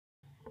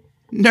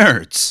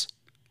Nerds,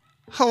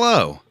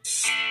 hello.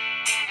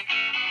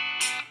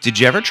 Did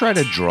you ever try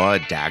to draw a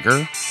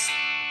dagger?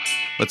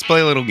 Let's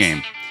play a little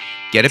game.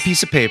 Get a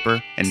piece of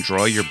paper and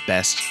draw your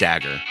best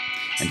dagger.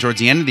 And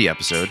towards the end of the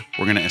episode,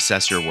 we're going to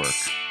assess your work.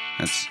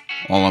 That's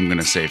all I'm going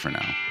to say for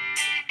now.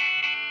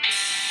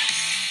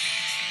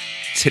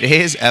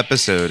 Today's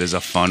episode is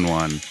a fun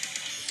one.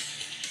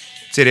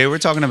 Today we're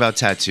talking about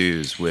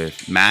tattoos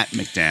with Matt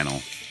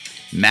McDannell.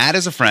 Matt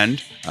is a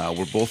friend.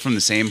 We're both from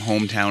the same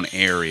hometown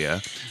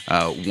area.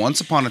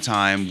 Once upon a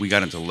time, we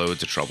got into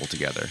loads of trouble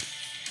together.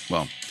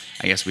 Well,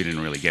 I guess we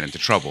didn't really get into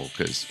trouble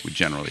because we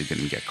generally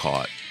didn't get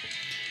caught.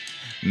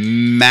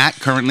 Matt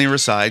currently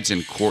resides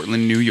in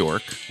Cortland, New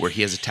York, where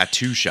he has a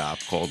tattoo shop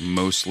called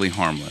Mostly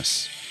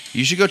Harmless.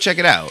 You should go check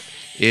it out.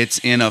 It's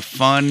in a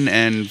fun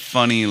and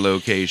funny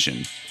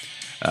location.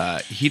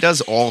 He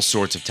does all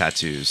sorts of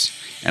tattoos,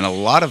 and a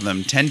lot of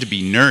them tend to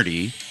be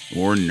nerdy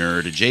or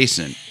nerd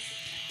adjacent.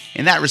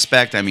 In that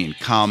respect, I mean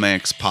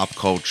comics, pop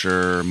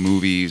culture,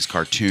 movies,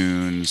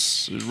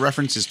 cartoons,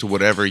 references to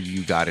whatever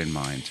you got in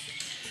mind.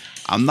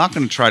 I'm not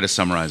going to try to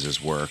summarize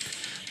his work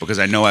because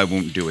I know I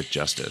won't do it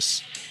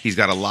justice. He's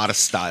got a lot of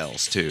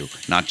styles too,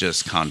 not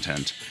just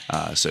content,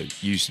 so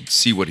you should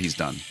see what he's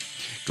done.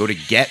 Go to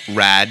Get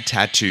Rad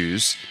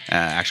Tattoos.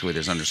 Actually,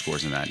 there's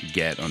underscores in that.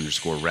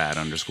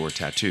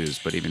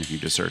 Get_rad_tattoos. But even if you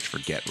just search for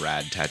Get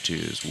Rad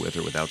Tattoos with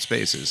or without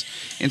spaces,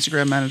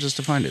 Instagram manages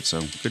to find it.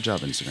 So good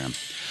job, Instagram.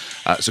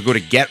 So go to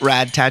Get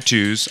Rad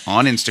Tattoos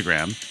on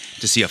Instagram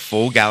to see a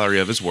full gallery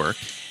of his work.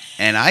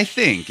 And I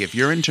think if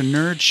you're into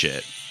nerd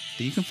shit,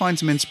 that you can find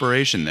some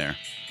inspiration there.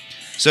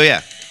 So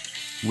yeah,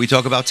 we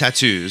talk about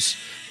tattoos.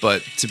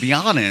 But to be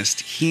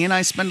honest, he and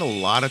I spend a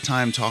lot of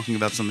time talking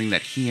about something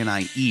that he and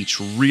I each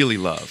really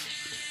love,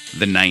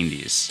 the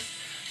 90's.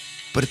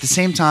 But at the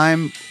same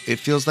time, it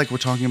feels like we're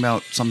talking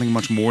about something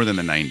much more than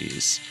the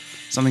 90's,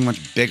 something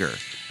much bigger,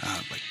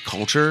 like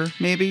culture,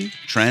 maybe,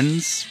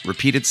 trends,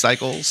 repeated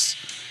cycles.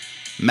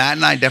 Matt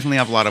and I definitely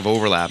have a lot of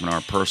overlap in our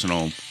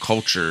personal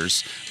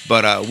cultures,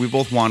 but we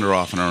both wander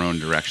off in our own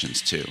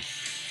directions too.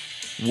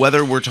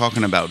 Whether we're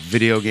talking about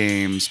video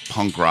games,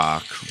 punk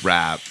rock,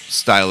 rap,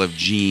 style of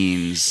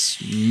jeans,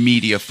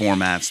 media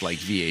formats like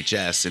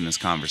VHS in this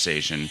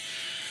conversation,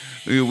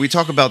 we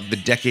talk about the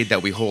decade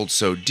that we hold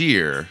so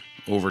dear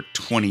over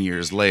 20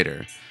 years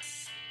later.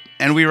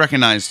 And we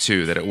recognize,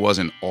 too, that it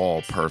wasn't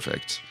all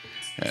perfect.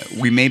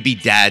 We may be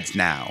dads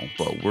now,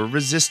 but we're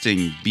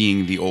resisting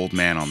being the old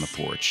man on the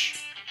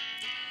porch.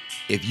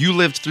 If you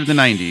lived through the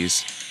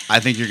 90's, I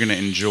think you're going to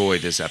enjoy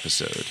this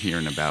episode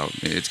hearing about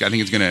it. I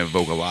think it's going to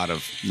evoke a lot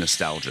of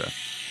nostalgia.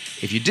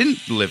 If you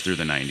didn't live through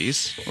the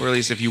 90's, or at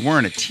least if you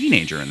weren't a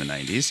teenager in the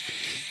 90's,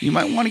 you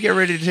might want to get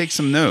ready to take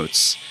some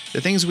notes. The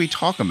things we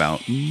talk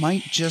about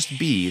might just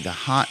be the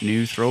hot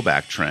new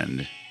throwback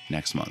trend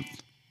next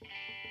month.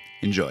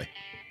 Enjoy.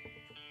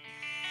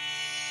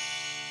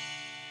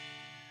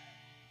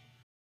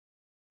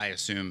 I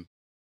assume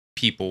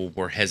people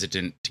were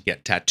hesitant to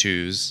get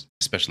tattoos,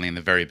 especially in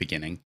the very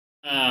beginning.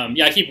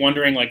 Yeah, I keep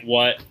wondering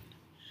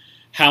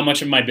how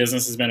much of my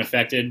business has been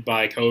affected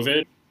by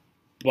COVID,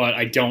 but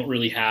I don't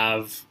really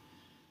have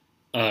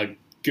a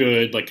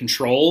good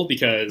control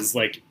because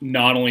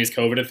not only is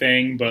COVID a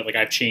thing, but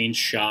I've changed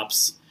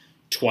shops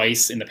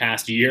twice in the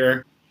past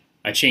year.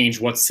 I changed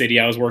what city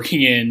I was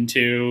working in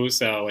too.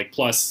 So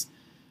plus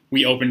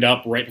we opened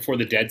up right before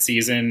the dead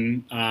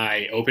season.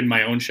 I opened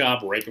my own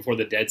shop right before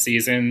the dead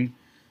season.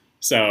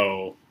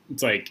 So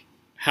it's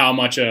how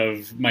much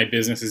of my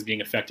business is being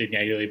affected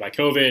negatively by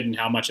COVID and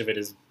how much of it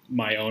is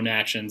my own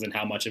actions and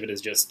how much of it is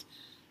just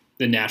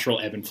the natural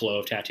ebb and flow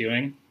of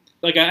tattooing.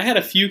 I had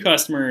a few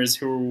customers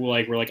who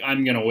were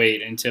I'm going to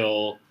wait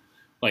until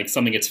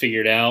something gets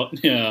figured out.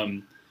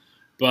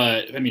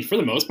 But I mean, for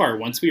the most part,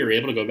 once we were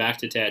able to go back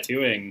to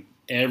tattooing,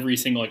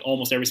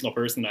 almost every single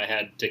person that I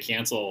had to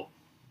cancel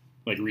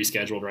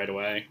rescheduled right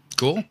away.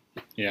 Cool.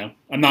 Yeah.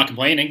 I'm not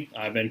complaining.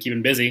 I've been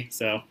keeping busy.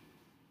 So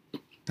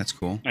that's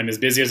cool. I'm as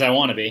busy as I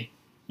want to be,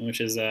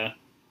 which is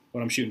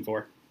what I'm shooting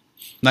for.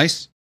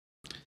 Nice.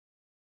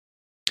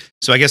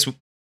 So I guess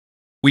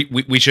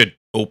we should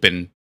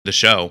open the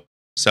show.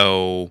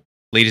 So,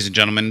 ladies and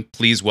gentlemen,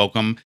 please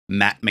welcome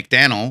Matt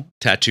McDannell,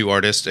 tattoo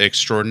artist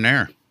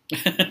extraordinaire.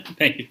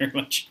 Thank you very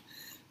much.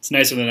 It's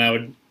nicer than I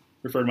would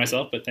refer to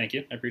myself, but thank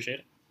you. I appreciate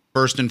it.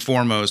 First and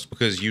foremost,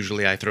 because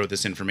usually I throw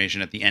this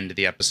information at the end of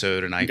the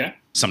episode and I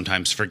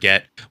sometimes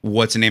forget,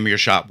 what's the name of your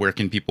shop? Where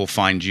can people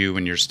find you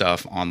and your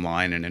stuff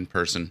online and in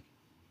person?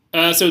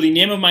 So the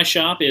name of my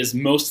shop is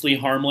Mostly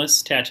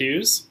Harmless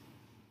Tattoos.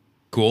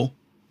 Cool.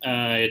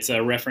 It's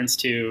a reference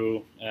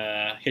to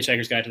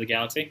Hitchhiker's Guide to the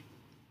Galaxy, in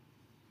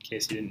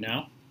case you didn't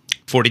know.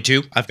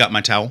 42. I've got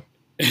my towel.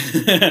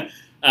 We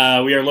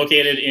are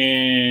located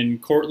in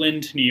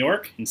Cortland, New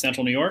York, in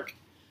central New York.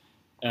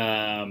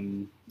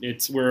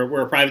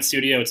 We're a private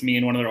studio. It's me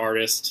and one other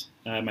artist,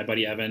 my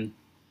buddy Evan,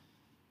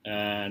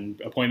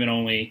 and appointment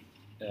only.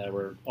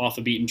 We're off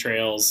the beaten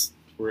trails.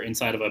 We're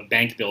inside of a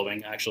bank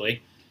building,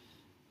 actually.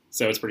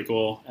 So it's pretty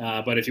cool.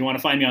 But if you want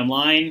to find me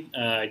online,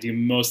 I do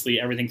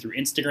mostly everything through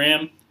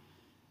Instagram.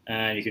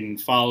 You can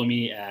follow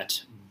me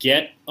at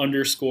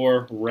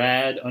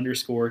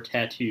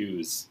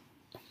get_rad_tattoos.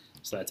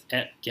 So that's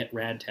at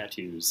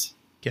getradtattoos.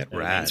 Get My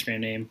rad. Instagram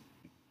name.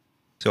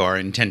 So our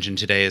intention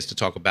today is to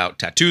talk about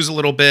tattoos a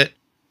little bit.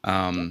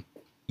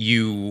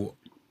 You,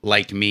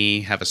 like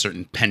me, have a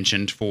certain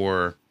penchant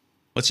for,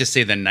 let's just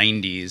say, the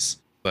 90s.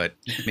 But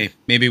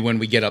maybe when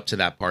we get up to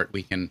that part,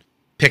 we can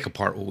pick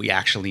apart what we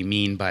actually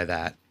mean by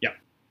that. Yep.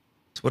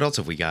 So what else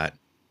have we got?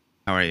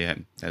 How are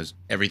you? How's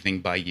everything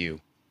by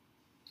you?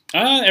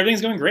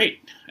 Everything's going great,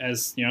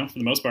 as you know, for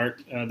the most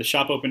part. The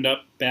shop opened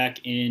up back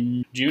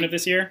in June of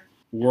this year.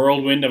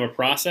 Whirlwind of a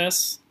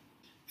process.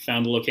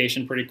 Found a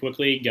location pretty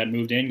quickly, got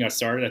moved in, got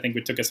started. I think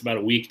it took us about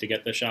a week to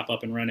get the shop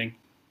up and running.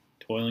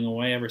 Toiling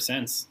away ever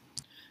since.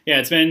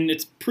 Yeah,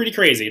 it's pretty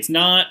crazy. It's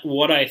not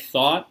what I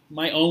thought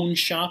my own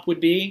shop would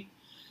be.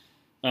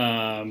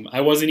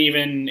 I wasn't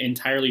even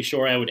entirely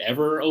sure I would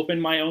ever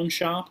open my own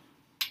shop.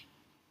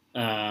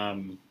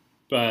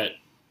 But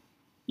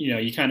you know,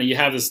 you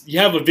have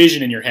a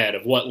vision in your head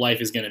of what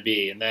life is going to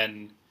be, and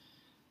then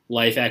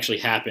life actually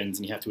happens,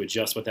 and you have to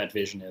adjust what that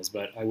vision is.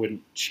 But I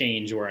wouldn't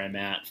change where I'm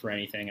at for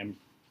anything. I'm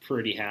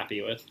pretty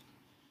happy with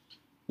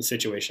the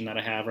situation that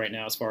I have right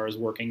now as far as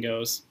working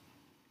goes.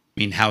 I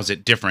mean, how's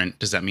it different?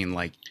 Does that mean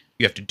like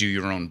you have to do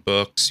your own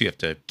books, you have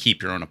to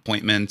keep your own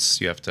appointments,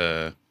 you have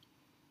to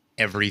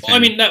everything? Well, I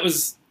mean, that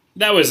was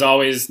never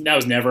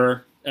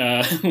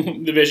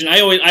the vision.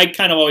 I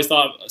kind of always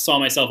saw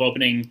myself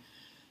opening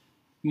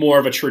more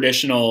of a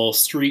traditional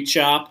street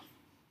shop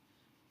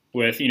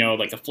with, you know,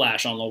 like the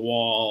flash on the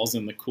walls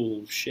and the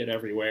cool shit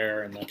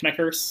everywhere. And can I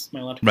curse? Am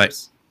I allowed to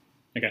curse?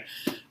 Right. Okay.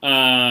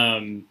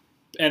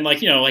 And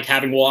like, you know, like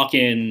having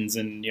walk-ins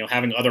and, you know,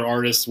 having other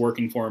artists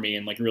working for me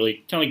and like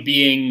really kind of like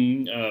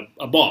being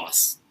a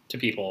boss to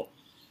people.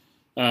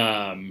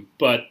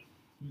 But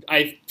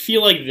I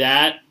feel like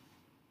that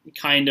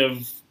kind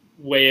of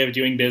way of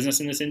doing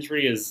business in this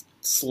industry is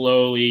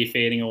slowly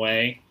fading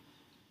away.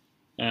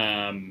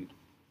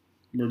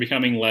 We're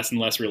becoming less and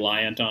less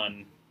reliant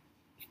on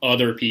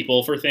other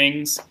people for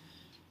things.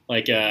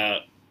 Like,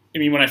 I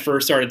mean, when I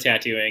first started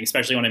tattooing,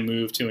 especially when I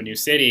moved to a new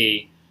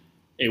city,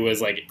 it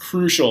was like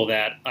crucial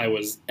that I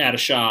was at a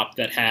shop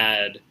that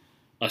had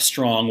a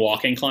strong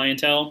walk-in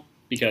clientele,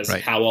 because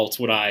how else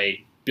would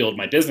I build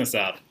my business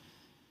up?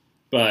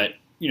 But,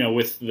 you know,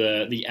 with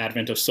the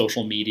advent of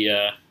social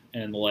media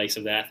and the likes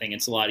of that thing,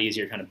 it's a lot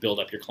easier to kind of build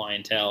up your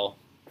clientele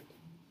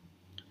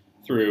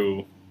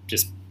through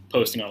just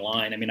posting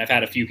online. I mean, I've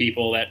had a few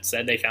people that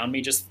said they found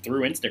me just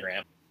through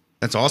Instagram.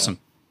 That's awesome.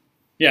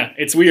 Yeah,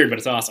 it's weird, but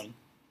it's awesome.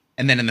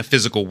 And then in the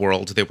physical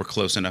world, they were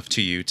close enough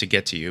to you to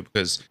get to you,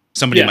 because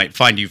somebody might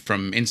find you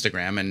from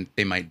Instagram and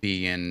they might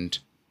be in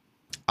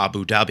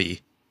Abu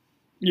Dhabi.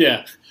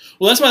 Yeah.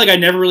 Well, that's why like I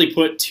never really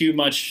put too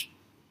much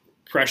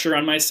pressure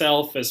on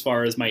myself as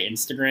far as my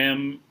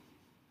Instagram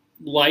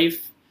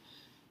life,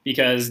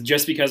 because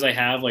just because I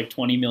have like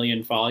 20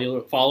 million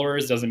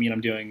followers doesn't mean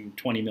I'm doing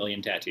 20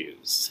 million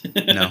tattoos.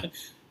 No.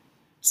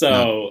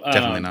 So no,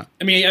 definitely not.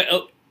 I mean,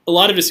 a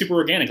lot of it is super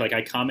organic. Like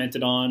I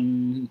commented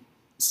on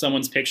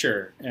someone's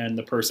picture, and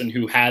the person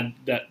who had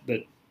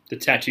the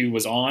tattoo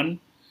was on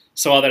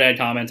saw that I had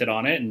commented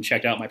on it and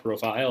checked out my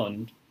profile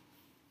and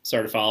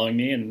started following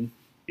me and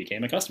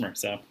became a customer.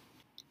 So.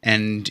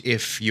 And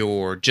if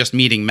you're just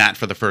meeting Matt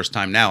for the first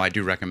time now, I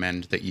do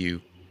recommend that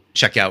you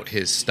check out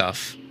his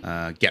stuff.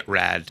 Get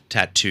Rad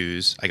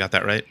Tattoos. I got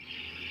that right?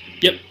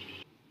 Yep.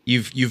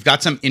 You've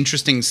got some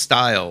interesting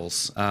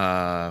styles.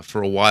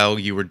 For a while,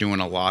 you were doing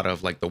a lot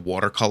of like the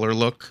watercolor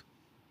look.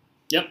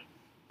 Yep.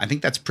 I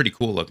think that's pretty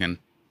cool looking.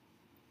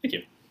 Thank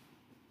you.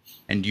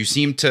 And you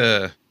seem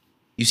to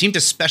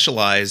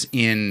specialize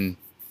in,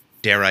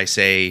 dare I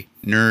say,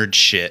 nerd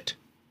shit.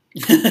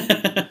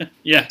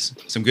 Yes.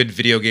 Some good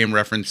video game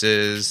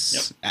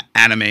references,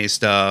 anime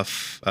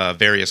stuff,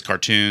 various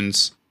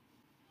cartoons.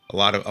 A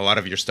lot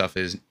of your stuff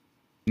is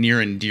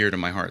near and dear to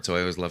my heart, so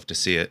I always love to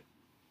see it.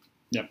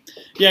 Yep.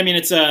 Yeah, I mean,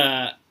 it's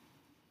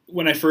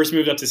when I first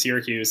moved up to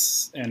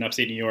Syracuse and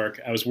upstate New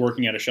York, I was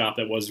working at a shop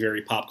that was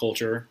very pop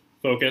culture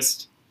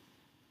focused,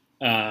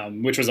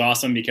 which was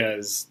awesome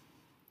because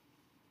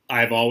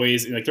I've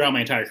always, like throughout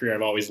my entire career,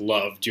 I've always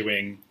loved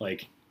doing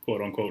like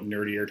quote unquote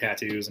nerdier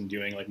tattoos and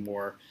doing like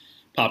more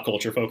pop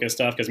culture focused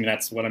stuff, because I mean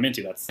that's what I'm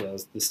into. That's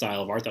the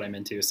style of art that I'm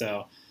into.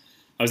 So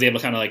I was able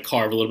to kind of like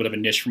carve a little bit of a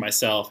niche for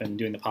myself and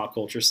doing the pop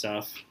culture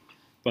stuff.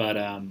 But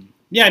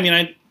yeah, I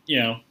mean,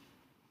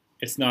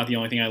 it's not the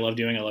only thing I love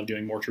doing. I love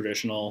doing more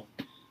traditional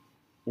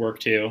work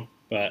too.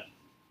 But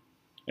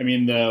I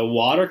mean, the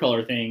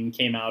watercolor thing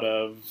came out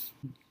of,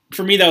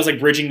 for me, that was like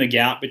bridging the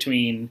gap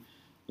between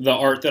the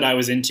art that I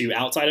was into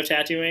outside of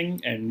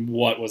tattooing and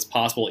what was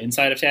possible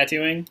inside of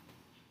tattooing.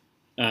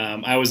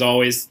 I've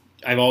always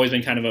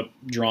been kind of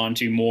drawn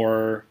to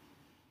more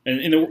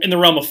in the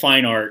realm of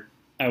fine art.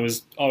 I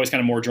was always kind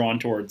of more drawn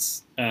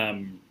towards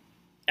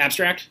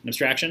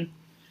abstraction.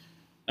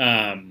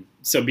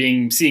 So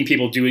seeing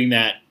people doing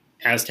that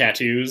as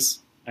tattoos,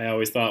 I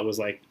always thought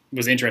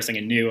was interesting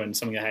and new and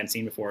something I hadn't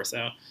seen before.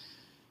 So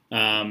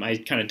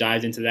I kind of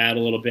dived into that a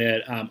little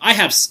bit. I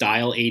have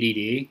style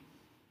ADD,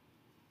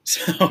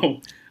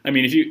 so I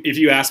mean, if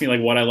you ask me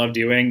like what I love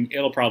doing,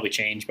 it'll probably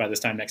change by this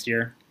time next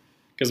year.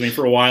 Because I mean,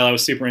 for a while I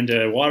was super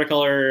into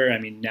watercolor. I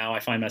mean, now I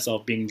find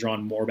myself being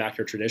drawn more back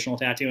to traditional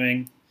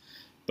tattooing.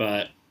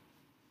 But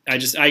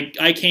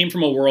I came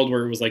from a world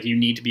where it was like you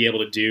need to be able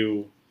to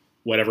do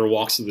whatever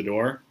walks through the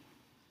door.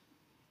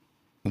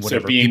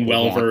 Whatever so being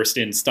well versed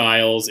in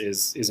styles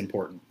is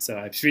important.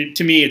 So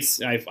to me,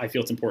 I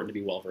feel it's important to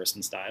be well versed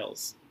in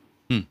styles.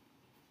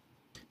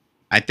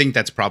 I think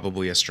that's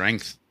probably a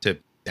strength to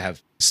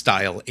have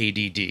style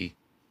ADD.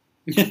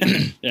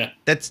 Yeah,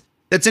 that's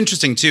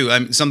interesting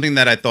too. Something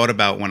that I thought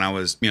about when I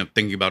was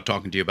thinking about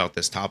talking to you about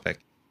this topic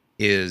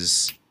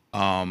is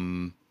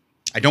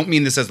I don't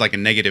mean this as like a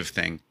negative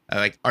thing.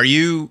 Like, are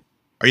you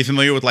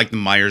familiar with like the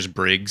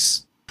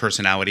Myers-Briggs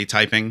personality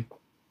typing?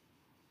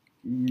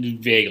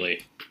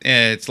 Vaguely.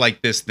 It's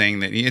like this thing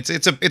that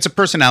it's a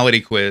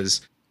personality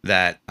quiz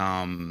that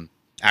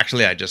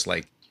actually I just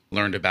like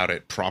learned about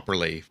it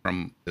properly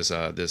from this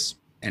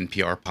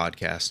NPR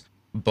podcast,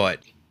 but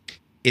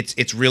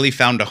it's really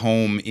found a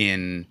home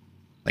in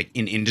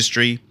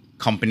industry.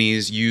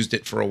 Companies used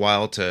it for a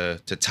while to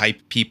type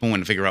people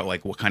and figure out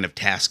like what kind of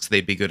tasks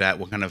they'd be good at,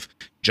 what kind of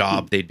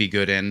job they'd be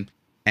good in.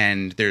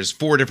 And there's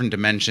 4 different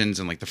dimensions,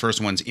 and like the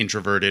first one's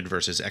introverted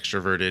versus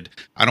extroverted.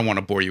 I don't want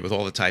to bore you with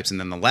all the types. And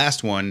then the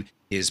last one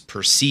is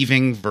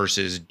perceiving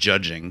versus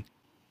judging.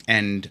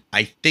 And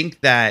I think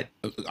that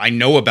I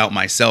know about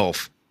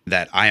myself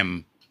that I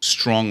am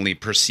strongly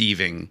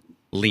perceiving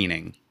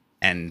leaning,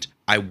 and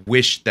I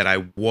wish that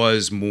I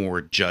was more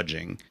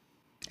judging.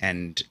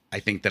 And I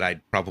think that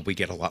I'd probably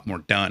get a lot more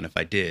done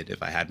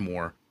if I had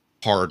more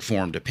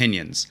hard-formed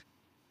opinions.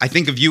 I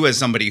think of you as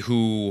somebody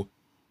who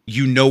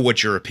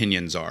what your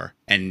opinions are,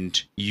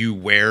 and you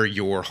wear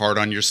your heart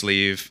on your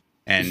sleeve,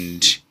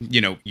 and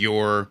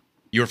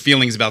your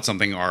feelings about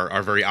something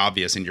are very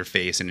obvious in your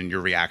face and in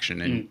your reaction,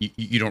 and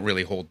you don't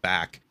really hold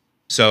back.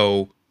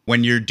 So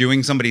when you're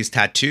doing somebody's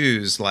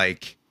tattoos,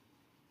 like,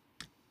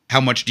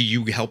 how much do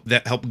you help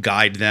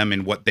guide them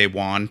in what they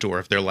want? Or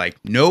if they're like,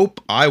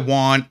 nope, I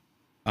want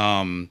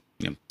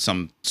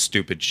some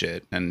stupid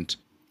shit, and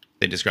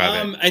they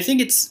describe it. I think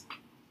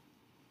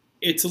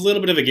it's a little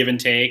bit of a give and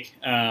take.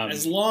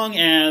 As long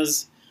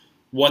as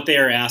what they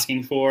are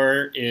asking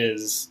for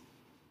is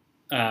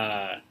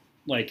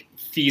like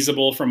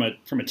feasible from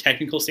a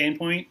technical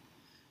standpoint,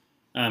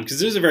 because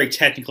there's a very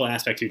technical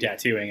aspect to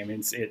tattooing. I mean,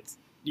 it's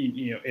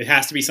it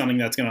has to be something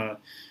that's gonna,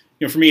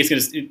 for me,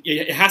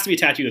 it has to be a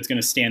tattoo that's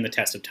gonna stand the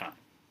test of time.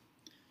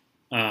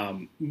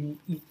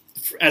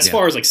 As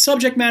far as like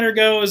subject matter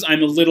goes,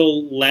 I'm a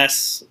little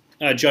less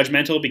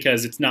judgmental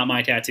because it's not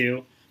my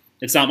tattoo.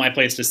 It's not my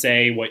place to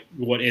say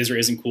what is or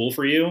isn't cool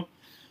for you.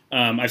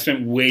 I've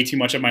spent way too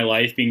much of my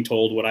life being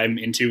told what I'm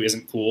into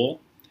isn't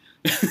cool.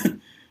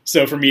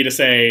 So for me to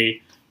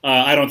say,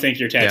 I don't think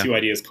your tattoo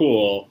idea is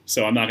cool,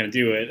 so I'm not going to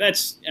do it,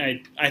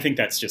 I think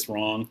that's just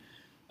wrong.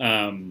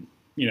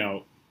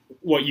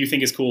 What you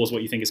think is cool is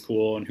what you think is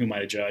cool, and who am I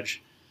to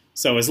judge?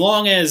 So as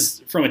long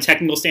as, from a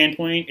technical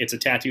standpoint, it's a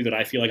tattoo that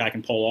I feel like I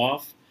can pull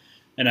off,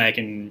 and I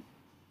can,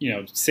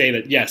 say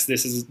that yes,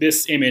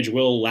 this image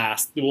will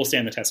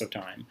stand the test of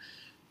time.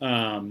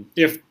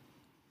 If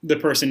the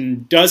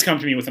person does come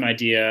to me with an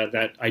idea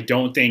that I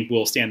don't think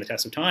will stand the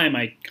test of time,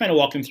 I kind of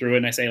walk them through it,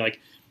 and I say, like,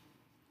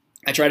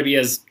 I try to be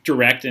as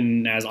direct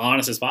and as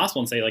honest as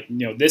possible, and say, like,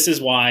 this is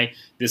why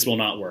this will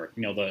not work.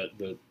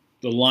 The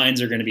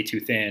lines are going to be too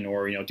thin,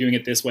 or doing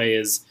it this way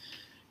is,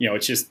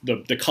 it's just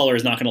the color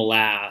is not going to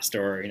last,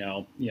 or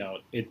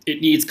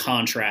it needs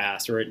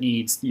contrast, or it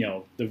needs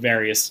the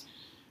various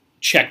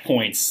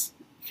checkpoints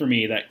for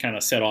me that kind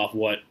of set off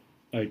what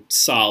a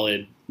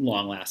solid,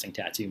 long-lasting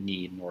tattoo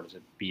need in order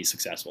to be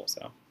successful.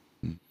 So,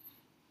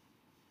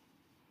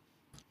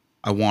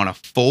 I want a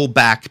full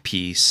back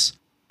piece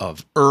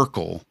of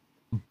Urkel,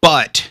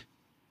 but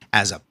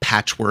as a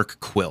patchwork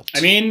quilt. I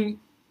mean,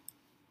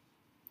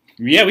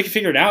 yeah, we could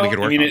figure it out. We could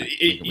work on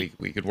it.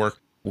 We could work.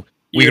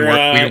 We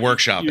could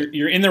workshop it.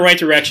 You're in the right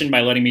direction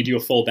by letting me do a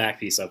full back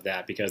piece of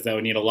that, because that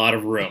would need a lot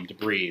of room to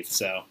breathe.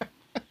 So,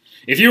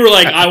 if you were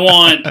like, I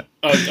want a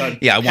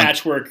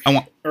patchwork,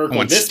 I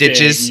want this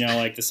stitches, big,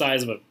 like the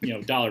size of a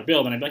dollar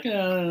bill, then I'd be like,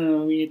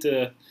 oh, we need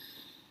to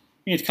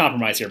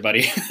compromise here,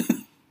 buddy.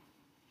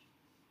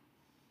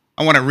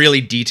 I want it really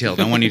detailed.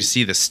 I want you to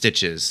see the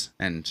stitches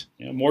and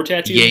more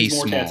tattoos,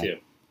 more small. tattoo.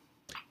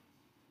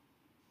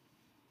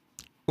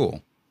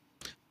 Cool.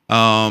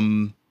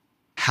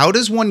 How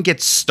does one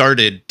get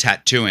started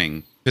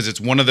tattooing? Because it's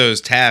one of those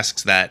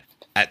tasks that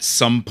at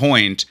some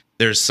point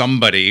there's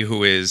somebody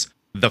who is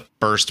the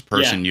first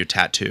person you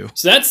tattoo.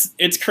 So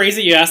it's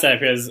crazy you asked that,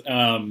 because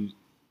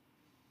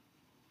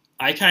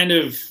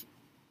I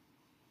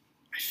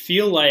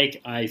feel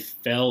like I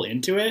fell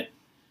into it,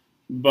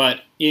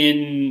 but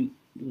in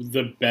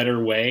the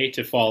better way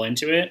to fall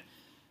into it.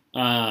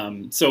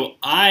 So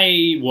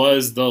I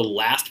was the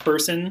last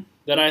person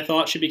that I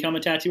thought should become a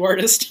tattoo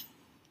artist.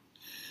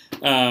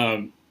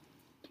 Why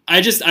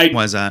is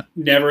that?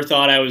 Never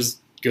thought I was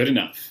good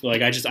enough.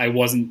 Like I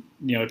wasn't,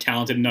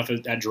 talented enough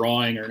at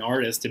drawing or an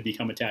artist to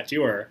become a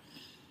tattooer.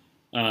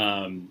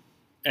 And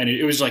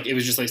it was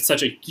just like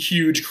such a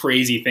huge,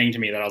 crazy thing to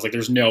me that I was like,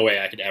 there's no way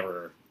I could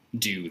ever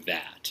do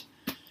that.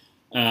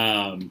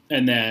 And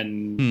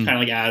then kind of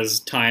like as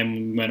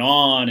time went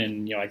on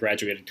and, I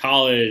graduated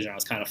college and I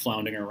was kind of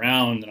floundering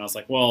around and I was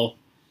like, well,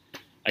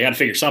 I got to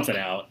figure something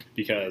out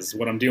because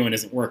what I'm doing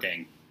isn't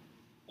working.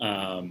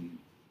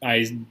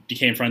 I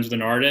became friends with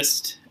an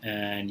artist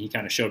and he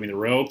kind of showed me the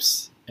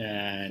ropes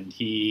and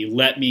he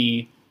let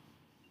me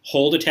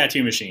hold a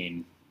tattoo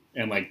machine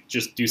and like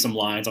just do some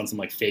lines on some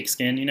like fake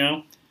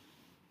skin,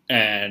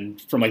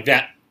 and from like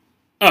that.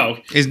 Oh,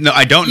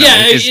 I don't know.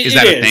 Yeah, is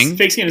that a thing?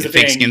 Fake skin is a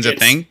thing. Fake skin's a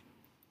thing.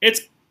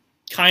 It's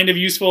kind of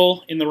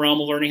useful in the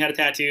realm of learning how to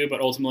tattoo,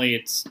 but ultimately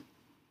it's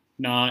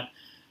not.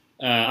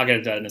 I'll get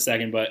into that in a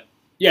second, but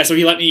yeah. So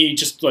he let me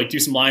just like do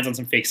some lines on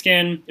some fake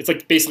skin. It's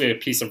like basically a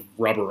piece of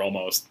rubber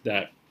almost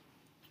that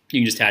you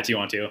can just tattoo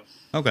onto.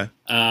 Okay.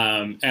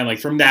 And like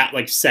from that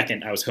like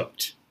second, I was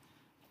hooked,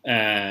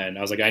 and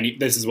I was like,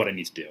 this is what I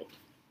need to do.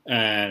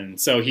 And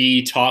so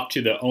he talked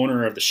to the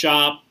owner of the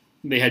shop.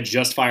 They had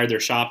just fired their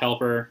shop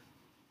helper,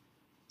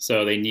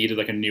 so they needed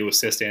like a new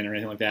assistant or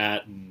anything like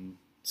that. And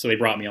so they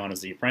brought me on as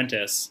the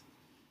apprentice.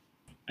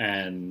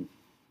 And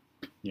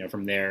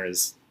from there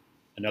is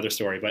another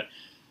story. But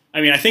I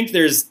mean, I think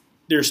there's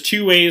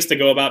two ways to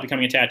go about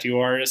becoming a tattoo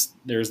artist.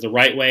 There's the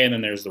right way, and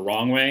then there's the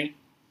wrong way.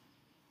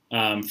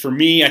 For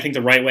me, I think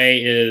the right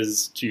way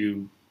is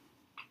to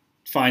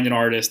find an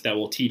artist that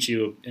will teach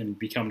you and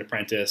become an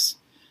apprentice.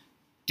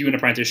 Do an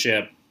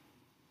apprenticeship,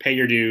 pay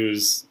your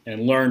dues,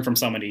 and learn from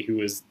somebody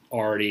who is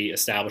already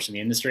established in the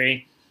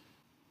industry.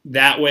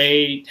 That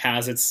way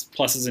has its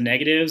pluses and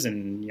negatives,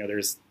 and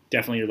there's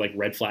definitely like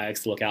red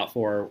flags to look out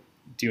for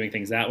doing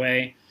things that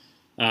way.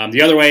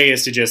 The other way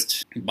is to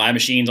just buy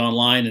machines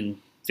online and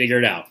figure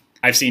it out.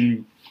 I've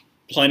seen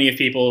plenty of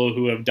people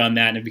who have done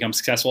that and have become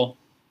successful,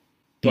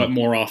 but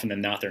more often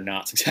than not, they're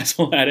not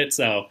successful at it.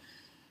 So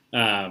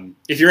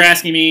if you're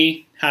asking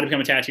me how to become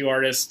a tattoo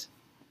artist,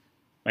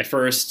 my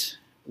first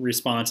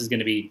response is going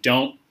to be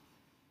don't.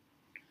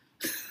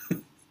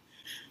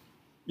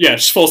 Yeah,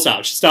 just full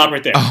stop. Just stop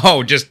right there.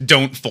 Oh, just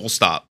don't full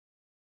stop.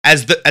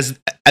 As the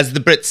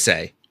Brits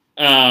say.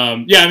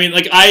 Yeah, I mean,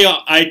 like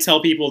I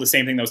tell people the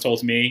same thing that was told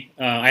to me.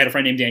 I had a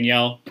friend named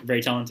Danielle, a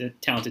very talented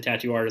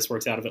tattoo artist,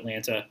 works out of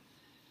Atlanta.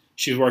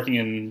 She was working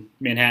in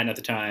Manhattan at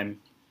the time,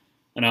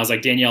 and I was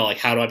like, Danielle, like,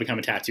 how do I become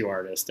a tattoo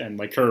artist? And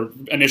like her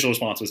initial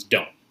response was,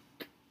 don't.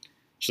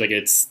 She's like,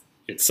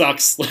 it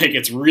sucks. Like,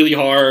 it's really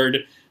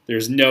hard.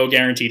 There's no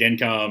guaranteed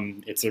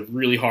income. It's a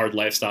really hard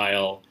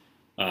lifestyle.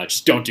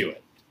 Just don't do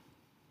it.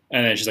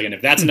 And then she's like, and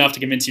if that's enough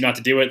to convince you not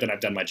to do it, then I've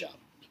done my job.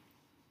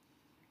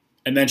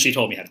 And then she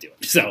told me how to do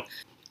it. So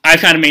I've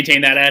kind of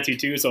maintained that attitude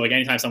too. So like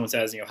anytime someone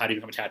says, how do you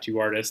become a tattoo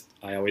artist?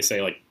 I always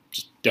say like,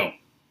 just don't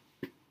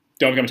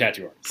become a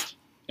tattoo artist.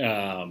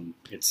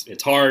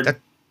 It's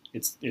hard.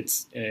 It's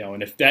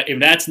and if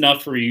that's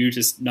enough for you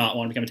to not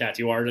want to become a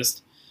tattoo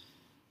artist,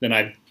 then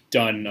I've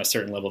done a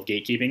certain level of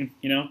gatekeeping,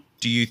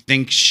 Do you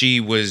think she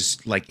was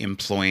like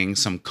employing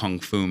some kung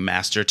fu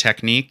master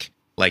technique?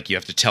 Like you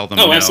have to tell them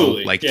no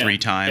absolutely. like 3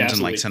 times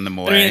and like send them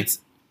away.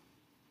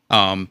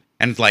 I mean,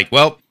 and it's like,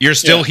 well, you're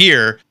still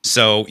here,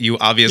 so you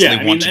obviously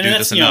want to do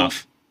this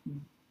enough.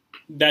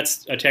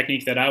 That's a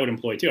technique that I would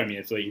employ too. I mean,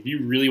 it's like if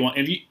you really want,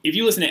 if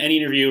you listen to any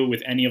interview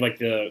with any of like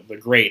the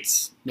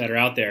greats that are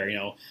out there,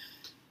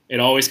 it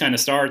always kind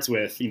of starts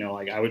with,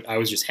 like I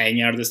was just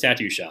hanging out at this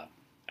tattoo shop.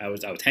 I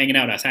was hanging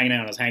out,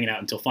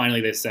 until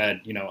finally they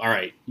said, all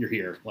right, you're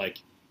here. Like,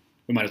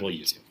 we might as well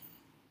use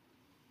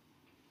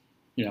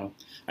you.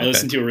 I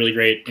listened to a really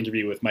great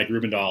interview with Mike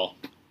Rubendahl,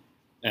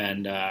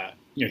 and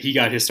he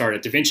got his start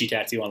at Da Vinci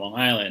Tattoo on Long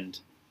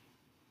Island,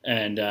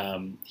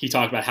 and he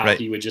talked about how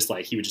he would just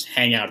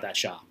hang out at that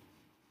shop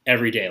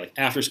every day, like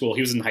after school.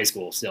 He was in high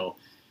school still,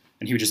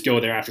 and he would just go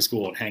there after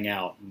school and hang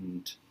out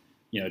and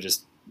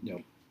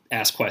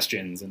ask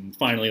questions. And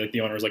finally, like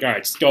the owner was like, all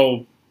right, just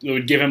go. It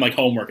would give him like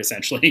homework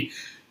essentially,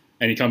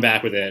 and he'd come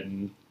back with it,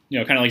 and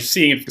kind of like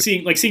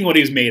seeing what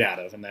he was made out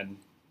of, and then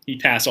he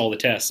passed all the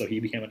tests, so he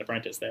became an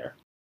apprentice there.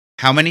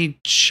 How many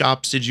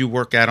shops did you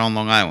work at on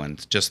Long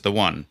Island? Just the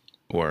one,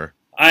 or?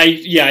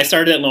 I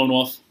started at Lone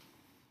Wolf.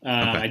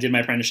 I did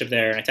my apprenticeship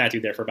there, and I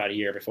tattooed there for about a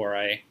year before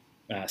I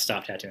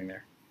stopped tattooing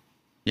there.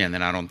 Yeah, and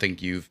then I don't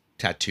think you've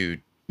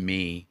tattooed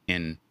me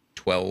in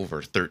 12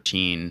 or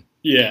 13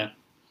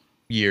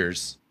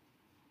 years.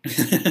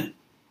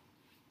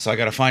 So I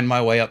got to find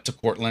my way up to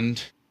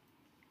Cortland.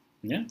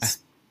 Yeah,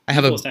 I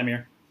have time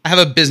here. I have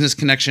a business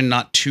connection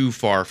not too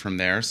far from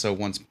there, so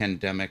once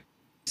pandemic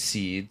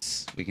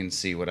cedes, we can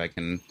see what I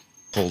can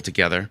pull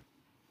together.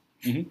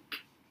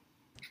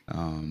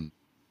 Mm-hmm.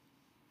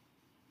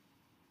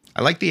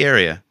 I like the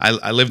area.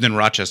 I lived in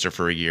Rochester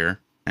for a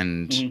year,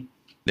 and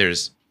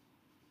there's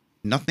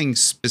nothing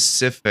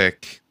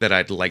specific that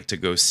I'd like to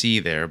go see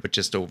there, but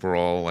just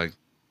overall, like,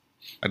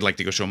 I'd like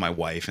to go show my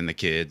wife and the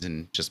kids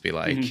and just be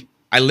like,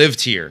 I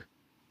lived here.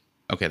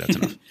 Okay, that's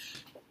enough.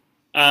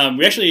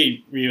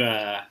 We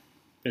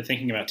been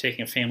thinking about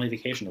taking a family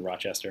vacation to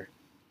Rochester.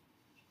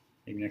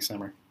 Maybe next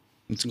summer.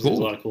 It's There's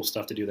cool. a lot of cool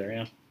stuff to do there,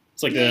 yeah.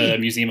 It's like the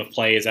Museum of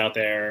Play is out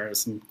there.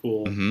 There's some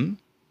cool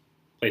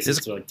places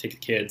to like take the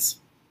kids.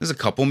 There's a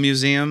couple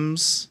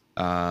museums.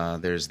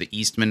 There's the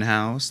Eastman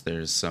House.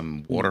 There's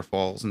some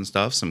waterfalls and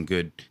stuff. Some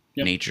good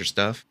nature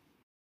stuff.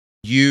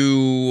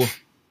 You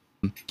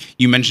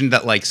mentioned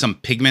that like some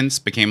pigments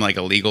became like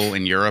illegal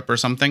in Europe or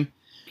something.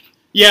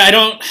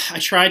 Yeah, I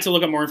tried to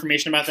look up more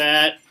information about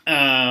that.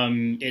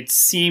 It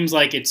seems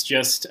like it's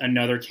just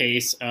another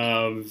case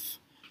of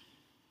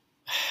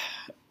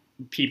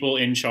people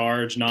in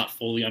charge not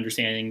fully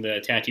understanding the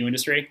tattoo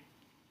industry.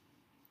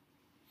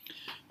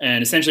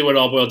 And essentially what it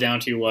all boiled down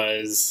to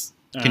was...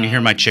 Can you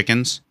hear my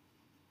chickens?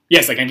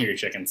 Yes, I can hear your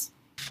chickens.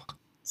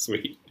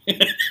 Sweet.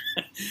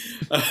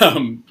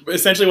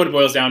 Essentially what it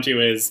boils down to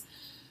is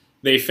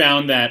they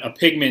found that a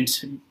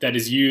pigment that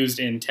is used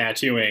in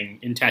tattoo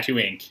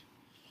ink,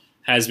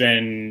 has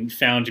been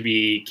found to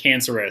be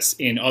cancerous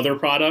in other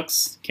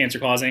products,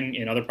 cancer-causing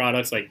in other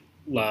products like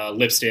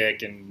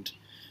lipstick and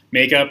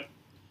makeup.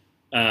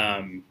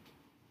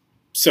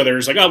 So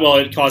there's like, oh, well,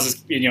 it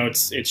causes,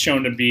 it's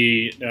shown to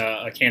be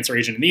a cancer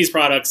agent in these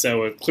products,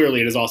 so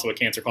clearly it is also a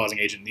cancer-causing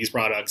agent in these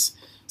products,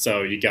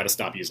 so you got to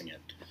stop using it.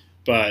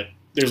 But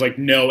there's like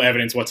no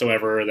evidence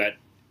whatsoever that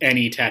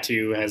any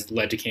tattoo has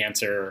led to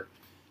cancer.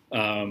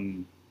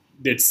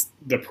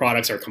 The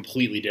products are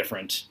completely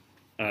different.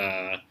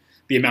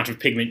 The amount of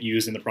pigment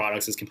used in the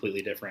products is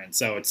completely different.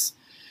 So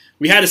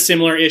we had a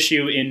similar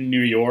issue in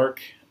New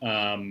York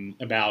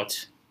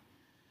about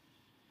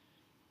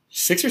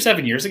 6 or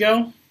 7 years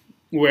ago,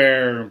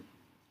 where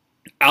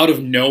out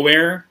of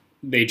nowhere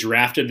they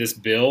drafted this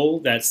bill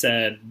that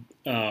said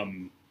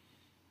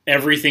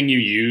everything you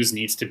use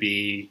needs to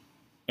be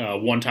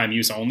one-time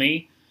use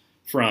only,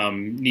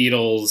 from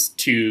needles,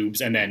 tubes,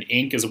 and then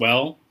ink as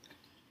well.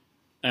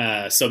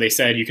 So they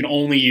said you can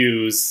only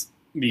use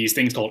these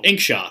things called ink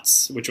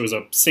shots, which was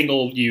a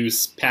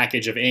single-use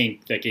package of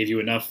ink that gave you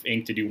enough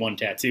ink to do one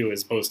tattoo,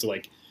 as opposed to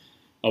like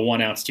a 1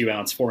 ounce, 2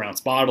 ounce, 4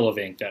 ounce bottle of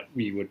ink that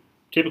we would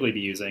typically be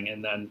using.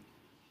 And then,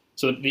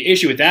 so the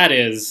issue with that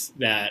is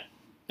that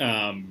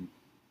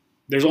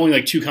there's only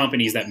like 2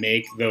 companies that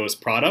make those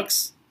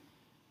products,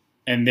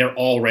 and they're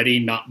already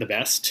not the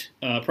best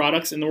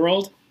products in the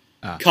world,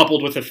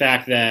 coupled with the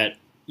fact that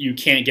you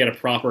can't get a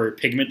proper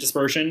pigment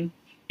dispersion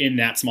in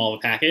that small of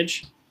a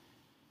package.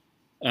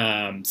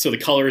 So the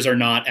colors are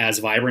not as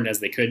vibrant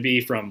as they could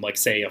be from, like,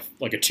 say, a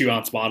 2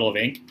 ounce bottle of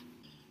ink.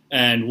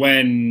 And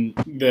when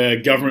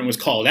the government was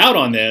called out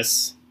on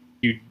this,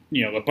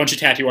 a bunch of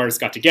tattoo artists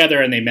got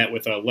together and they met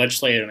with a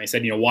legislator and they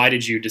said, why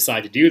did you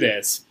decide to do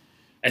this?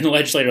 And the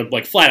legislator,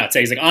 like, flat out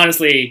says, like,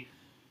 honestly,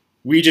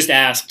 we just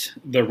asked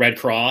the Red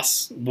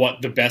Cross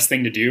what the best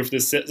thing to do for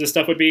this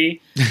stuff would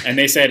be. And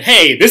they said,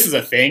 hey, this is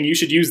a thing. You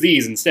should use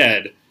these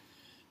instead.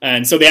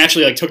 And so they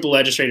actually like took the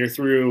legislator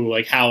through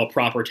like how a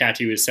proper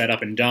tattoo is set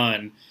up and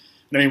done.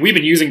 And I mean, we've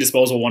been using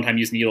disposable one-time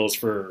use needles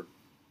for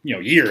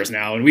years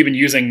now, and we've been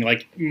using,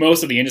 like,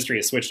 most of the industry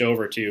has switched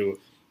over to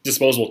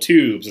disposable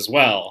tubes as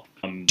well.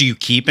 Do you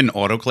keep an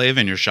autoclave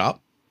in your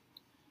shop?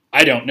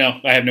 I don't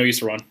know. I have no use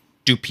for one.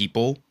 Did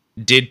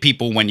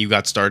people when you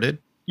got started?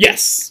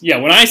 Yes. Yeah.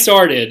 When I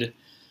started,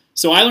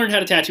 so I learned how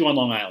to tattoo on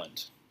Long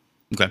Island.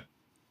 Okay.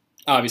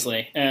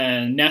 Obviously,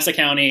 and Nassau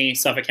County,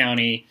 Suffolk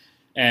County,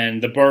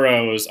 and the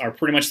boroughs are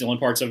pretty much the only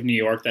parts of New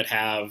York that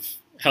have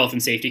health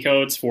and safety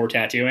codes for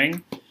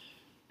tattooing.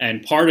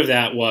 And part of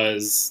that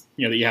was,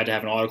 that you had to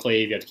have an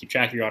autoclave, you had to keep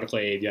track of your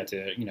autoclave, you had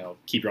to,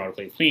 keep your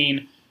autoclave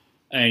clean.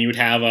 And you would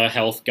have a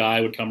health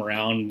guy would come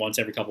around once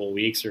every couple of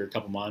weeks or a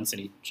couple months,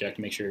 and he'd check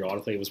to make sure your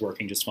autoclave was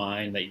working just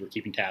fine, and that you were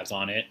keeping tabs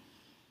on it.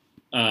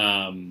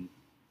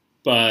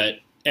 But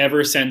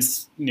ever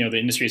since, the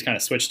industry has kind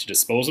of switched to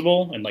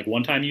disposable and like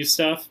one-time use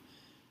stuff,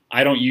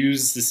 I don't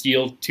use the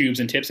steel tubes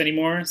and tips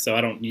anymore, so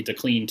I don't need to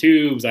clean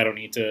tubes. I don't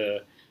need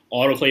to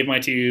autoclave my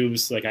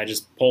tubes. Like, I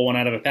just pull one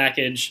out of a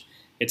package.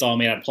 It's all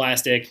made out of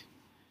plastic,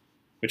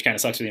 which kind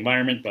of sucks for the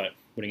environment, but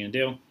what are you going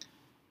to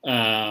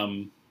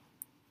do?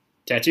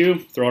 Tattoo,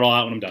 throw it all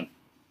out when I'm done.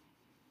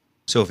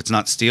 So if it's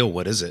not steel,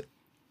 what is it?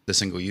 The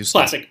single-use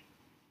plastic.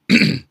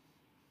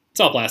 It's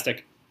all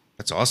plastic.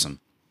 That's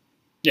awesome.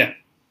 Yeah.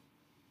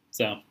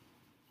 So, I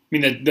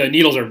mean, the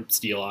needles are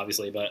steel,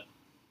 obviously, but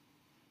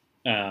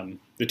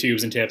the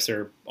tubes and tips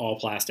are all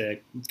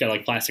plastic. It's got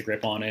like plastic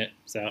grip on it.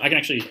 So I can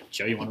actually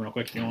show you one real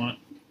quick if you want.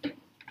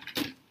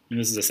 And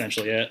this is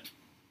essentially it.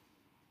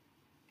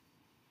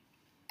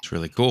 It's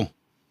really cool.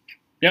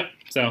 Yep.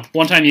 So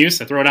one-time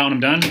use. I throw it out when I'm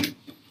done.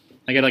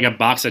 I get like a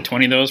box of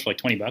 20 of those for like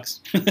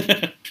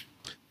 $20.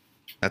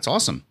 That's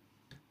awesome.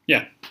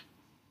 Yeah.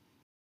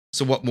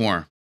 So what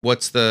more?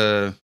 What's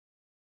the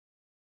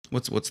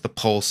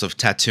pulse of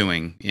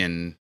tattooing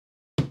in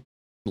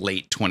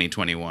late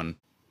 2021?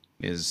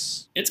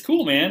 It's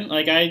cool, man.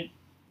 Like,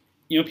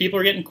 people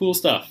are getting cool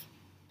stuff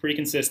pretty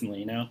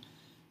consistently,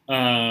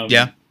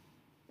 Yeah.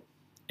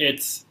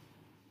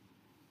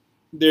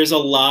 There's a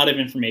lot of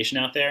information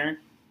out there,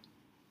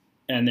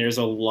 and there's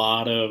a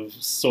lot of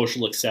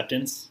social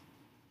acceptance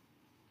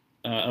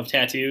of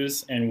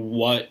tattoos and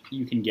what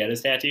you can get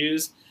as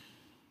tattoos.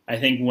 I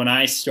think when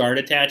I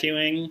started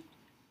tattooing,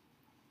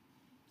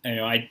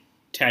 I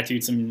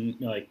tattooed some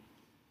like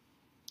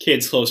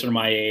kids closer to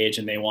my age,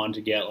 and they wanted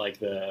to get like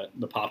the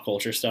pop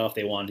culture stuff.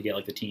 They wanted to get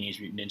like the Teenage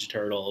Mutant Ninja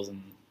Turtles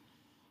and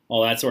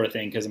all that sort of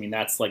thing, because I mean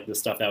that's like the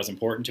stuff that was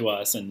important to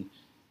us, and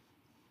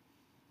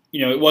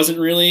it wasn't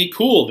really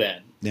cool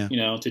then,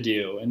 to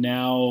do. And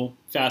now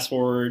fast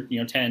forward,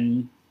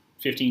 10,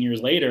 15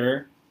 years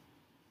later,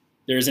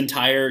 there's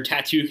entire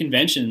tattoo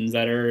conventions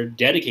that are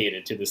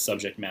dedicated to this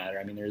subject matter.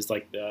 I mean, there's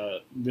like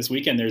this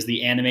weekend there's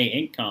the Anime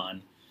Ink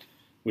Con,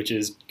 which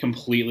is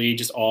completely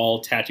just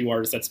all tattoo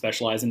artists that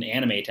specialize in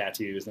anime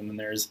tattoos. And then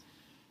there's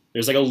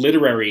like a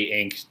literary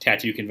ink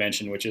tattoo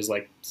convention, which is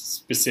like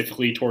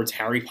specifically towards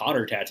Harry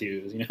Potter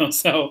tattoos,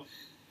 So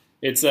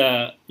it's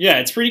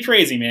it's pretty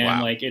crazy, man.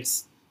 Wow. Like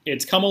it's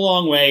come a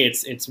long way.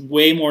 It's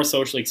way more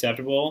socially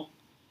acceptable,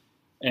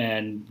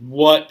 and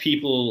what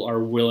people are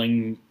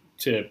willing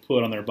to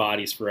put on their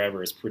bodies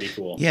forever is pretty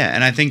cool. Yeah,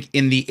 and I think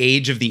in the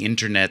age of the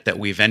internet that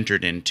we've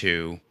entered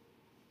into,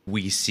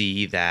 we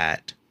see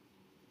that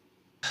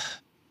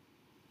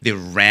the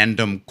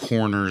random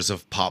corners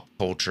of pop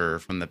culture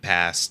from the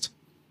past,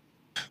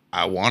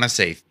 I want to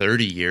say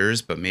 30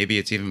 years, but maybe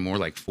it's even more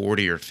like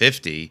 40 or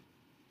 50.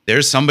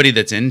 There's somebody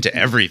that's into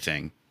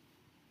everything.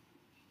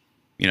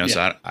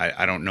 So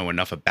I don't know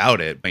enough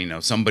about it,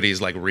 but, somebody's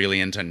like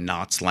really into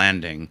Knots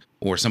Landing,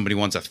 or somebody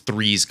wants a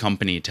Three's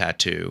Company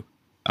tattoo.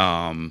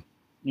 You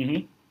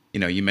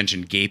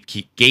mentioned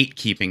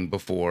gatekeeping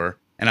before,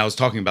 and I was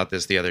talking about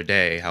this the other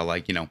day, how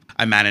like,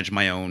 I manage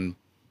my own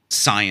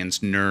science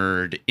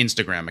nerd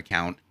Instagram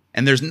account,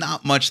 and there's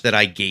not much that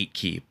I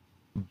gatekeep,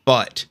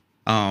 but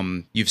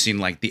you've seen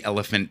like the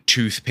elephant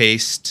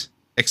toothpaste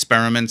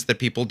experiments that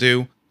people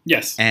do.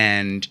 Yes.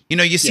 And,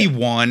 you see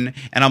one,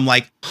 and I'm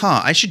like,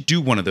 I should do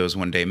one of those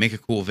one day, make a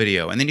cool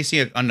video. And then you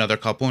see another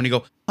couple, and you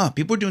go,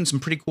 people are doing some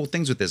pretty cool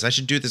things with this. I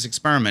should do this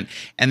experiment.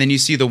 And then you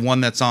see the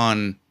one that's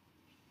on,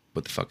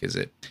 what the fuck is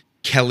it?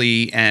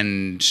 Kelly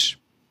and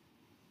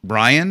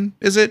Brian,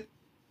 is it?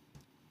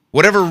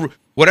 Whatever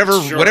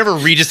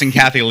Regis and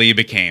Kathy Lee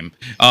became.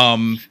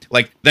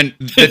 Like then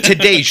the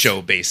Today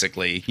Show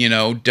basically,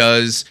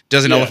 does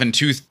an elephant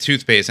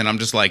toothpaste, and I'm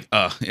just like,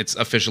 it's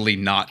officially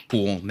not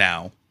cool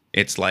now.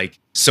 It's like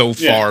so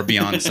far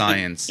beyond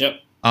science. Yep.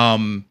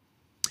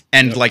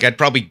 Like I'd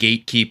probably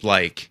gatekeep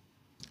like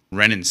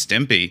Ren and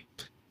Stimpy.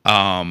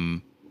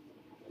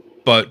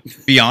 But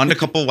beyond a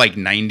couple like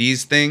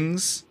 90s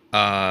things,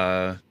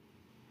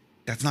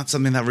 that's not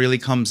something that really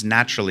comes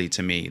naturally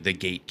to me, the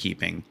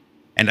gatekeeping.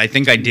 And I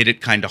think I did it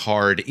kind of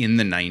hard in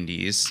the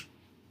 90s.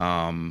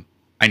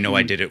 I know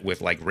I did it with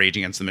like Rage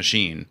Against the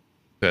Machine,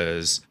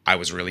 because I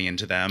was really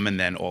into them, and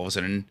then all of a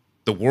sudden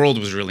the world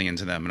was really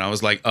into them, and I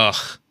was like,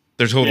 ugh,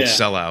 they're total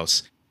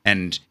sellouts.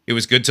 And it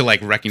was good to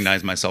like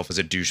recognize myself as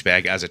a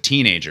douchebag as a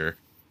teenager.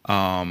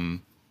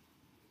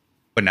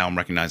 But now I'm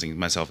recognizing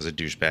myself as a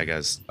douchebag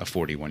as a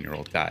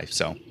 41-year-old guy.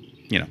 So,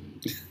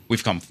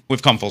 we've come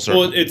full circle.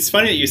 Well, it's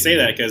funny that you say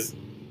that, because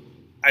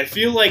I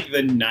feel like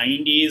the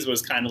 90s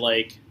was kind of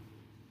like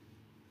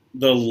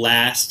the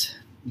last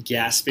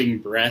gasping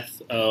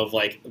breath of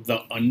like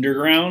the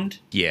underground.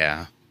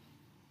 Yeah.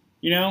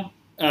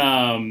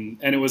 And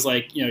it was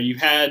like, you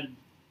had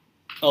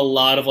a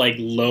lot of like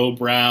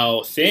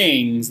lowbrow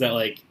things that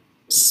like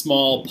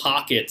small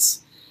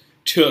pockets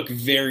took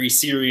very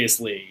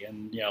seriously,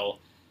 and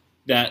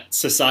that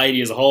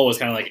society as a whole was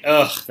kind of like,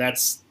 ugh,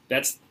 that's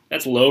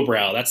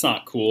lowbrow, that's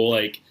not cool.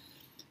 Like,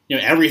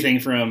 everything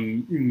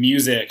from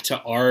music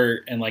to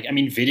art, and like, I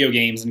mean, video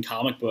games and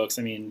comic books.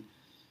 I mean,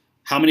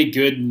 how many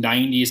good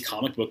 90s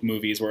comic book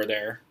movies were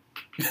there?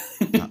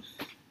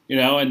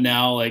 And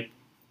now like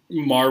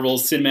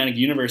Marvel's Cinematic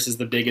Universe is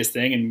the biggest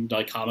thing, and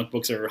like comic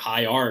books are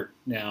high art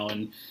now,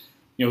 and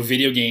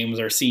video games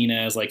are seen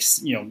as like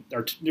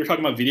they're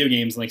talking about video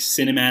games like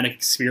cinematic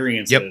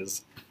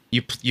experiences.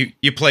 Yep.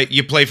 You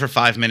play for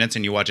 5 minutes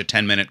and you watch a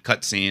 10-minute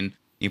cutscene.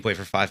 You play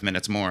for 5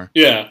 minutes more.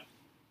 Yeah.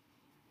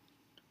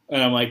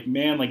 And I'm like,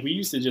 man, like we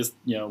used to just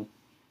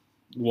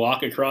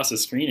walk across the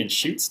screen and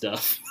shoot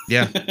stuff.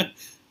 Yeah.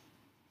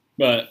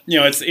 But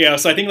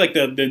so I think like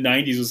the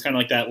 90s was kind of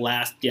like that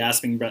last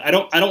gasping breath. I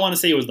don't want to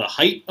say it was the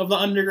height of the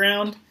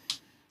underground,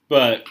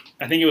 but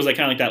I think it was like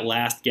kind of like that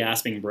last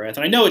gasping breath.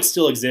 And I know it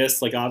still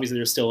exists. Like obviously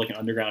there's still like an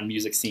underground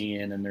music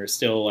scene, and there's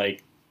still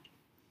like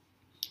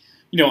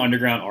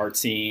underground art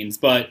scenes,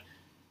 but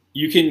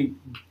you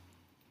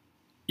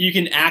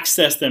can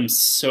access them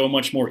so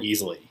much more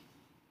easily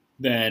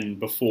than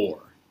before.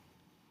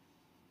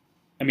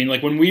 I mean,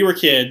 like when we were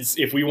kids,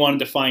 if we wanted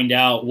to find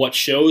out what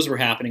shows were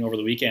happening over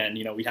the weekend,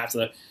 we'd have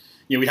to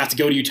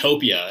go to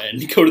Utopia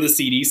and go to the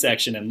CD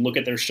section and look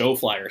at their show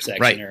flyer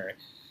section, right. Or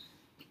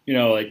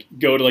like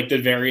go to like the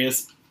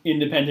various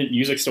independent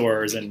music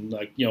stores and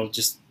like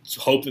just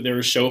hope that there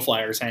were show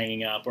flyers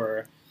hanging up,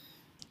 or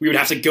we would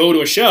have to go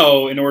to a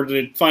show in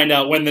order to find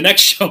out when the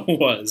next show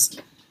was.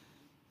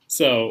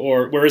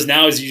 So, whereas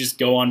now is you just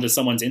go onto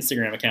someone's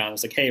Instagram account.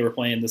 It's like, hey, we're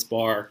playing this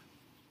bar,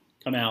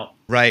 come out.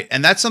 Right,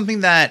 and that's something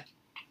that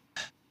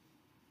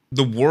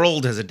the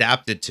world has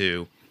adapted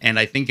to, and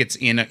I think it's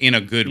in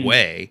a good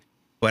way.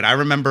 But I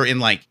remember in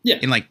like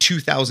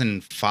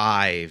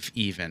 2005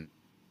 even,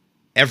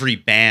 every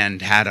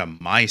band had a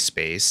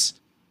MySpace,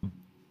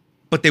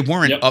 but they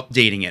weren't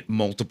updating it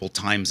multiple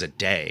times a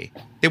day.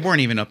 They weren't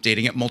even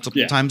updating it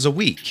multiple times a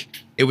week.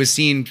 It was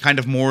seen kind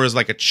of more as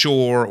like a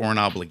chore or an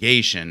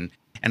obligation.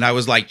 And I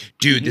was like,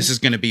 dude, this is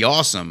going to be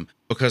awesome,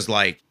 because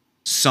like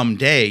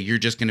someday you're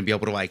just going to be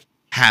able to like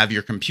have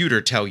your computer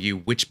tell you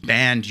which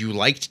band you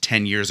liked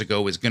 10 years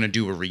ago is going to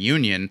do a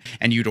reunion,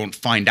 and you don't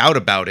find out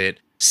about it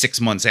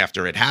 6 months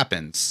after it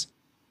happens.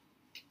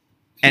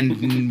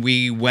 And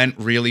we went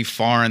really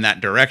far in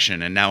that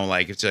direction. And now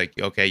like, it's like,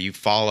 okay, you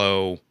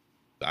follow,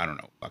 I don't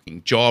know,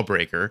 fucking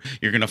Jawbreaker,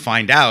 you're going to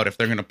find out if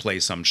they're going to play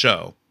some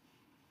show,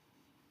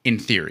 in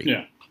theory.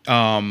 Yeah.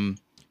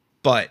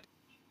 But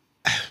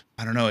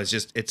I don't know. It's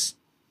just, it's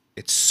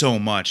so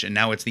much. And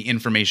now it's the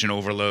information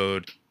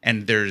overload,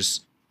 and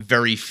there's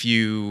very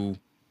few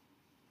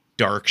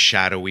dark,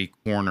 shadowy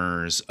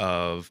corners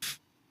of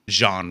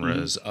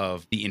genres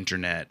of the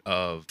internet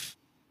of.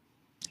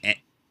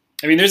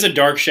 I mean, there's a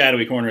dark,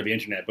 shadowy corner of the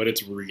internet, but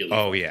it's really.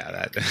 Oh yeah,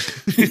 that.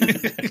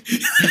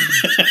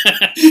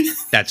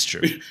 That's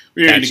true.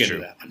 We don't need to get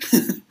into that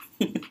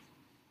one.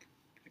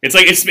 It's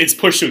like it's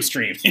pushed to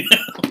extreme, you know.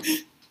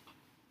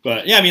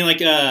 But yeah, I mean,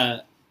 like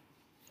I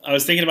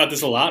was thinking about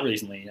this a lot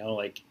recently. You know,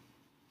 like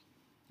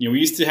we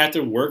used to have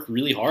to work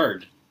really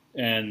hard,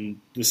 and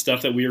the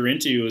stuff that we were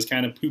into was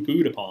kind of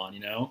poo-pooed upon.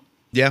 You know.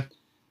 Yeah.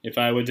 If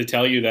I were to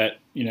tell you that,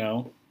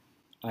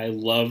 I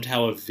loved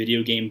how a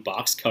video game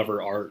box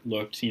cover art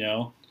looked,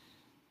 you'd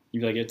be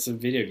like, it's a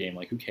video game.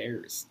 Like, who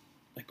cares?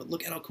 Like, but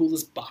look at how cool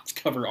this box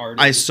cover art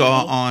is. I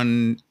saw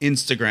on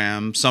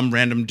Instagram some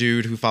random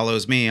dude who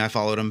follows me. I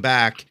followed him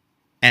back,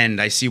 and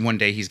I see one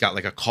day he's got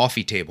like a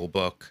coffee table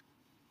book,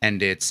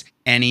 and it's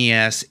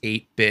NES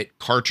 8-bit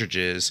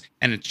cartridges,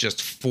 and it's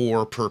just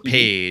 4 per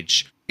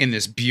page in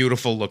this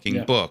beautiful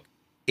looking book.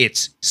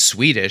 It's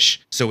Swedish,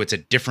 so it's a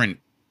different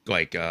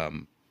like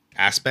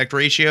aspect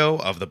ratio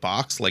of the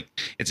box, like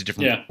it's a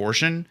different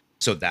proportion,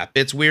 so that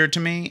bit's weird to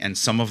me, and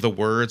some of the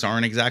words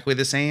aren't exactly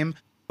the same,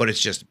 but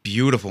it's just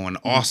beautiful and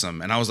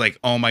awesome. And I was like,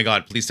 oh my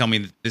god, please tell me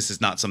that this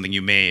is not something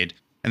you made,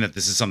 and that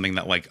this is something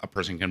that like a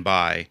person can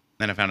buy.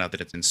 Then I found out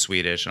that it's in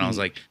Swedish, and I was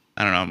like,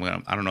 I don't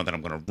know, I don't know that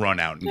I'm gonna run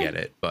out and get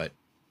it, but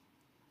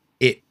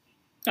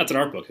that's an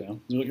art book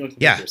though. Look at the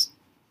pictures.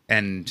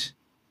 And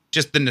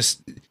just the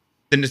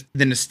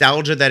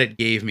nostalgia that it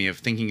gave me of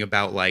thinking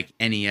about like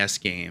NES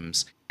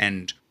games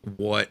and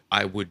what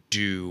I would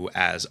do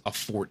as a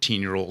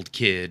 14-year-old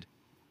kid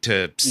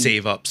to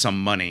save up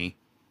some money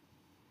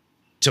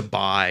to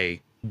buy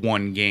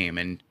one game.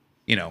 And,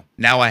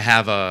 now I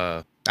have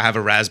a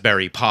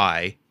Raspberry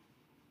Pi,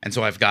 and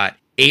so I've got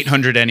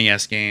 800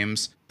 NES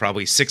games,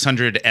 probably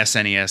 600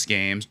 SNES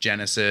games,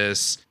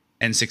 Genesis,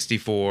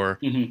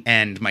 N64,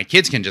 and my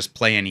kids can just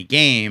play any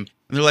game.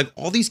 And they're like,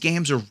 all these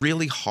games are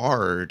really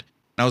hard.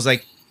 And I was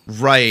like,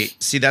 right.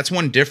 See, that's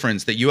one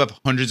difference, that you have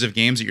hundreds of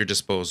games at your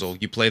disposal.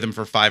 You play them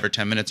for 5 or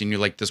 10 minutes and you're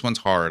like, this one's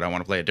hard, I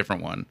want to play a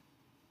different one.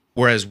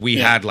 Whereas we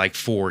had like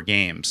 4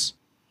 games.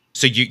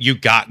 So you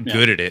got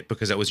good at it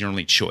because that was your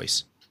only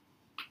choice.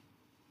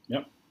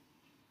 Yep.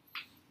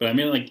 But I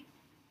mean, like,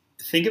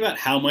 think about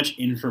how much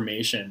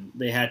information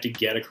they had to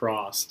get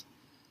across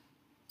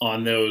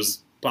on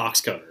those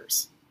box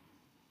covers.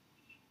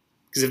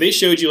 Because if they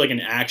showed you like an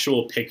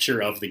actual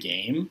picture of the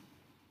game,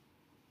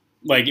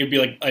 like it would be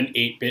like an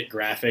 8-bit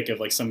graphic of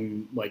like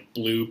some like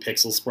blue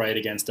pixel sprite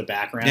against a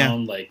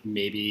background. Like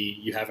maybe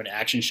you have an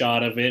action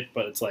shot of it,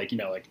 but it's like,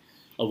 like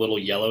a little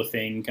yellow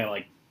thing kind of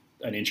like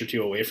an inch or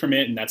two away from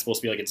it, and that's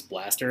supposed to be like its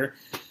blaster.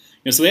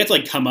 So they have to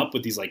like come up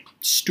with these like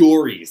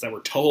stories that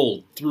were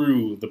told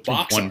through the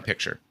box one art.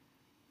 Picture.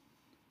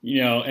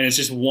 And it's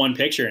just one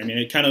picture. I mean,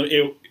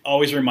 it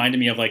always reminded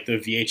me of like the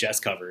VHS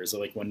covers,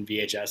 like when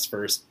VHS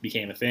first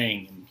became a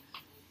thing.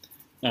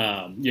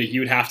 And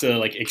you would have to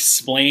like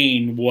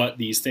explain what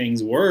these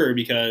things were,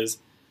 because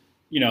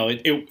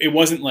it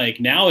wasn't like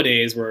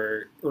nowadays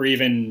or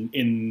even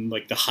in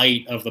like the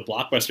height of the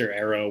Blockbuster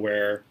era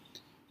where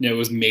it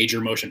was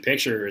major motion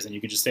pictures and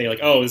you could just say like,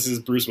 oh, this is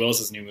Bruce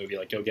Willis's new movie,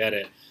 like go get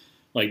it.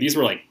 Like these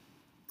were like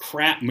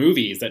crap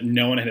movies that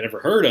no one had ever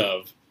heard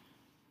of,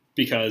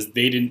 because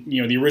they didn't,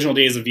 the original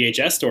days of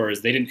VHS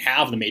stores, they didn't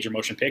have the major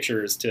motion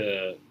pictures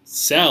to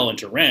sell and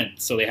to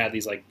rent. So they had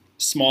these like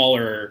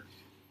smaller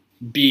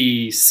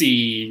B,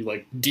 C,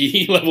 like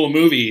D level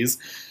movies.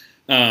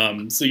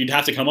 So you'd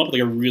have to come up with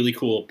like a really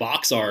cool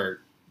box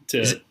art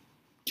to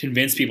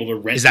convince people to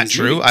rent. Is that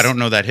true? Movies. I don't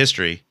know that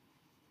history.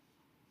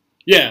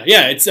 Yeah.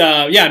 It's,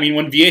 I mean,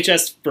 when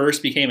VHS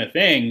first became a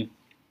thing,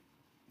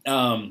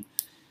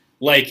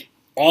 like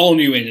all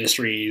new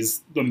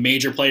industries, the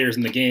major players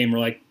in the game were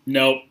like,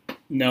 nope,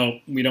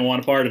 we don't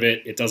want a part of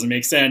it. It doesn't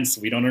make sense.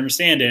 We don't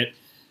understand it.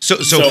 So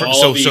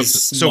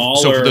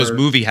for those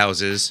movie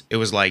houses, it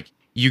was like,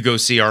 you go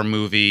see our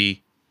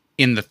movie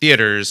in the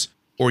theaters,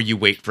 or you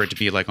wait for it to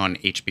be like on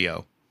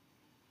HBO.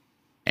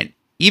 And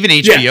even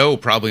HBO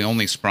probably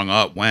only sprung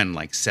up when,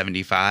 like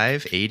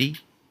 75, 80?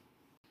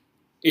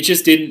 it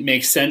just didn't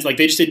make sense. Like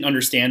they just didn't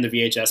understand the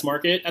VHS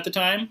market at the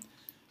time.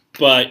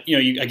 But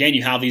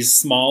you have these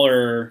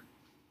smaller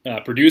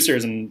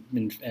producers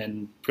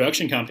and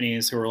production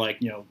companies who are like,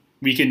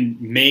 we can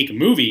make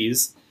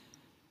movies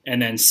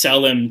and then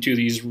sell them to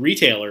these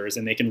retailers,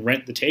 and they can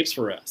rent the tapes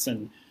for us.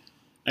 And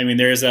I mean,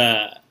 there's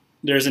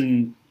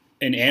an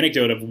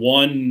anecdote of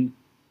one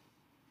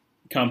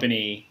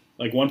company,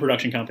 like one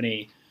production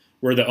company,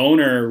 where the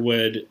owner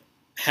would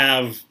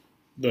have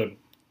the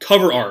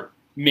cover art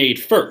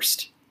made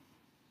first.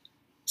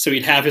 So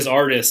he'd have his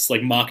artists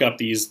like mock up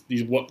these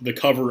what the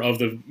cover of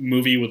the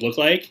movie would look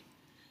like,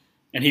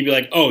 and he'd be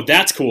like, "Oh,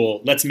 that's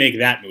cool. Let's make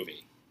that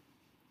movie."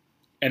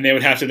 And they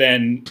would have to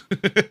then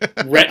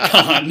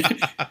retcon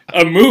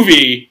a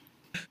movie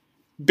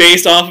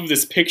based off of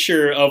this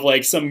picture of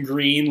like some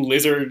green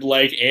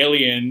lizard-like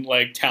alien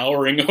like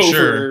towering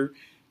over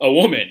a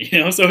woman,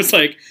 So it's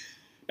like,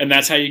 and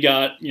that's how you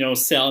got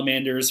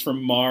Salamanders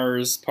from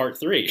Mars Part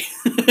 3.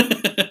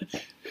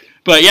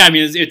 But yeah, I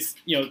mean, it's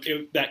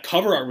that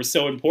cover art was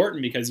so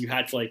important because you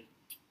had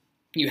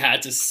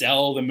to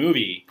sell the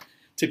movie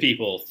to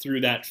people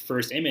through that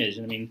first image.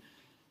 And I mean,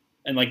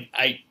 and like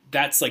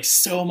that's like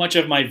so much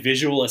of my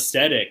visual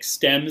aesthetic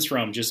stems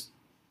from just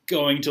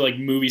going to like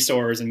movie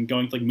stores and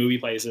going to like movie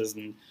places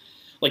and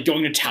like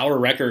going to Tower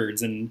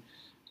Records and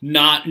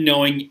not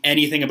knowing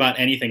anything about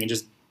anything and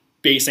just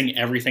basing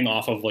everything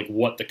off of like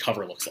what the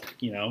cover looks like,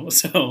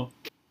 So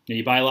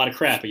you buy a lot of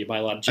crap, but you buy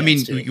a lot of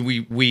gems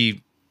too.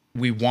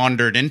 We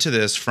wandered into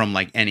this from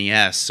like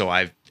NES, so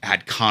I've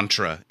had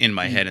Contra in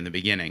my head in the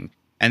beginning.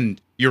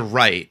 And you're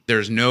right,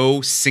 there's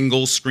no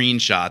single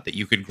screenshot that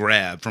you could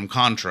grab from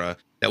Contra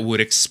that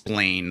would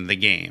explain the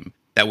game,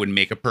 that would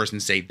make a person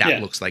say,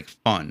 that looks like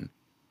fun.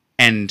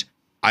 And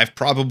I've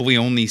probably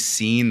only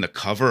seen the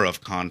cover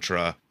of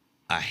Contra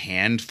a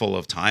handful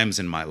of times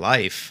in my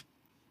life,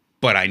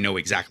 but I know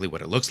exactly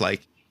what it looks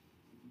like.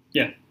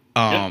 Yeah.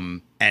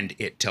 And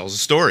it tells a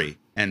story.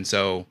 And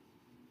so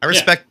I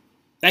respect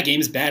that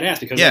game is badass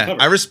because of the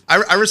cover.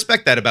 I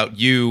respect that about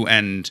you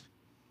and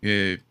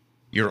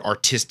your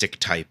artistic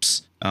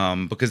types,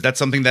 because that's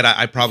something that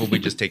I probably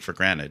just take for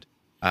granted.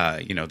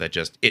 That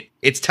just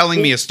it's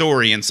telling me a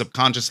story, and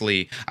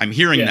subconsciously I'm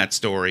hearing that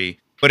story.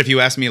 But if you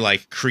ask me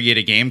like create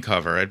a game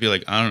cover, I'd be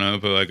like, I don't know,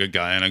 put like a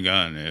guy and a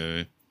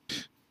gun.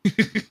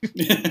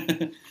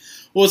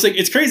 Well,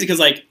 it's crazy because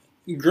like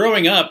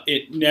growing up,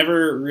 it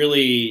never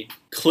really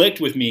clicked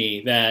with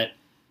me that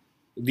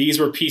these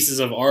were pieces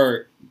of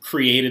art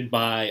created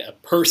by a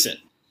person.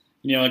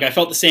 Like I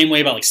felt the same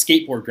way about like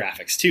skateboard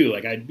graphics too.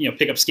 Like I'd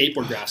pick up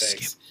skateboard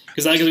graphics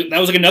because that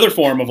was like another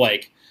form of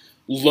like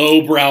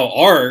lowbrow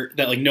art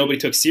that like nobody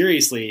took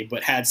seriously,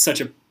 but had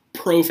such a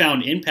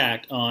profound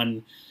impact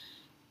on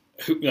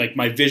like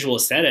my visual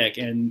aesthetic.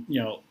 And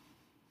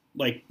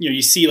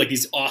you see like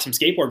these awesome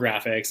skateboard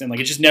graphics, and like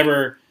it just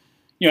never,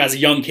 as a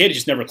young kid, it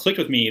just never clicked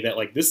with me that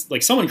like this,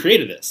 like someone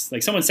created this,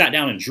 like someone sat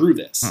down and drew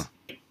this.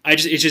 It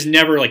just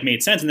never like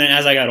made sense. And then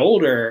as I got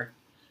older,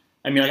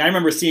 I mean, like I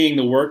remember seeing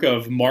the work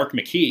of Mark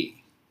McKee,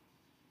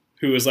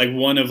 who is like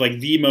one of like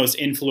the most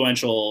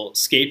influential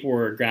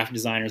skateboard graphic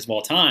designers of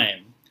all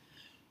time.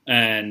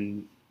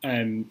 And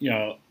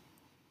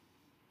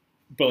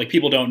but like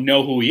people don't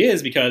know who he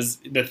is because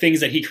the things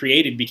that he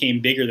created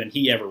became bigger than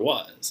he ever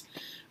was.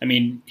 I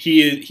mean,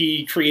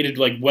 he created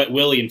like Wet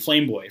Willie and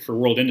Flame Boy for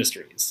World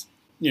Industries,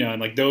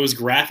 and like those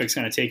graphics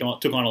kind of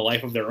took on a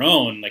life of their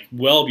own, like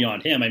well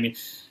beyond him. I mean,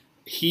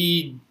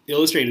 he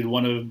illustrated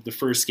one of the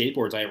first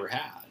skateboards I ever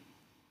had.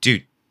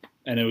 Dude,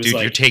 and it was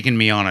you're taking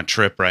me on a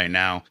trip right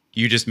now.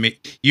 You just made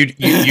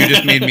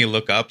me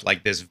look up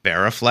like this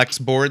Veriflex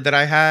board that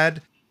I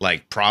had,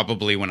 like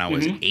probably when I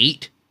was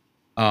 8.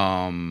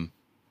 Oh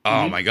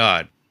my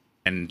god!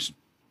 And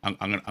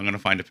I'm gonna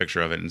find a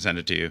picture of it and send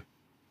it to you.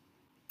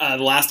 The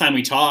last time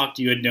we talked,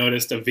 you had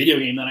noticed a video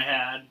game that I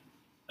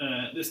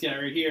had. This guy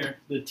right here,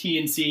 the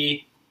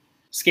TNC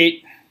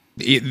Skate.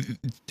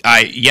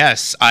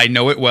 Yes, I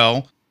know it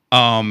well.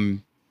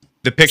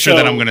 The picture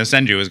that I'm gonna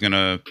send you is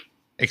gonna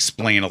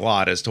explain a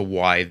lot as to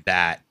why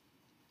that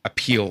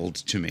appealed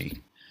to me.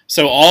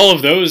 So all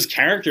of those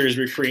characters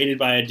were created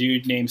by a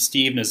dude named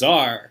Steve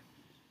Nazar,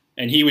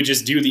 and he would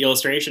just do the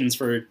illustrations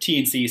for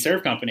TNC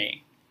Surf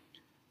Company.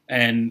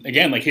 And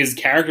again, like his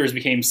characters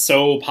became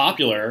so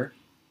popular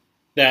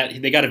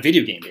that they got a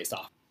video game based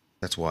off.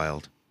 That's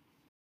wild.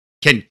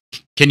 Can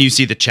you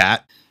see the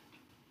chat?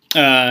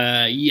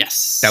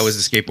 Yes. That was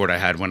the skateboard I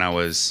had when I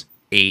was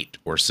 8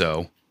 or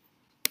so.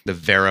 The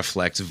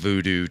Veriflex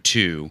Voodoo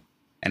 2.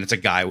 And it's a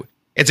guy with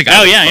a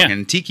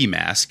fucking tiki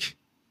mask.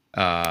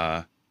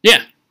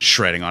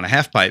 Shredding on a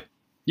half pipe.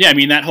 Yeah, I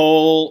mean that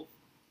whole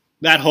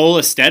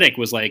aesthetic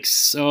was like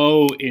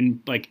so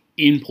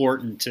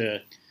important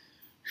to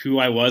who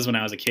I was when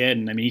I was a kid.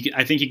 And I mean,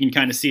 I think you can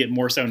kind of see it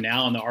more so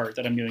now in the art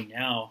that I'm doing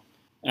now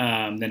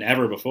than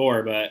ever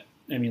before. But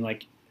I mean,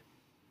 like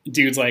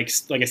dudes like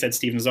I said,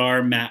 Steve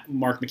Nazar,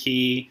 Mark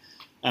McKee,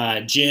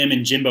 Jim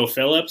and Jimbo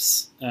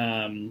Phillips.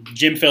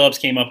 Jim Phillips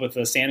came up with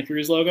the Santa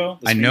Cruz logo.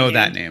 I know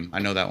that name. I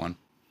know that one.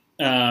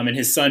 and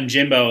his son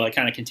Jimbo like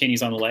kind of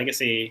continues on the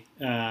legacy.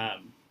 But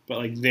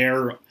like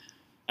they're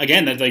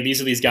again that like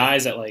these are these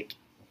guys that like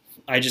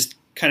I just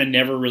kind of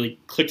never really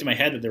clicked in my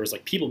head that there was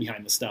like people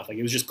behind this stuff. Like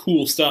it was just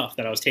cool stuff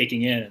that I was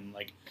taking in and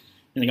like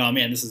oh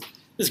man,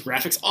 this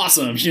graphic's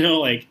awesome, you know,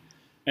 like,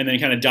 and then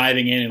kind of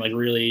diving in and like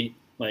really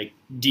like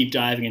deep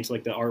diving into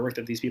like the artwork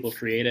that these people have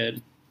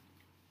created.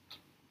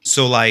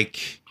 So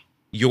like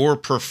your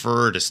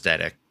preferred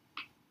aesthetic,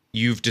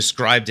 you've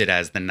described it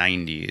as the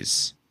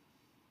 90s.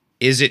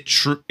 Is it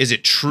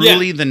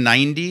truly the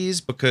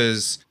 90s?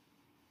 Because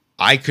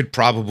I could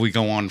probably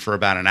go on for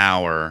about an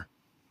hour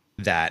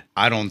that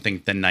I don't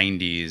think the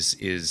 90s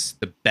is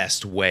the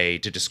best way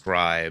to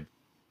describe.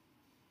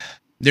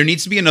 There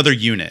needs to be another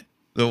unit.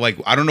 Like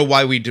I don't know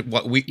why we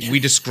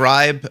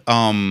describe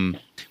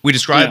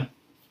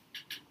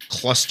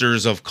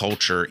clusters of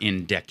culture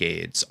in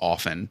decades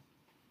often.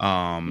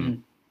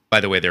 By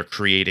the way, they're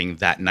creating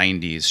that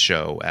 90s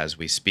show as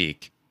we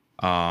speak.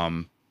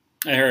 I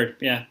heard,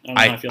 yeah.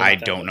 I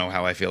don't know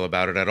how I feel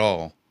about it at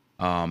all.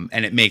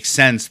 And it makes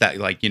sense that,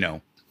 like, you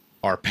know,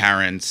 our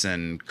parents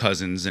and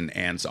cousins and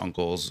aunts,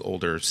 uncles,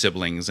 older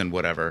siblings and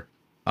whatever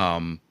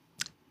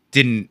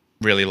didn't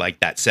really like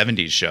that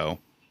 70s show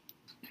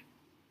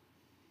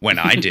when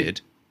I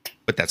did.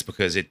 But that's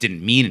because it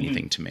didn't mean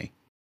anything to me.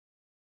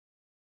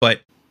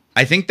 But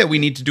I think that we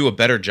need to do a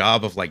better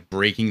job of like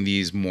breaking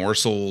these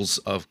morsels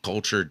of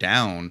culture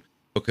down,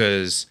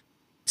 because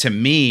to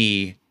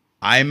me,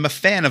 I'm a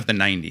fan of the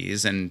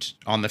 90s, and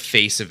on the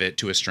face of it,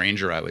 to a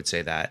stranger, I would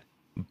say that.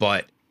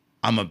 But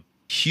I'm a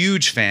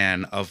huge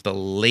fan of the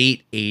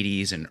late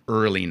 80s and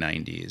early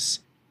 90s,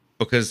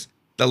 because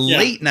the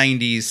late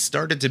 90s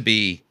started to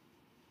be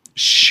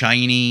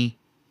shiny.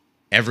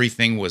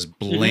 Everything was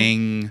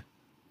bling.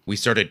 We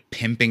started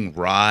pimping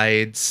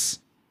rides,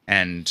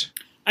 and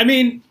I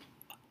mean,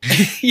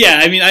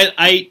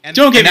 I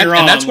don't get me wrong.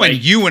 And that's when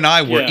you and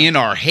I were in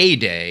our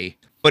heyday.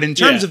 But in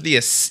terms of the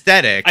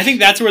aesthetic, I think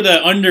that's where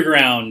the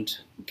underground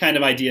kind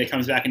of idea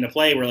comes back into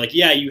play. Where like,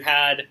 you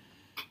had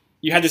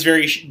this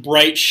very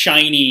bright,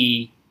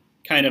 shiny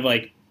kind of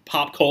like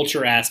pop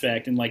culture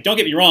aspect, and like, don't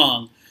get me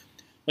wrong,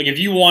 like if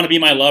you want to be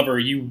my lover,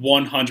 you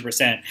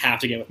 100% have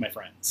to get with my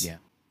friends. Yeah.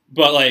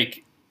 But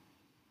like,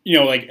 you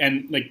know, like,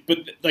 and like, but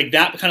like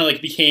that kind of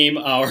like became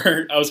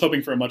our. I was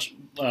hoping for a much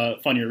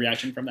funnier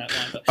reaction from that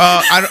line. But.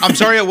 I'm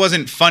sorry, it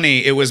wasn't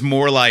funny. It was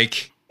more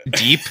like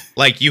deep.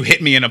 Like you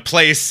hit me in a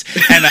place,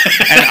 and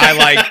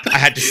I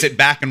had to sit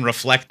back and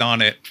reflect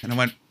on it. And I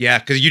went, yeah,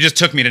 because you just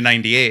took me to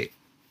 98.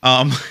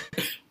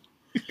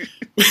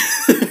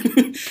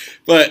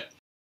 But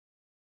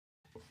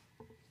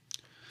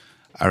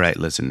all right,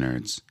 listen,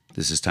 nerds.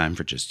 This is time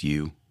for just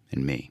you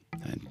and me.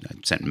 I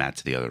sent Matt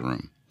to the other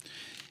room.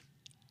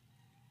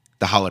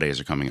 The holidays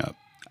are coming up.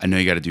 I know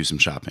you got to do some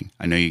shopping.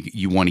 I know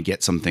you want to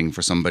get something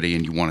for somebody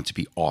and you want it to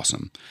be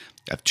awesome.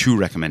 I have 2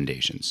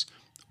 recommendations.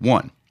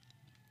 1,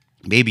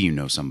 maybe you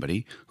know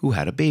somebody who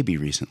had a baby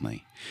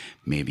recently.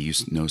 Maybe you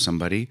know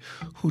somebody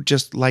who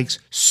just likes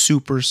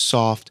super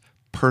soft,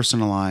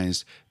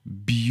 personalized,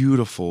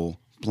 beautiful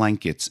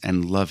blankets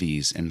and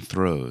loveys and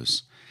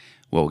throws.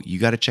 Well, you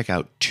got to check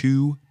out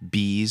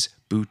 2B's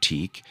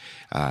Boutique.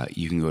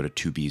 You can go to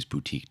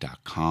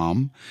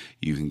 2bsboutique.com.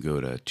 You can go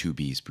to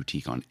 2B's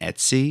Boutique on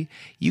Etsy.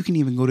 You can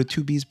even go to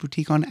 2B's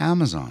Boutique on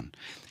Amazon.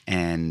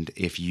 And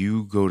if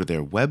you go to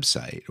their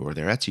website or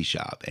their Etsy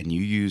shop and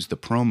you use the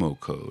promo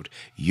code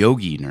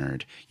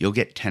YogiNerd, you'll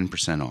get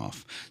 10%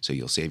 off. So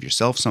you'll save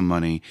yourself some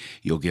money,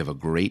 you'll give a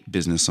great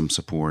business some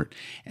support,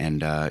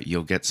 and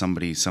you'll get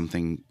somebody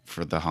something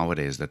for the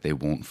holidays that they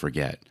won't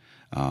forget.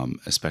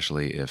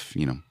 Especially if,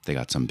 you know, they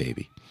got some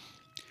baby.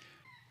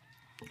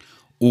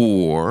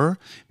 Or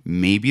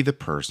maybe the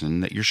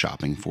person that you're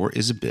shopping for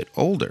is a bit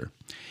older,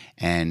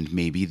 and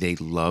maybe they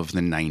love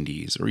the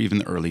 90s or even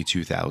the early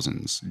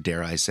 2000s,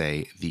 dare I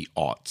say the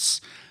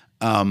aughts.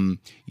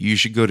 You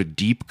should go to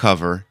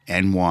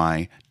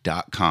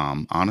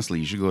deepcoverny.com. Honestly,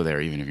 you should go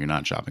there even if you're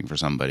not shopping for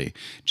somebody,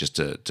 just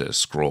to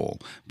scroll,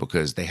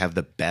 because they have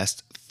the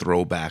best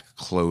throwback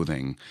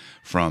clothing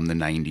from the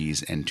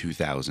 90s and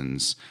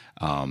 2000s.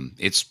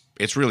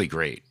 It's really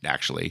great,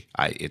 actually.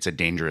 It's a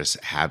dangerous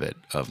habit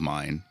of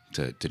mine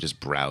to just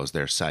browse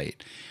their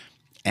site.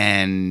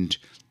 And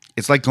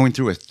it's like going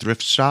through a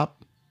thrift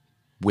shop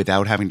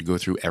without having to go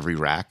through every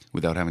rack,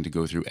 without having to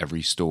go through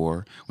every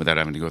store, without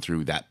having to go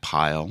through that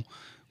pile,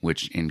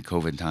 which in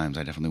COVID times,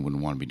 I definitely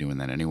wouldn't want to be doing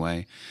that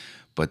anyway.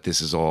 But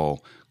this is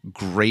all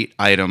great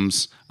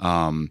items.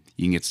 You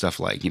can get stuff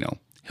like, you know,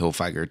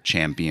 Hilfiger,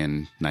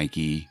 Champion,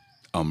 Nike,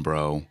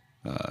 Umbro,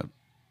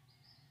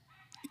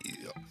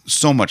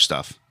 so much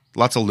stuff.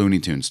 Lots of Looney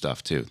Tunes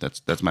stuff too.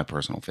 That's my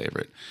personal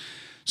favorite.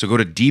 So go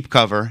to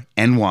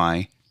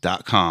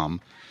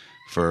deepcoverny.com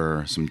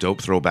for some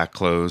dope throwback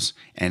clothes,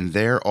 and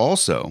there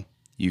also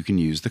you can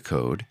use the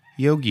code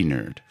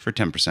YogiNerd for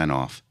 10%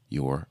 off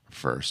your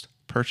first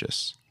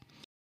purchase.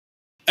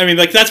 I mean,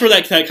 like that's where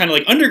that kind of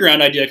like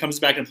underground idea comes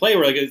back into play.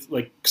 Where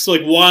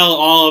so while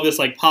all of this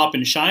like pop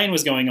and shine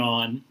was going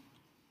on,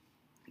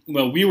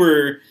 well, we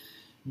were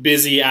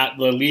busy at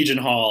the Legion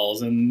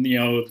halls and, you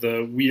know,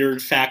 the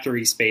weird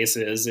factory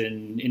spaces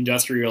in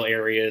industrial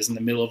areas in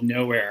the middle of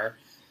nowhere,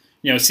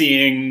 you know,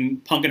 seeing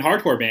punk and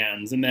hardcore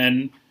bands. And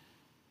then,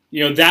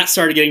 you know, that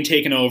started getting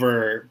taken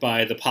over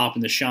by the pop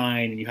and the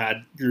shine. And you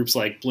had groups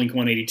like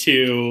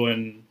Blink-182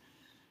 and,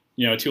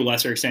 you know, to a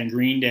lesser extent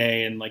Green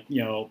Day. And, like,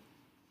 you know,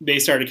 they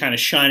started kind of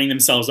shining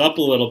themselves up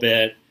a little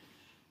bit.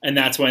 And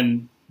that's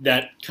when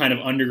that kind of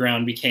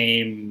underground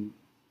became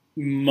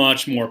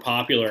much more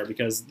popular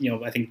because, you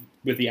know, I think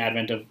with the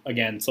advent of,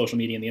 again, social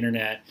media and the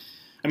internet,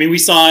 I mean, we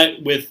saw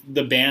it with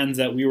the bands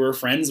that we were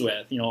friends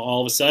with. You know,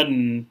 all of a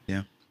sudden,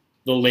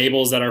 the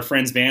labels that our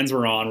friends' bands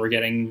were on were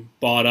getting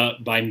bought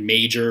up by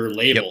major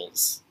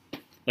labels,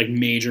 like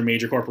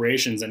major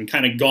corporations. And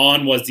kind of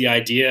gone was the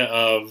idea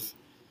of,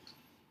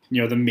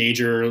 you know, the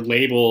major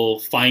label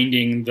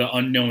finding the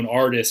unknown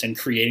artist and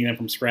creating them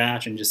from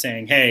scratch and just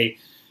saying, hey,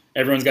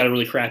 everyone's got a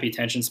really crappy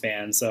attention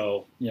span,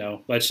 so, you know,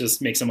 let's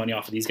just make some money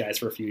off of these guys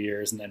for a few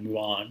years and then move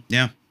on.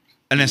 Yeah.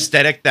 An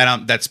aesthetic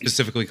that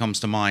specifically comes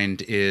to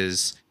mind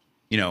is,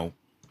 you know,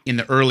 in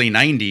the early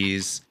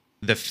 90s,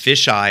 the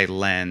fisheye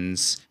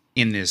lens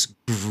in this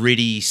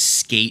gritty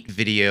skate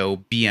video,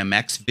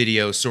 BMX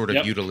video sort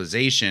of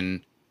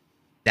utilization,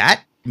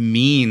 that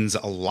means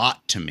a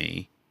lot to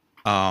me.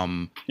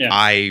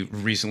 I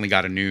recently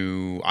got a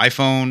new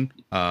iPhone,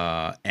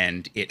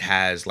 and it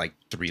has like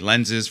 3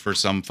 lenses for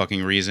some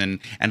fucking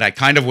reason. And I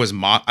kind of was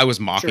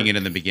mocking it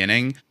in the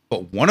beginning,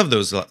 but one of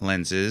those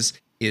lenses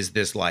is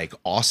this like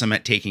awesome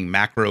at taking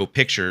macro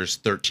pictures,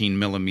 13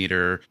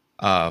 millimeter,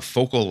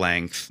 focal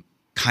length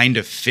kind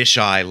of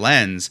fisheye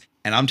lens.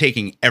 And I'm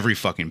taking every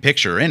fucking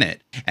picture in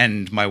it.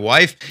 And my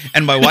wife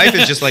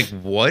is just like,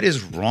 what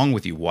is wrong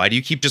with you? Why do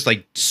you keep just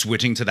like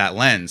switching to that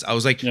lens? I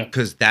was like,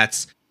 because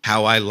that's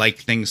how I like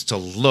things to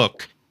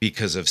look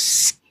because of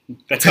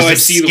that's how I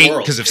see the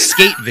world. Because of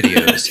skate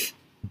videos.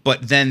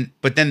 but then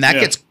that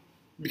gets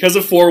because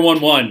of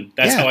 411.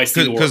 That's how I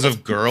see the world. Because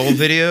of girl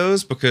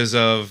videos, because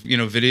of, you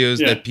know,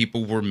 videos that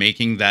people were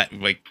making that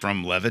like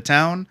from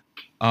Levittown.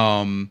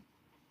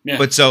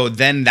 But so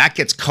then that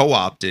gets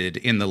co-opted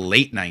in the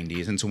late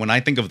 90s. And so when I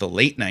think of the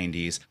late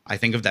 90s, I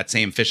think of that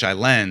same fisheye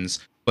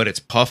lens, but it's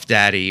Puff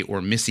Daddy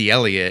or Missy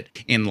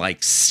Elliott in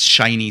like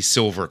shiny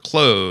silver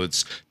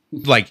clothes,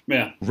 like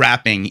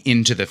rapping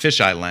into the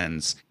fisheye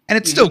lens. And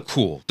it's still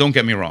cool. Don't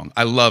get me wrong.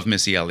 I love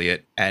Missy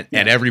Elliott at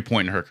every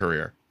point in her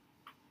career.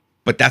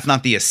 But that's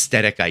not the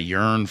aesthetic I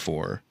yearn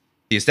for.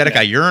 The aesthetic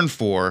I yearn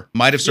for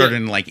might have started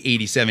in like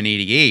 87,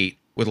 88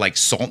 with like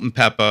Salt and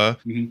Pepper,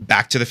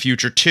 Back to the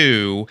Future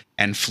 2,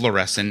 and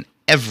fluorescent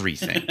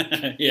everything.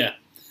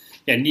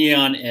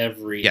 Neon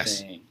everything.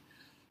 Yes.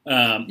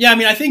 I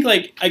mean, I think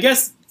like, I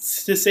guess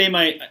to say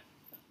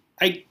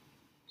I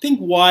think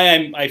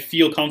why I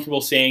feel comfortable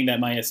saying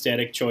that my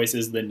aesthetic choice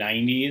is the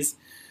 90s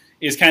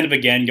is kind of,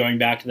 again, going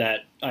back to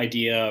that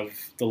idea of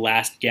the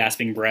last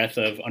gasping breath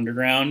of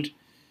underground,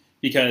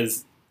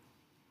 because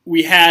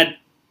we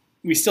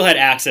still had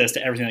access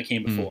to everything that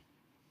came before.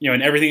 You know,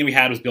 and everything that we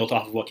had was built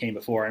off of what came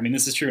before. I mean,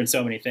 this is true in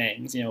so many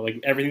things. You know, like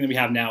everything that we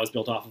have now is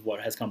built off of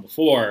what has come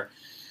before.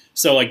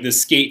 So, like the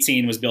skate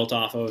scene was built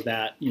off of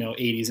that, you know,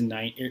 80s and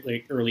 90s,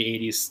 like early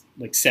 80s,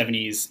 like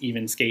 70s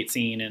even skate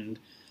scene, and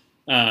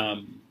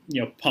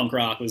you know, punk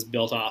rock was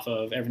built off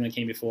of everything that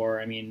came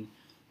before. I mean,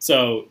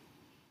 so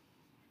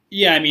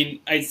yeah, I mean,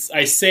 I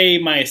say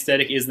my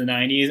aesthetic is the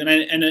 90s,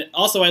 and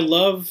also I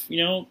love,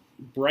 you know,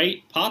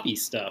 bright poppy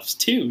stuffs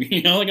too.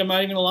 You know, like I'm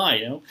not even gonna lie,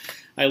 you know.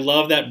 I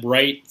love that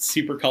bright,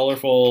 super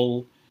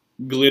colorful,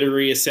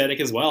 glittery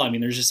aesthetic as well. I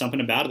mean, there's just something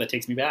about it that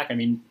takes me back. I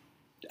mean,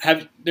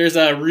 there's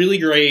a really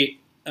great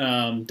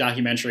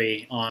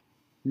documentary on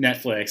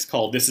Netflix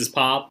called This Is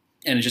Pop,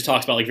 and it just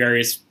talks about like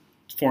various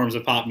forms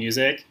of pop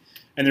music.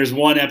 And there's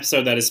one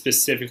episode that is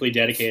specifically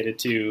dedicated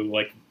to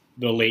like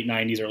the late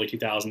 90s, early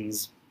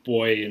 2000s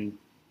boy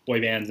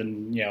bands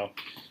and, you know,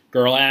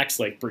 girl acts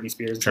like Britney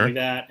Spears and stuff like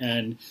that.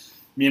 And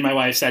me and my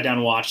wife sat down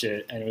and watched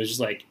it, and it was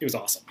just like, it was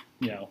awesome.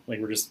 You know, like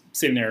we're just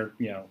sitting there,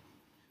 you know,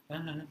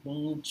 I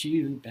want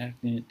you back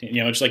then.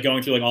 You know, just like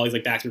going through like all these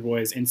like Backstreet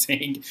Boys and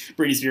singing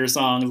Britney Spears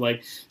songs,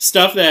 like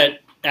stuff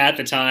that at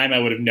the time I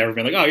would have never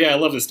been like, oh yeah, I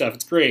love this stuff.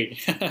 It's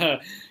great.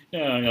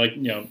 Like,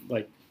 you know,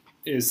 like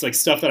it's like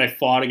stuff that I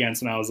fought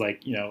against when I was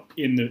like, you know,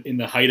 in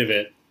the height of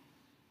it.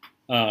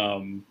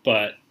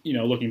 But, you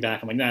know, looking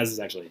back, I'm like, nah, this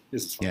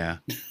is fun. Yeah.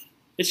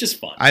 It's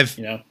just fun.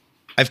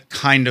 I've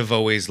kind of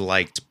always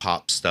liked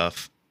pop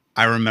stuff.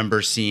 I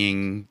remember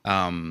seeing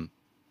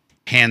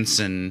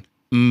Hanson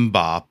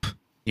Mbop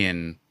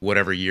in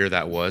whatever year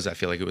that was. I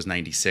feel like it was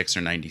 96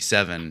 or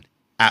 97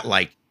 at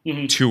like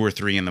 2 or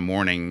 3 in the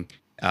morning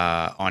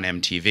on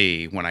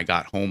MTV when I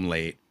got home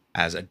late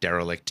as a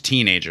derelict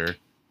teenager,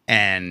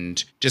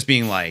 and just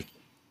being like,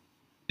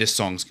 this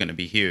song's going to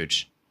be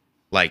huge.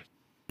 Like,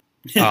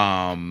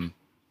 and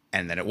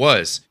then it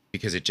was,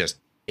 because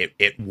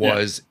it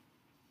was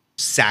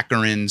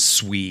saccharine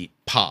sweet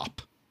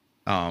pop.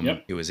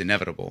 It was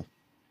inevitable.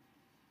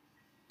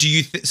 Do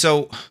you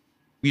so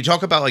you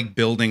talk about like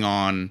building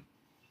on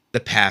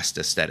the past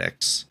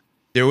aesthetics?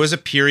 There was a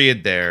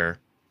period there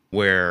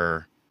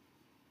where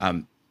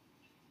I'm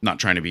not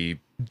trying to be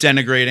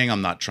denigrating,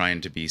 I'm not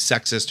trying to be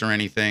sexist or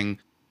anything,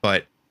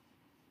 but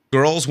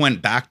girls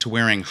went back to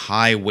wearing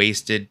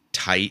high-waisted,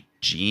 tight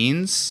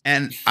jeans,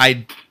 and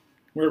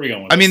where are we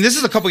going with I mean, this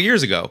is a couple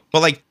years ago,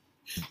 but like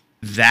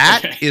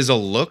that Okay. is a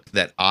look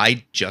that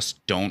I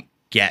just don't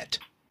get.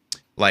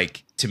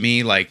 Like, to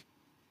me, like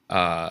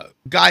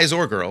guys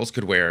or girls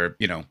could wear,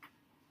 you know,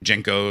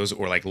 Jenkos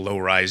or like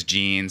low-rise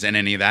jeans and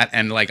any of that,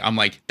 and like I'm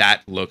like,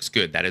 that looks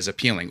good, that is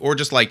appealing, or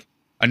just like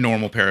a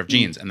normal pair of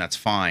jeans, and that's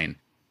fine.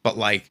 But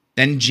like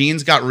then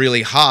jeans got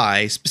really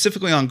high,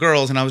 specifically on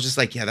girls, and I was just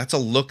like, yeah, that's a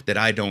look that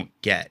I don't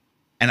get.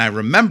 And I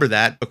remember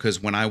that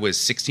because when I was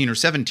 16 or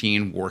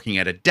 17 working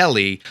at a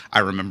deli, I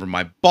remember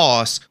my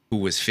boss, who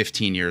was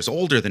 15 years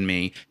older than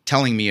me,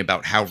 telling me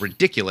about how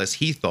ridiculous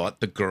he thought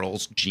the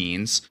girls'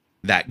 jeans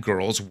that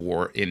girls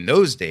wore in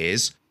those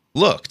days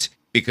looked,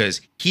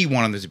 because he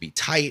wanted them to be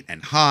tight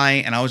and high.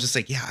 And I was just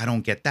like, yeah, I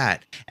don't get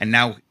that. And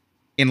now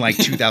in like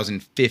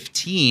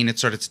 2015, it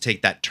started to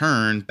take that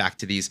turn back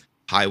to these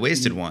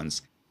high-waisted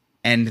ones.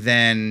 And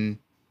then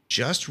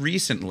just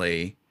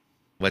recently,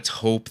 let's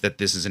hope that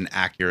this is an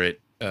accurate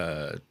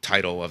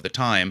title of the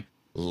time,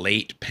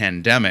 late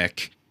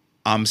pandemic,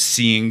 I'm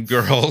seeing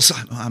girls.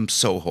 I'm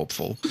so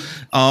hopeful.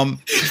 Are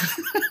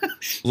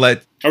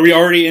we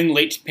already in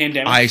late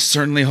pandemic? I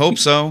certainly hope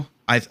so.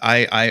 I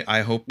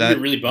hope We'd that.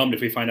 be really bummed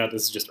if we find out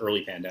this is just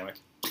early pandemic.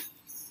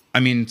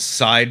 I mean,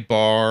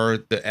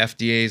 sidebar, the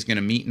FDA is going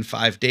to meet in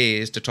 5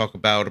 days to talk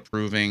about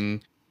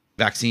approving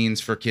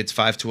vaccines for kids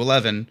 5 to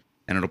 11,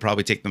 and it'll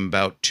probably take them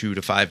about 2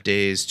 to 5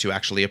 days to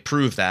actually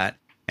approve that,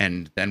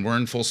 and then we're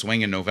in full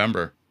swing in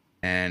November,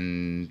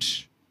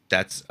 and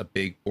that's a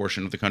big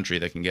portion of the country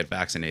that can get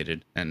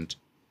vaccinated, and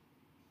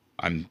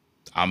I'm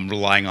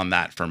relying on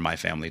that for my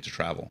family to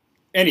travel.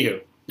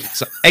 Anywho.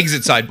 So,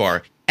 exit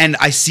sidebar. And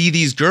I see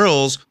these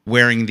girls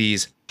wearing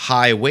these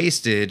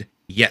high-waisted,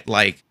 yet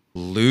like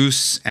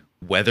loose and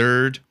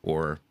weathered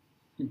or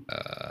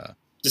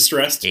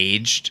distressed,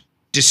 aged,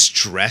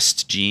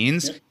 distressed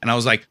jeans. Yep. And I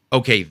was like,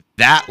 okay,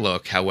 that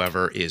look,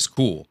 however, is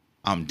cool.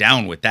 I'm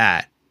down with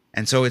that.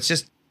 And so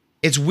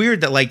it's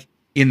weird that like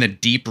in the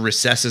deep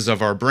recesses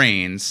of our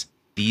brains,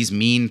 these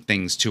mean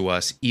things to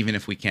us, even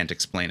if we can't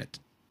explain it.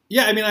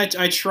 Yeah, I mean,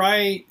 I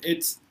try.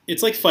 It's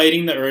like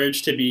fighting the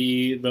urge to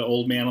be the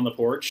old man on the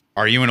porch.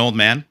 Are you an old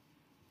man?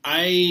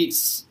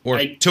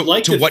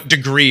 To what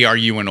degree are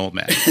you an old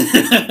man?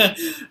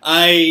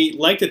 I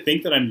like to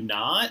think that I'm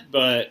not,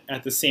 but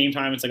at the same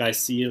time, it's like I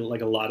see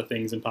like a lot of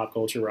things in pop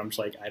culture where I'm just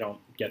like, I don't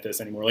get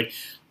this anymore. Like,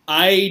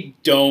 I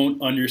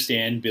don't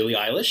understand Billie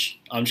Eilish.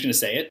 I'm just gonna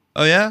say it.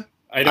 Oh yeah,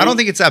 I don't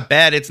think it's that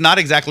bad. It's not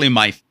exactly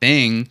my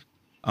thing.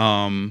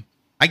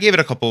 I gave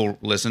it a couple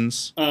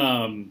listens.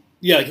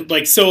 Yeah,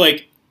 like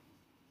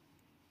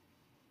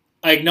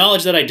I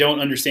acknowledge that I don't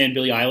understand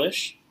Billie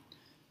Eilish,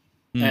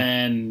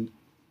 and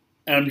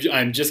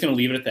I'm just gonna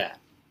leave it at that.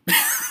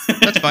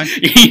 That's fine.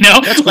 You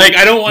know, that's cool. Like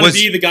I don't want to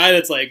be the guy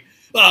that's like,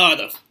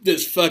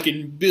 this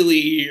fucking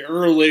Billie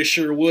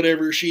Eilish or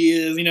whatever she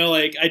is. You know,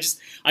 like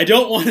I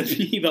don't want to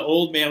be the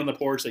old man on the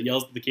porch that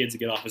yells at the kids to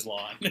get off his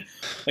lawn.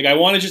 Like I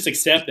want to just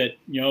accept that,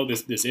 you know,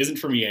 this isn't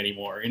for me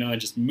anymore. You know,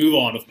 and just move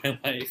on with my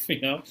life.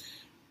 You know,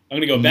 I'm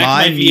gonna go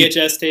back to my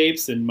VHS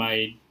tapes and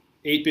my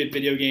 8-bit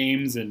video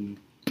games and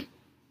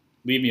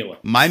leave me alone.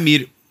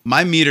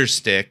 My meter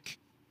stick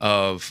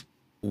of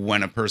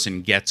when a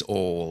person gets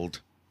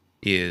old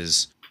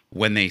is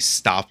when they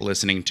stop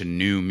listening to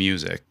new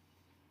music.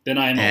 Then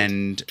I'm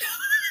old.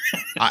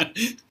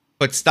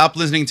 But stop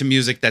listening to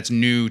music that's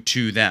new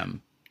to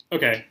them.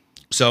 Okay.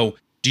 So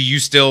do you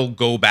still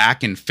go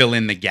back and fill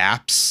in the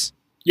gaps?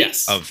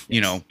 Yes.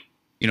 You know,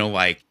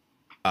 like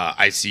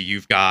I see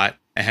you've got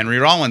a Henry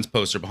Rollins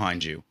poster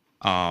behind you.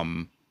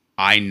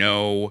 I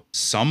know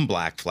some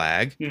Black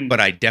Flag, but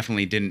I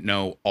definitely didn't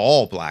know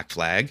all Black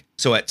Flag.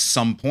 So at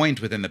some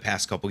point within the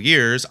past couple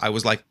years, I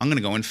was like, I'm going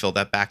to go and fill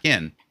that back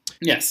in.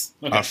 Yes.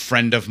 Okay. A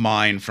friend of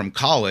mine from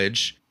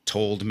college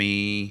told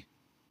me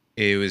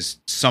it was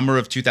summer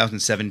of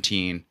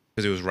 2017,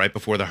 because it was right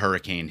before the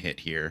hurricane hit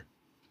here.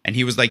 And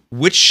he was like,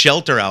 which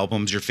Shelter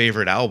album's your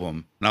favorite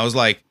album? And I was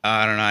like,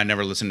 I don't know. I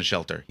never listened to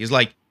Shelter. He's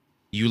like,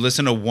 you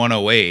listen to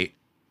 108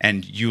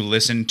 and you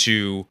listen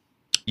to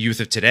Youth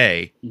of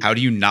Today. How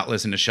do you not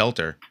listen to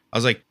Shelter? I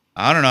was like,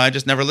 I don't know. I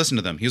just never listened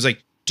to them. He was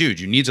like, dude,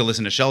 you need to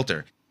listen to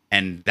Shelter.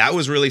 And that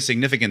was really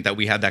significant that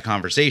we had that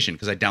conversation,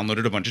 because I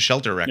downloaded a bunch of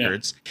Shelter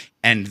records. Yeah.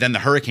 And then the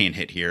hurricane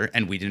hit here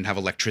and we didn't have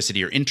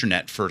electricity or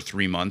internet for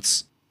 3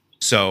 months.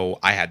 So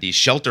I had these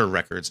Shelter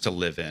records to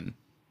live in.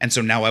 And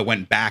so now I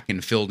went back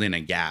and filled in a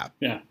gap.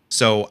 Yeah.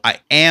 So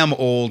I am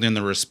old in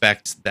the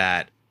respect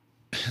that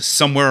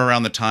somewhere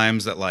around the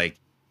times that like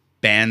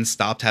bands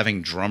stopped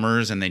having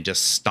drummers and they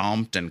just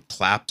stomped and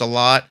clapped a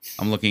lot.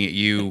 I'm looking at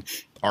you,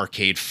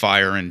 Arcade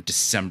Fire and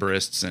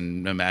Decemberists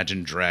and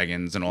Imagine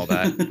Dragons and all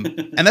that.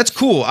 And that's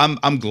cool.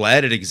 I'm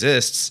glad it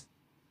exists.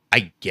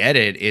 I get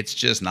it. It's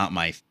just not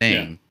my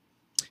thing.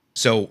 Yeah.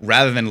 So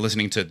rather than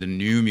listening to the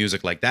new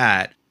music like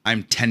that,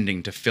 I'm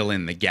tending to fill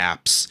in the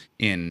gaps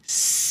in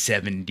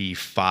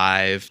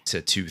 75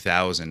 to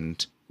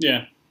 2000.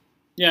 Yeah.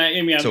 Yeah,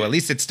 I mean, So at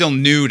least it's still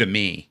new to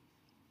me.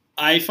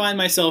 I find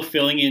myself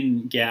filling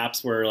in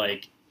gaps where,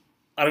 like,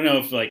 I don't know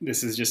if, like,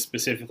 this is just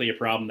specifically a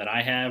problem that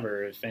I have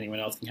or if anyone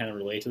else can kind of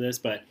relate to this,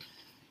 but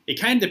it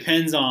kind of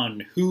depends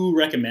on who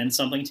recommends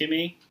something to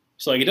me.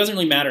 So, like, it doesn't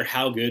really matter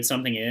how good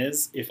something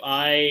is. If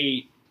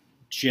I,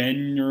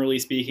 generally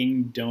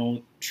speaking,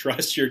 don't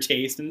trust your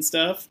taste and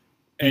stuff,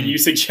 and you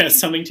suggest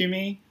something to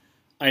me,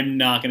 I'm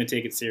not going to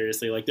take it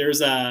seriously. Like,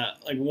 there's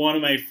like, one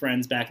of my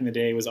friends back in the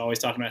day was always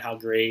talking about how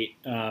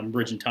great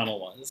Bridge and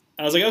Tunnel was.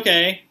 I was like,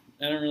 okay,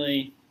 I don't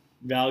really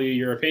value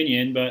your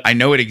opinion, but I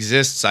know it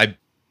exists. I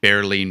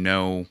barely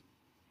know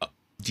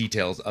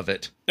details of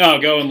it. Oh,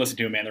 go and listen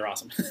to them, man. They're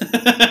awesome.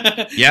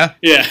 Yeah?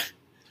 Yeah.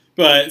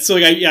 But so,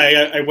 like,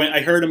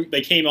 I heard them.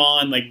 They came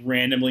on, like,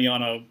 randomly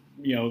on a,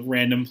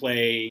 random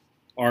play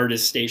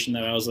artist station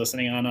that I was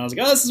listening on. I was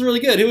like, oh, this is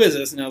really good. Who is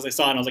this? And I was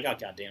saw it and I was like, oh,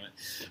 god damn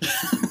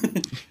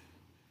it.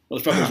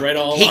 Motherfucker's right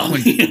all along.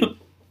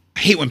 I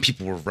hate when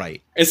people were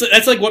right.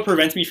 That's like what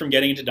prevents me from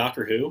getting into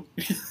Doctor Who.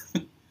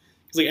 Because,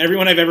 like,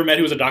 everyone I've ever met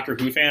who was a Doctor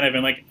Who fan, I've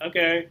been like,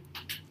 okay,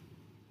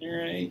 all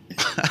right.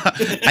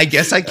 I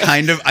guess I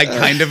kind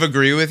of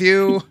agree with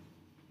you.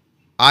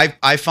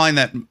 I find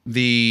that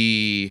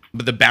the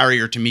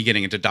barrier to me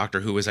getting into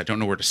Doctor Who is I don't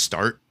know where to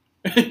start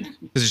because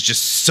there's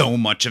just so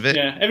much of it.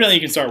 Yeah, evidently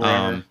you can start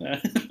wherever.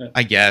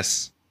 I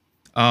guess.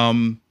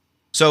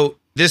 So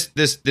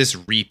this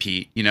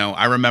repeat,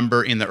 I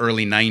remember in the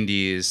early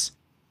 90s,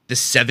 the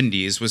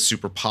 70s was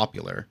super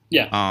popular.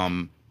 Yeah.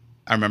 I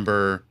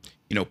remember,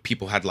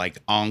 people had like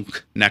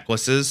Ankh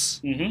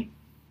necklaces. Mm-hmm.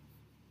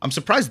 I'm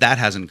surprised that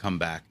hasn't come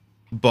back,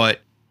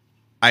 but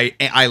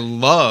I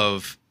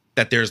love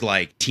that there's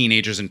like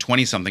teenagers and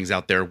 20-somethings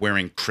out there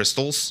wearing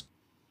crystals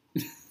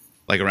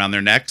like around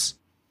their necks.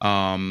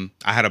 I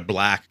had a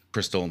black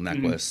crystal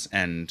necklace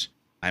and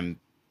I'm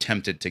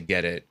tempted to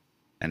get it.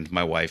 And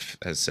my wife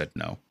has said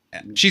no.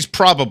 She's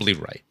probably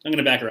right. I'm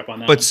going to back her up on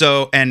that. But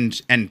so,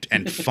 and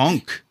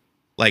funk,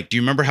 like, do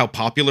you remember how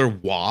popular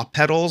wah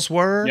pedals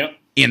were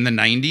in the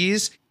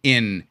 90s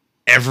in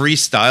every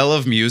style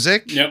of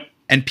music? Yep.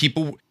 And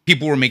people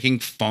were making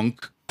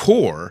funk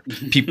core.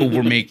 People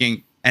were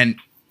making, and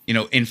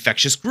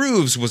Infectious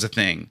Grooves was a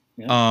thing.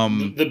 Yeah.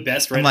 The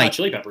best Red Hot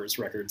Chili Peppers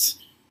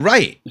records.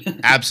 Right.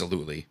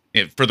 Absolutely.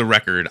 For the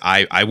record,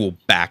 I will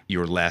back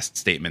your last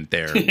statement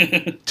there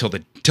till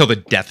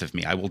the death of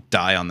me. I will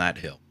die on that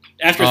hill.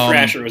 After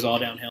Thrasher, it was all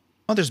downhill.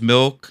 Oh, there's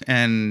Milk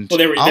and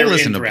they were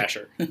listen in to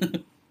Thrasher.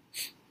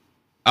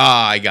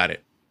 I got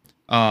it.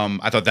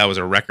 I thought that was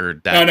a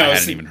record that I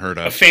hadn't even heard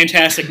of. A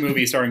fantastic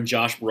movie starring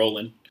Josh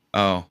Brolin.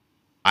 Oh,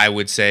 I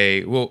would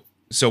say, well,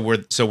 so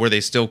were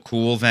they still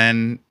cool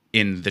then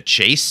in The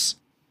Chase?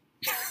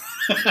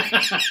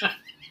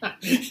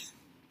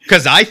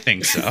 Because I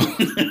think so.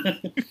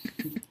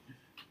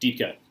 Deep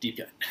cut.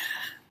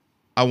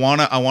 I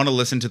wanna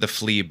listen to the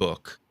Flea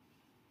book.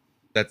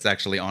 That's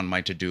actually on my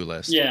to-do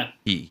list. Yeah.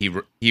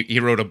 He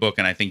wrote a book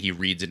and I think he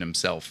reads it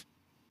himself.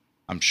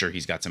 I'm sure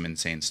he's got some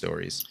insane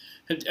stories.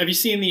 Have you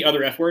seen The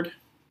Other F Word?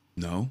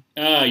 No.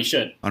 You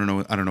should. I don't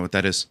know what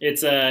that is.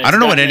 It's I don't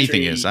know what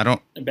anything is. I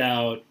don't.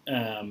 About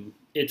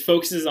it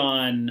focuses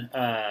on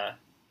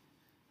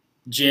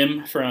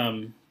Jim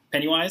from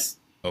Pennywise.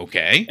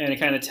 Okay. And it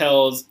kind of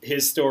tells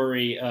his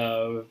story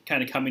of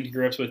kind of coming to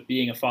grips with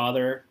being a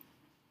father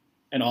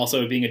and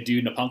also being a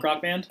dude in a punk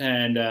rock band.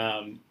 And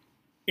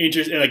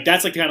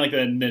that's like kind of like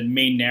the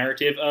main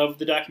narrative of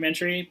the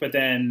documentary. But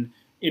then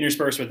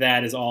interspersed with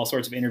that is all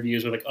sorts of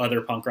interviews with like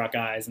other punk rock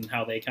guys and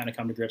how they kind of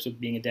come to grips with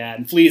being a dad.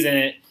 And Flea's in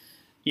it.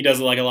 He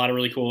does like a lot of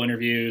really cool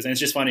interviews. And it's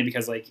just funny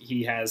because like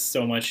he has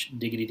so much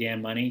diggity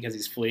damn money because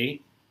he's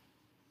Flea.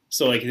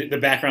 So like the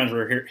background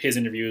for his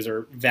interviews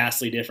are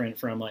vastly different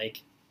from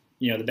like,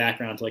 the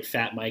background to like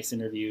Fat Mike's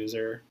interviews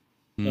or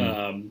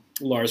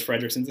Lars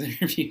Fredricksson's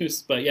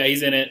interviews. But yeah,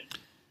 he's in it,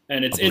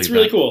 and it's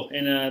really cool.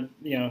 And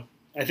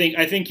I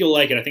think you'll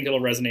like it. I think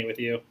it'll resonate with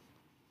you,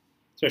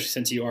 especially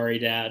since you are a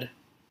dad.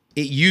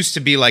 It used to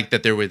be like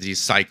that. There were these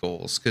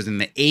cycles because in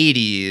the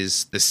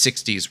 80s, the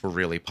 60s were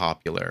really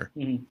popular.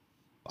 Mm-hmm.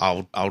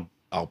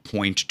 I'll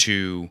point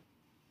to.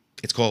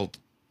 It's called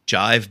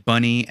Jive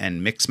Bunny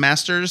and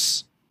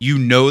Mixmasters.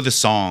 The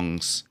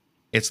songs.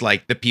 It's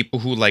like the people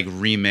who like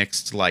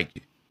remixed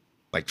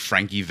like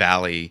Frankie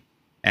Valli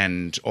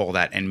and all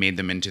that and made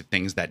them into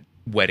things that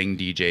wedding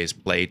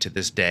DJs play to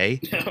this day.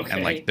 Okay.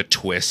 And like the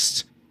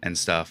twist and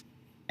stuff.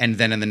 And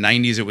then in the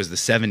 90s it was the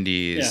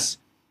 70s.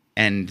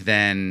 Yeah. And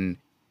then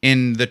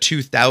in the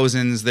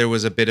 2000s there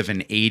was a bit of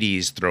an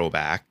 80s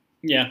throwback.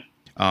 Yeah.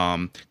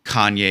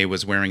 Kanye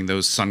was wearing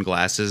those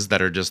sunglasses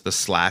that are just the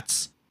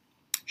slats.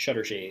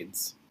 Shutter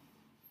shades.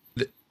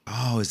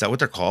 Is that what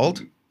they're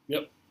called?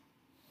 Yep.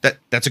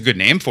 That's a good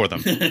name for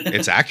them.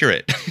 It's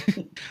accurate.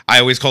 I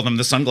always call them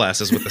the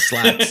sunglasses with the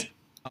slats.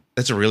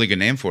 That's a really good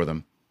name for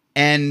them.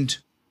 And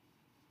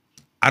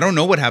I don't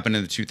know what happened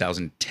in the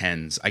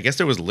 2010s. I guess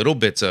there was little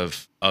bits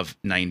of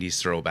 90s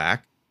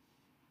throwback,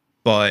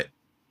 but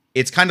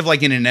it's kind of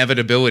like an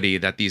inevitability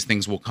that these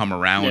things will come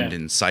around Yeah.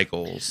 in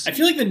cycles. I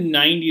feel like the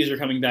 90s are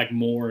coming back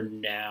more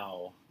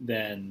now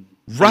than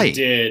Right.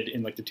 they did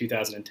in like the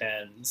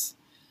 2010s.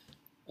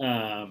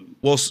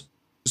 Well,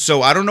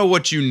 so I don't know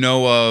what you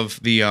know of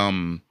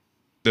the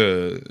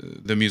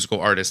musical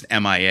artist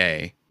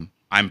MIA.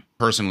 I'm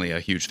personally a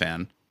huge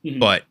fan, Mhm.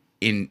 but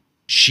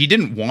she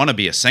didn't want to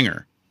be a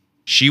singer.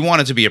 She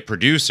wanted to be a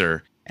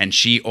producer, and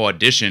she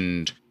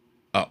auditioned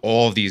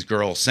all of these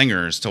girl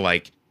singers to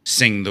like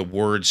sing the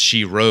words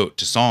she wrote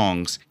to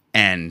songs,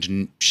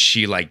 and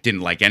she like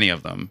didn't like any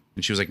of them,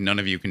 and she was like, none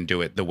of you can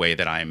do it the way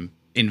that I'm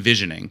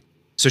envisioning.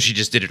 So she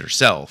just did it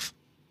herself.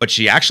 But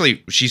she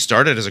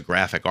started as a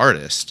graphic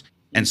artist,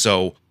 and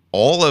so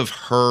all of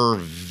her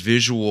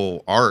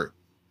visual art,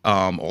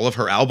 all of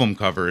her album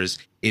covers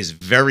is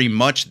very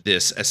much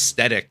this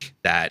aesthetic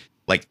that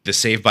like the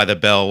Saved by the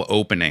Bell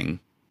opening,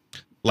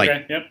 like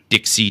Okay, yep.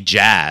 Dixie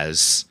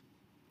jazz,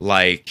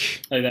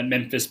 like that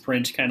Memphis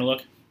print kind of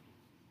look.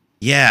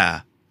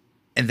 yeah,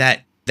 and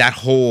that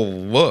whole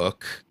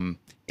look,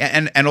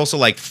 and also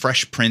like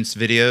Fresh Prince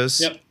videos.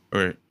 Yep.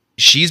 Or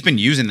she's been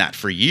using that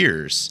for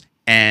years,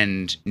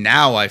 and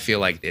now I feel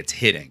like it's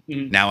hitting.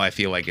 Mhm. Now I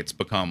feel like it's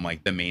become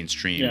like the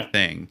mainstream Yeah.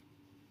 thing,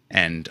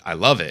 and I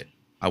love it.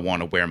 I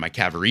want to wear my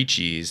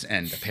Cavaricis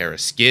and a pair of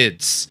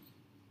Skids.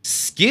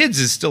 Skids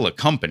is still a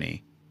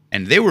company,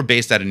 and they were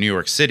based out of New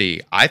York City.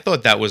 I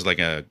thought that was like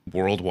a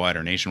worldwide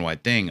or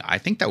nationwide thing. I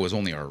think that was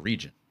only our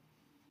region.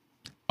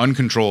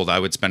 Uncontrolled, I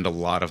would spend a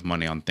lot of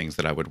money on things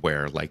that I would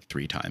wear like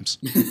 3 times.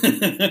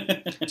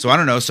 So I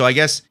don't know. So I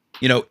guess,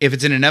 if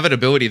it's an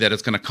inevitability that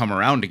it's going to come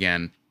around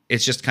again,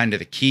 it's just kind of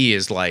the key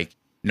is like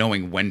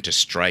knowing when to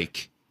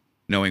strike,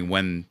 knowing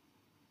when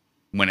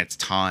it's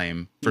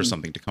time for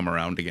something to come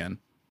around again.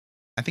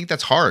 I think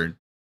that's hard.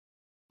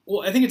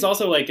 Well, I think it's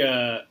also like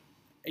they're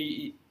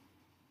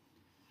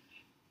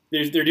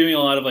doing a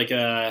lot of like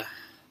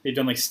they've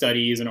done like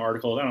studies and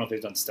articles. I don't know if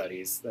they've done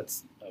studies.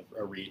 That's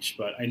a reach,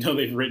 but I know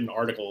they've written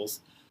articles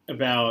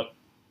about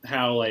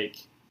how like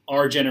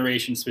our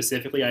generation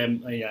specifically,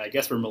 I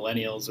guess we're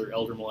millennials or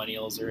elder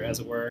millennials or as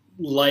it were,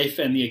 life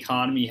and the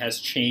economy has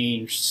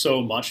changed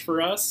so much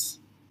for us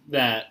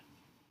that,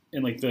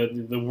 and like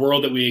the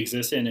world that we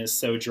exist in is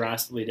so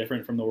drastically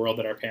different from the world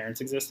that our parents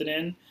existed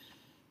in,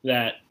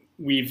 that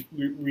we're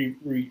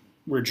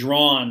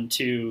drawn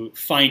to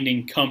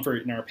finding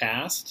comfort in our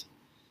past.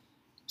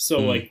 So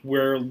like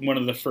we're one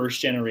of the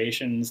first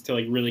generations to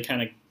like really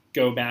kind of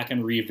go back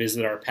and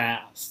revisit our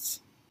pasts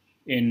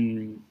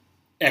in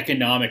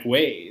economic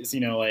ways.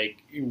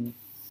 Like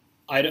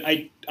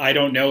I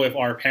don't know if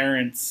our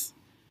parents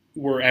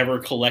were ever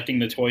collecting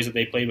the toys that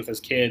they played with as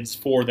kids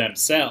for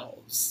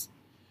themselves,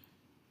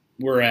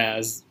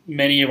 whereas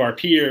many of our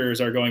peers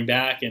are going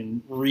back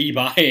and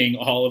rebuying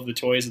all of the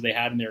toys that they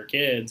had in their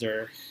kids,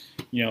 or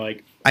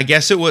like I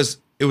guess it was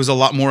a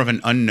lot more of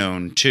an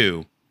unknown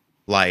too.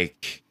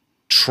 Like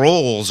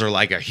trolls are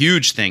like a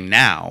huge thing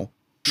now.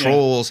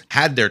 Trolls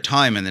had their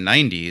time in the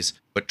 90s,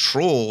 but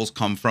trolls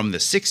come from the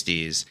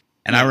 60s.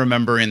 And I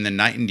remember in the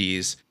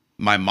 90s,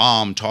 my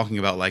mom talking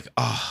about like,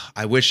 oh,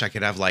 I wish I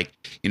could have like,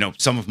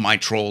 some of my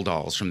troll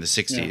dolls from the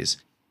 60s.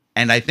 Yeah.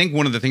 And I think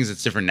one of the things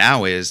that's different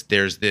now is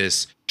there's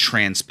this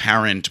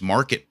transparent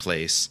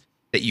marketplace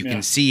that you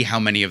can see how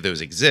many of those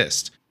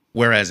exist.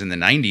 Whereas in the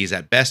 90s,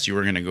 at best, you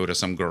were going to go to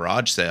some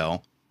garage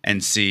sale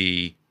and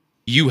see,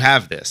 you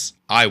have this,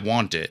 I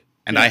want it.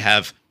 And I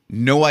have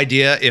no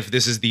idea if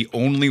this is the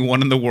only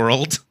one in the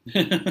world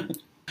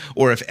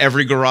or if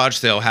every garage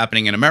sale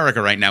happening in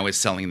America right now is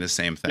selling the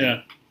same thing.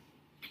 Yeah.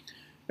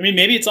 I mean,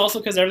 maybe it's also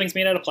because everything's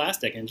made out of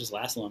plastic and it just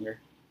lasts longer.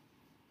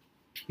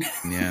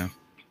 Yeah.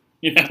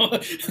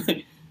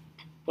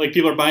 Like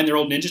people are buying their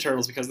old Ninja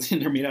Turtles because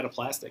they're made out of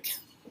plastic.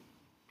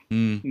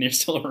 And they're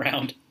still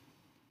around.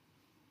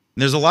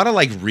 There's a lot of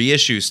like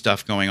reissue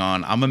stuff going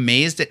on. I'm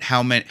amazed at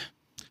how many...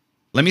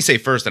 Let me say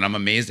first that I'm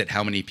amazed at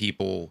how many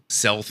people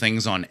sell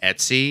things on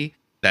Etsy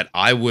that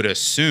I would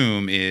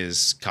assume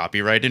is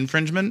copyright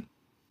infringement.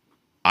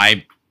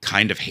 I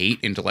kind of hate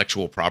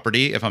intellectual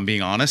property, if I'm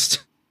being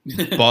honest.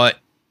 but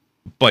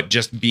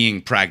just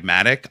being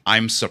pragmatic,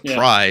 I'm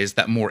surprised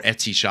that more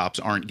Etsy shops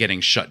aren't getting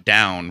shut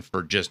down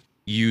for just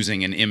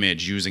using an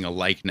image, using a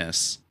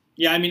likeness.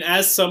 Yeah, I mean,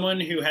 as someone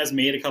who has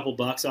made a couple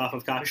bucks off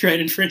of copyright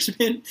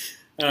infringement...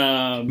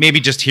 maybe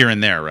just here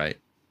and there, right?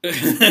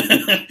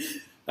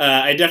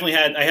 I definitely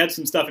had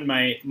some stuff in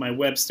my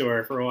web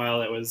store for a while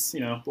that was,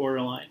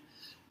 borderline.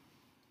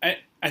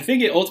 I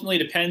think it ultimately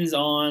depends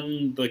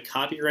on the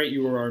copyright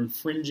you are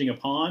infringing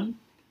upon,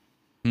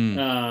 and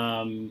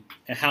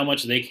how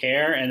much they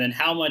care, and then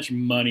how much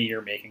money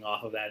you're making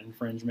off of that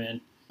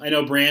infringement. I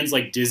know brands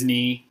like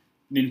Disney,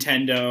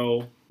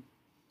 Nintendo,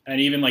 and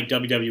even like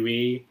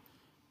WWE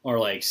are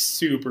like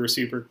super,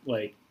 super,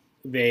 like,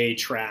 they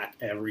track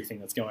everything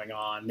that's going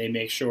on. They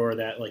make sure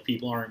that like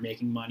people aren't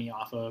making money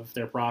off of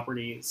their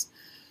properties.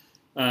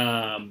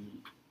 I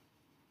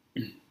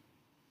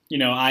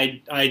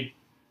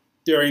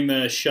during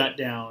the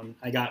shutdown,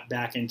 I got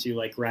back into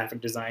like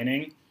graphic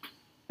designing,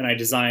 and I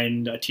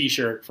designed a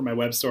T-shirt for my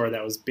web store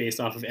that was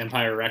based off of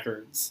Empire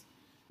Records.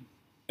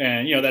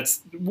 And, you know,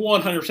 that's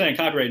 100%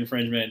 copyright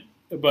infringement.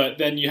 But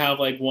then you have,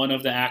 like, one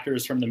of the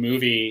actors from the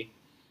movie,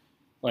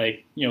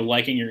 like, you know,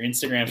 liking your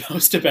Instagram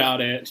post about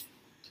it.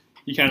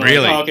 You kind of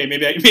really? like, oh, okay,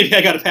 maybe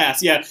I got to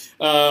pass. Yeah.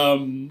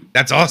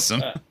 That's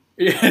awesome.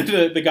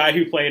 The guy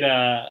who played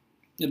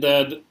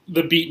the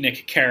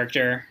beatnik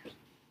character,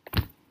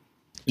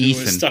 who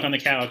was stuck on the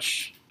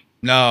couch.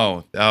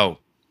 No. Oh.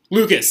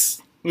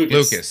 Lucas.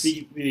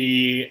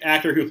 The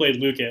actor who played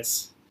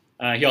Lucas.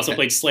 He also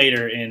played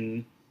Slater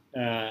in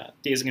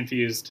Dazed and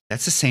Confused.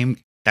 That's the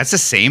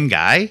same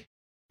guy?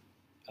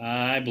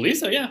 I believe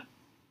so, yeah.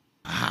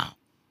 Wow.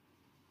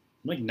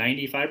 I'm like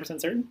 95%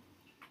 certain.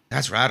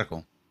 That's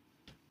radical.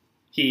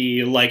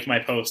 He liked my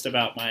post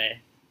about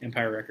my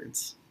Empire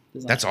Records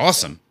design. That's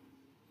awesome.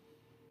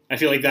 I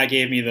feel like that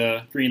gave me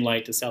the green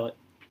light to sell it.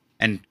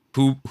 And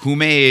who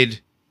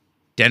made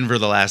Denver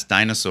the Last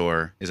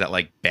Dinosaur? Is that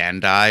like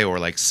Bandai or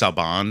like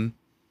Saban?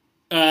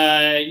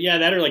 Yeah,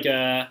 that or like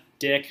a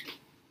Dick.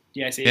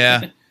 DIC.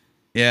 Yeah.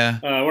 Yeah.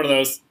 One of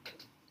those.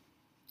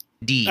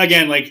 D.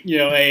 Again, like, you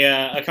know,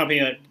 a company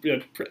that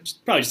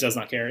probably just does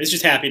not care. It's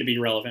just happy to be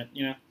relevant,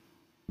 you know?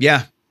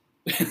 Yeah.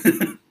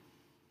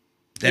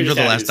 Denver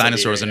the Last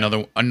Dinosaur is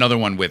yeah. another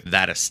one with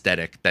that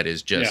aesthetic that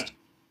is just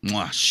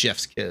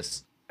chef's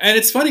kiss. And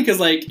it's funny because,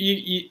 like,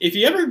 if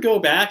you ever go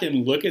back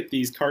and look at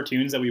these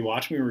cartoons that we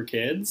watched when we were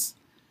kids,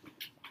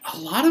 a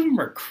lot of them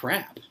are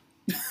crap.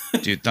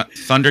 Dude,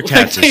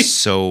 Thundercats is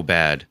so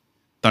bad.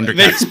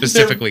 Thundercats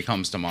specifically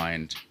comes to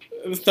mind.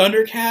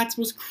 Thundercats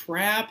was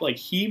crap. Like,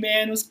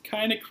 He-Man was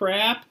kind of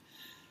crap.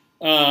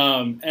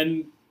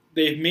 And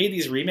they've made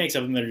these remakes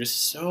of them that are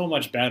just so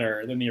much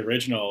better than the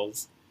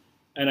originals.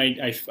 And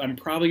I'm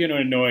probably going to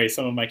annoy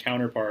some of my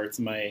counterparts,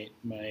 whatever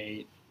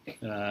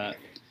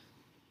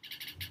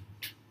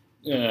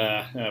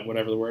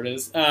the word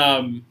is.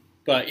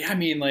 But yeah, I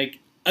mean, like,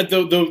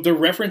 the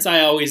reference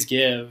I always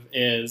give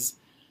is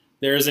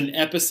there's an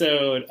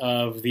episode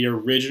of the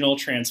original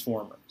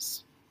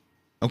Transformers.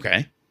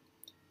 Okay.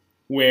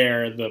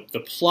 Where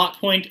the plot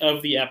point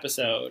of the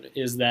episode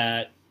is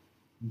that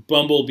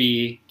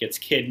Bumblebee gets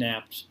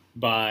kidnapped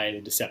by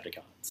the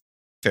Decepticons.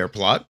 Fair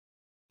plot.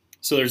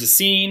 So there's a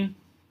scene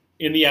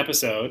in the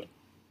episode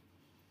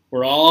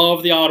where all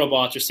of the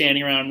Autobots are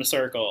standing around in a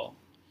circle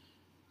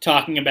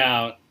talking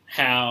about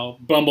how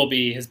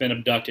Bumblebee has been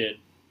abducted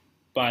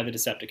by the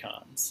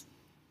Decepticons.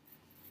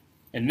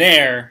 And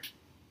there,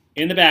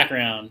 in the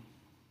background,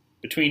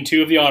 between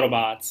two of the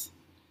Autobots,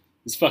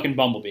 is fucking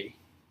Bumblebee.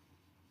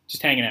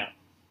 Just hanging out.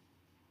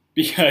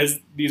 Because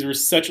these were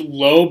such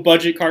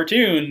low-budget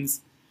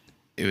cartoons,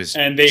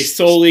 and they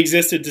solely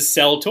existed to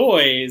sell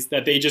toys,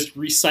 that they just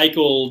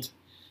recycled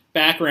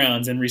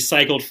backgrounds and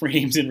recycled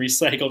frames and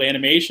recycled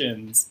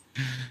animations.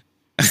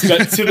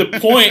 To the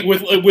point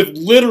with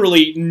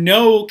literally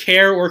no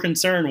care or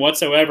concern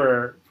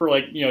whatsoever for,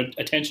 like, you know,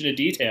 attention to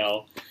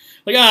detail.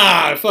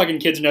 Like, fucking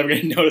kids are never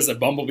going to notice that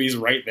Bumblebee's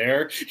right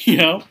there, you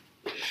know?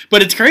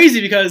 But it's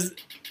crazy because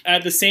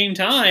at the same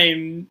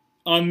time,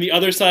 on the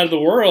other side of the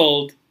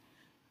world,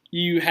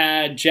 you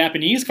had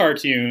Japanese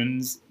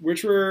cartoons,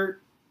 which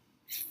were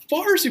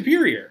far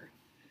superior.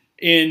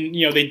 In,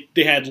 you know,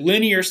 they had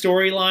linear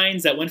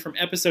storylines that went from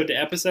episode to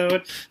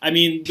episode. I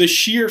mean, the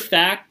sheer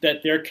fact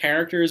that their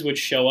characters would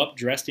show up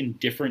dressed in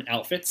different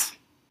outfits.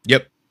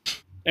 Yep.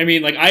 I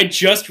mean, like, I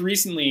just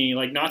recently,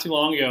 like, not too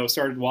long ago,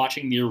 started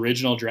watching the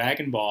original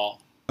Dragon Ball.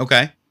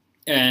 Okay.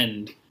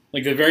 And,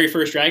 like, the very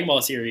first Dragon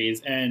Ball series,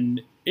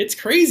 and it's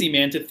crazy,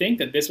 man, to think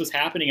that this was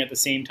happening at the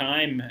same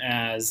time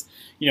as,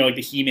 you know, like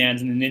the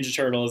He-Mans and the Ninja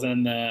Turtles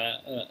and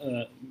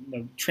the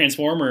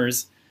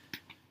Transformers,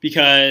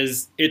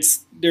 because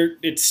it's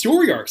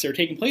story arcs that are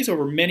taking place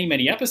over many,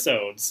 many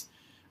episodes,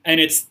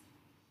 and it's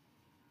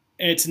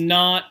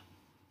not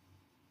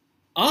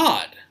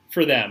odd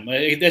for them.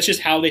 Like, that's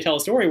just how they tell a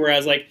story.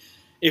 Whereas, like,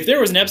 if there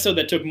was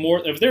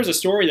a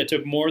story that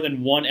took more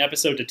than one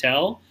episode to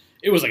tell,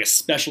 it was like a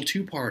special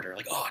two-parter,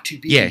 like, to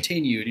be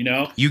continued, you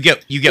know? You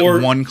get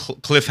one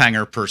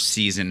cliffhanger per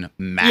season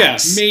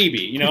max. Yeah,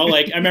 maybe, you know?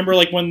 Like, I remember,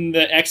 like, when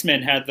the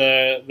X-Men had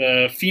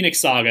the Phoenix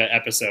Saga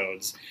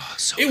episodes,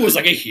 it was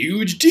like a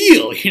huge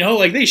deal, you know?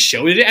 Like, they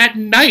showed it at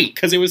night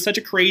because it was such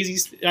a crazy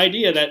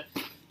idea that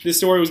this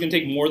story was going to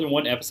take more than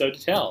one episode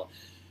to tell.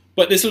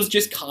 But this was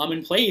just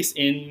commonplace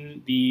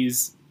in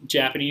these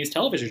Japanese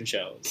television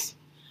shows.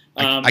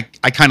 I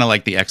kind of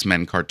like the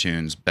X-Men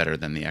cartoons better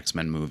than the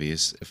X-Men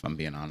movies, if I'm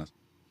being honest.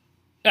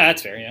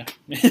 That's fair, yeah.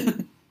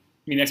 I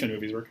mean, the X-Men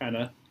movies were kind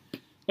of...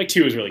 Like,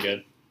 2 was really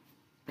good.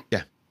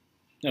 Yeah.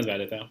 That was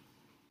about it, though.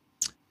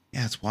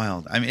 Yeah, it's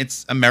wild. I mean,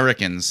 it's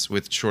Americans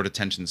with short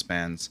attention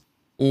spans.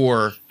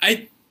 Or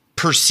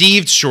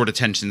perceived short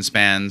attention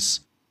spans,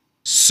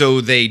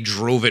 so they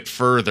drove it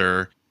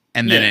further,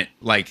 and then it,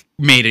 like,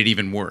 made it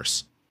even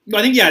worse.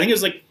 I think it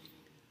was, like...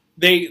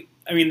 They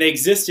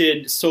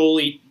existed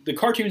solely... The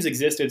cartoons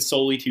existed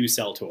solely to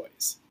sell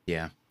toys.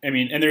 Yeah. I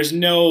mean, and there's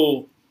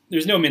no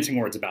mincing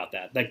words about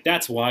that. Like,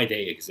 that's why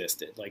they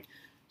existed. Like,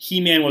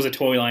 He-Man was a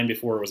toy line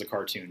before it was a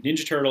cartoon.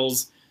 Ninja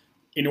Turtles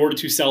in order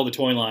to sell the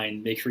toy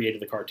line, they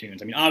created the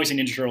cartoons. I mean, obviously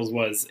Ninja Turtles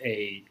was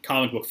a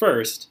comic book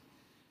first,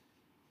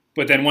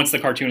 but then once the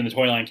cartoon and the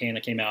toy line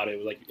came out, it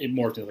was like it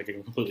morphed into like a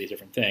completely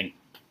different thing.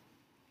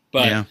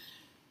 But yeah.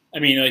 I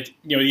mean, like,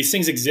 you know, these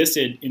things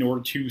existed in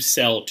order to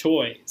sell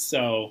toys.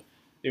 So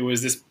it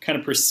was this kind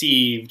of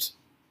perceived,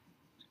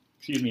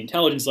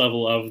 intelligence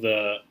level of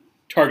the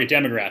target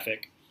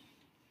demographic.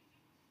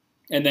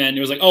 And then it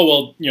was like, oh,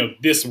 well, you know,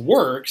 this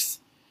works,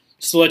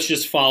 so let's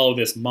just follow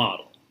this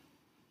model.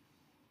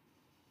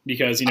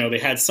 Because, you know, they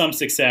had some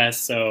success,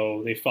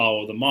 so they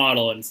follow the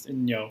model and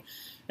you know,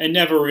 and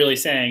never really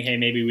saying, hey,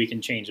 maybe we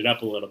can change it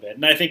up a little bit.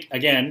 And I think,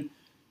 again,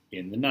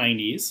 in the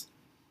 90s,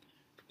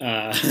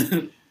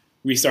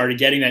 we started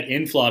getting that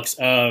influx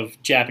of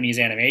Japanese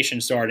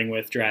animation, starting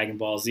with Dragon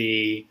Ball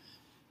Z,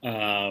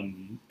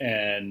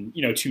 and,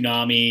 you know,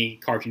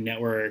 Toonami, Cartoon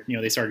Network. You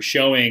know, they started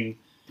showing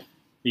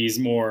these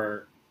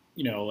more,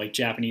 you know, like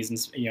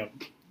Japanese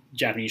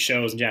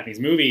shows and Japanese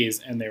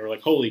movies, and they were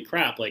like, holy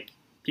crap, like,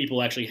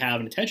 people actually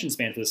have an attention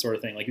span for this sort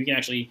of thing. Like, we can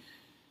actually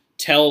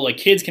tell, like,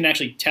 kids can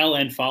actually tell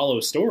and follow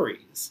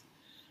stories.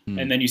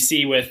 And then you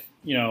see with,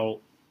 you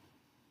know,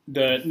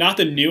 not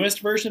the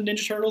newest version of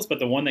Ninja Turtles, but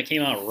the one that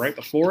came out right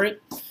before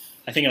it.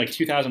 I think like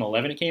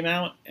 2011 it came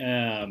out.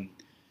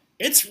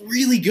 It's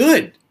really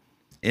good.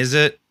 Is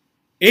it?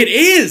 It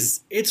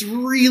is. It's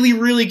really,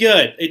 really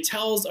good. It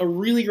tells a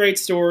really great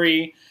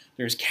story.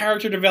 There's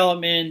character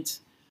development.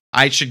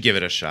 I should give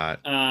it a shot.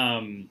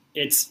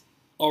 It's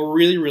a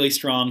really, really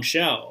strong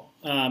show.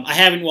 I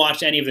haven't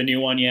watched any of the new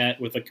one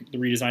yet with the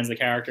redesigns of the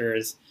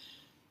characters.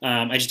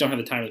 I just don't have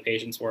the time or the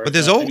patience for it. But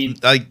there's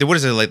what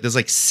is it like? There's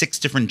like 6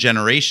 different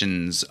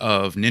generations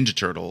of Ninja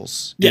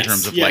Turtles in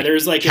terms of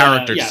there's like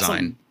character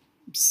design.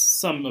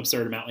 Some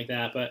absurd amount like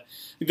that. But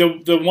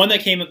the one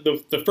that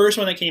the first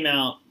one that came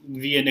out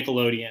via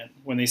Nickelodeon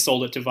when they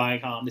sold it to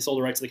Viacom, they sold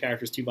the rights to the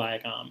characters to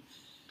Viacom.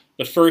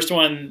 The first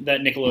one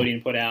that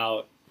Nickelodeon put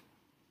out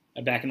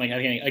back in like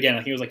I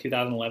think it was like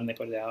 2011 they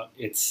put it out.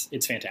 It's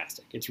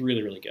fantastic. It's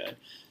really, really good.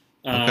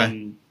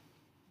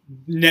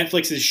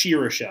 Netflix's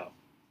She-Ra show.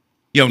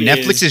 Yo,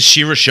 Netflix's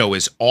She-Ra show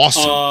is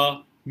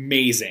awesome.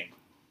 Amazing.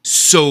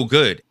 So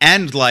good.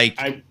 And like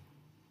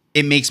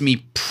it makes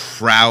me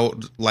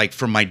proud like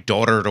for my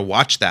daughter to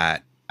watch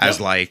that as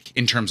like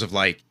in terms of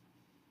like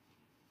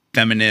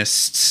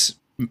feminists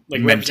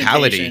like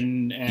mentality.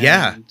 And,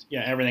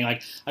 everything.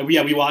 Like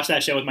we watched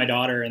that show with my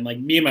daughter, and like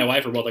me and my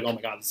wife were both like, oh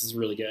my god, this is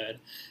really good.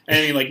 And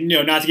I mean, like, you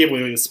know, not to give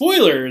away the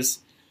spoilers,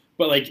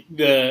 but like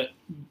have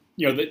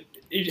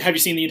you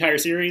seen the entire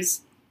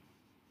series?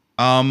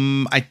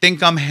 I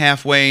think I'm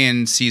halfway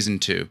in season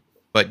 2,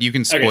 but you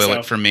can spoil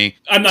it for me.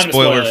 I'm not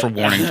spoiler for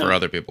warning for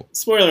other people.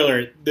 Spoiler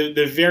alert: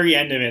 the very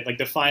end of it, like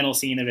the final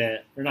scene of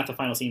it, or not the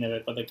final scene of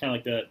it, but the kind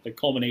of like the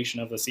culmination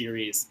of the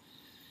series,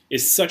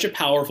 is such a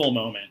powerful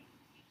moment.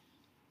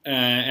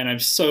 And I'm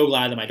so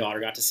glad that my daughter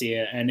got to see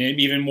it, and I'm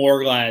even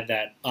more glad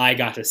that I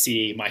got to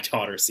see my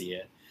daughter see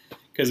it,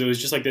 because it was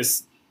just like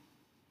this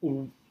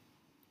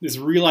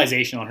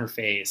realization on her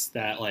face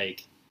that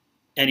like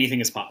anything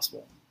is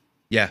possible.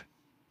 Yeah.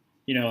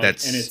 You know, like,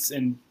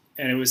 and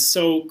it was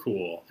so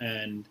cool,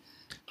 and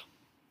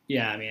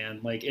yeah, man,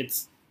 like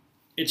it's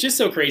just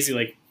so crazy,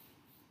 like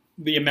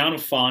the amount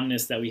of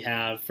fondness that we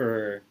have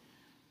for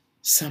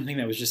something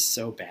that was just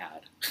so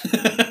bad.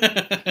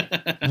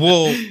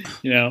 Well,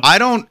 you know, I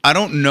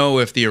don't know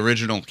if the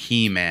original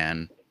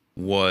He-Man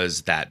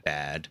was that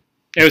bad.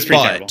 It was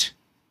pretty terrible.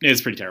 It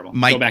was pretty terrible.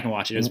 Go back and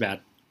watch it. It was bad.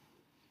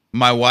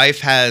 My wife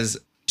has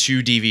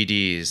 2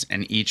 DVDs,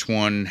 and each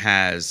one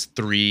has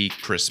 3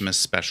 Christmas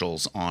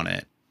specials on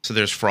it. So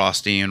there's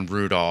Frosty and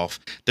Rudolph.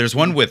 There's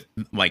one with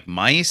like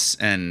mice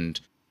and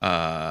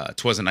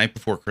 'Twas the Night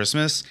Before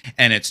Christmas,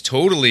 and it's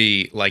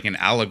totally like an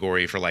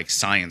allegory for like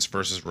science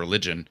versus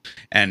religion.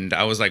 And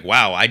I was like,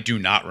 wow, I do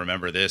not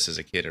remember this as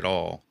a kid at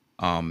all.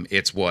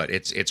 It's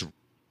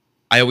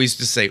I always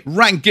just say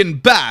Rankin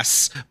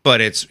Bass, but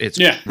it's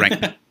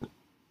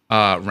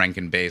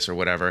Rankin Bass or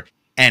whatever.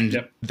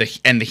 And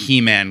the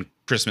He-Man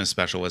Christmas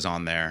special is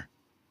on there,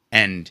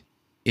 and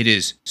it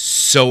is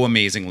so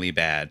amazingly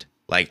bad.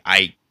 Like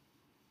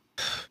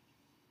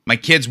my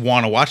kids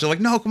want to watch it. Like,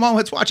 no, come on,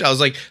 let's watch it. I was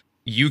like,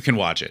 you can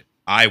watch it.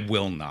 I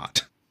will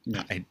not.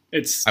 No, I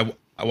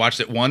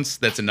watched it once.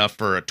 That's enough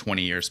for a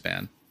 20-year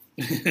span.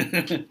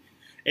 I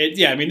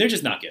mean, they're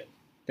just not good.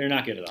 They're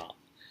not good at all.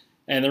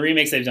 And the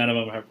remakes they've done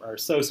of them are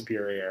so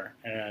superior.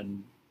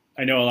 And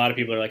I know a lot of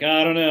people are like,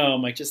 I don't know.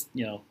 I'm like, just,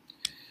 you know,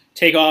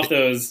 take off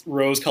those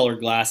rose-colored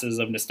glasses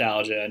of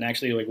nostalgia and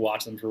actually like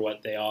watch them for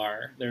what they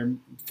are. They're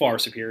far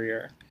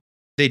superior.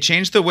 They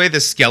changed the way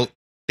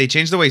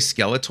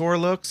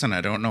Skeletor looks, and I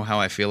don't know how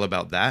I feel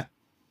about that.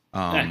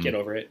 Get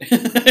over it.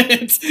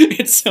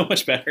 it's so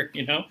much better,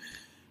 you know.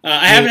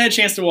 I haven't had a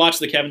chance to watch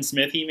the Kevin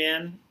Smith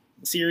He-Man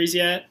series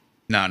yet.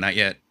 No, not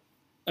yet.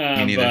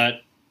 Me neither.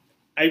 But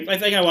I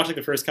think I watched like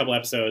the first couple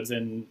episodes,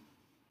 and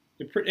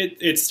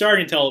it's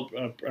starting to tell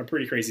a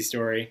pretty crazy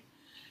story.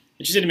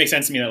 It just didn't make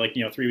sense to me that, like,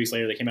 you know, 3 weeks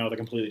later they came out with a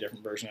completely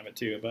different version of it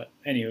too. But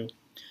anywho,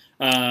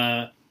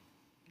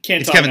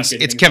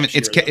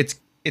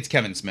 It's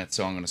Kevin Smith,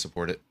 so I'm going to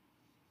support it.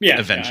 Yeah,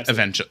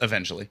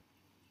 Eventually.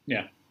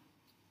 Yeah.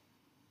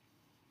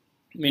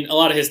 I mean, a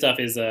lot of his stuff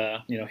is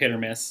hit or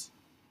miss,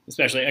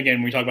 especially again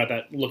when we talk about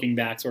that looking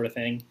back sort of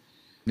thing.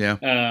 Yeah.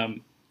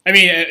 I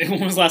mean,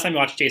 when was the last time you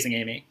watched Chasing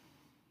Amy?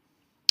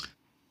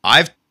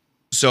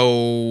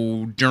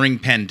 So during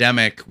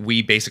pandemic,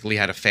 we basically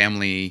had a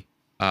family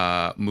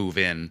move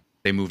in.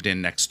 They moved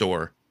in next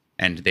door,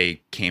 and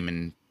they came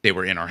in. They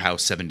were in our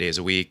house 7 days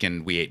a week,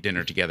 and we ate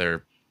dinner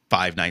together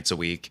 5 nights a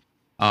week.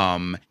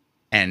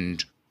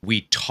 And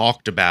we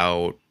talked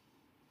about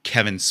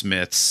Kevin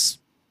Smith's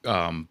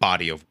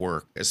body of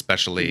work,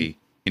 especially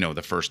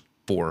the first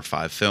 4 or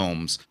 5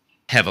 films,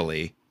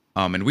 heavily.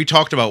 And we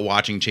talked about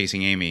watching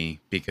Chasing Amy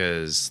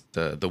because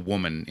the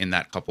woman in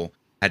that couple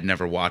had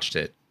never watched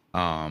it.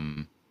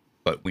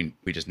 But we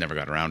just never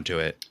got around to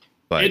it.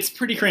 But it's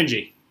pretty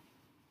cringy.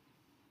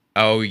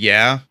 Oh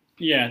yeah?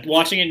 Yeah,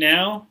 watching it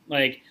now,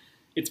 like,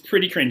 it's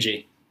pretty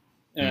cringy.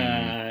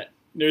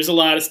 There's a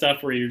lot of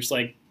stuff where you're just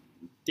like,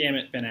 damn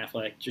it, Ben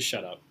Affleck, just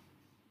shut up.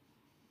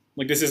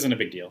 Like, this isn't a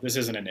big deal. This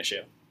isn't an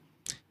issue.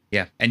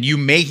 Yeah, and you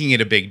making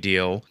it a big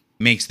deal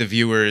makes the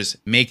viewers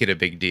make it a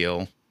big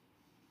deal.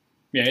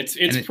 Yeah, it's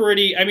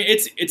pretty. I mean,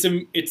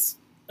 it's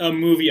a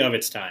movie of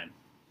its time.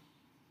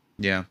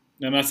 Yeah.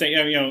 I'm not saying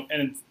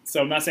and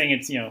so I'm not saying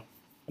it's I'm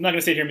not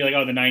gonna sit here and be like,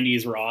 oh, the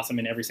 90s were awesome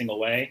in every single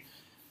way.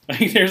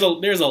 Like, there's a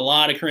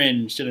lot of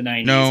cringe to the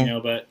 90s,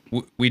 no, but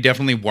we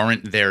definitely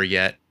weren't there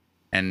yet,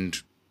 and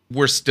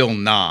we're still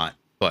not.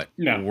 But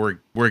no.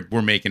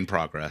 we're making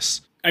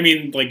progress. I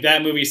mean, like,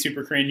 that movie's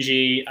super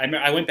cringy.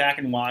 I went back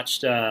and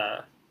watched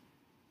the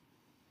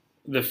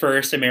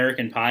first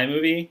American Pie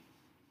movie.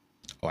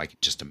 Oh, I can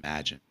just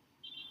imagine.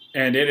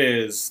 And it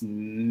is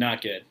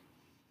not good.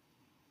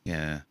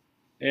 Yeah.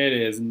 It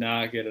is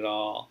not good at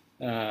all.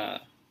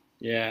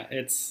 Yeah,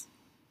 it's...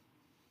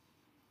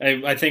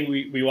 I think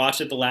we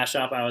watched it the last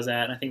shop I was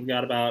at, and I think we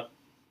got about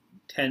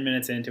 10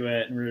 minutes into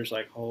it, and we were just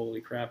like,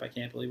 holy crap, I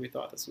can't believe we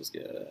thought this was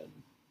good.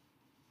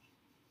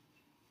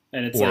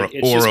 And it's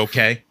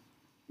okay.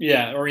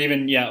 Yeah, or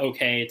even,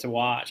 okay to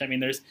watch. I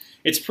mean,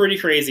 it's pretty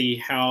crazy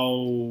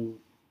how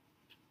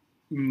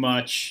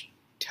much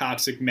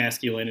toxic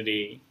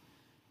masculinity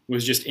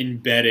was just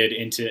embedded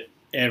into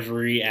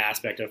every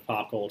aspect of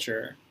pop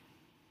culture.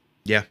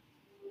 Yeah.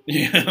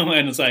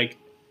 And it's like,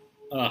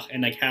 ugh,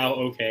 and like how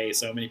okay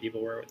so many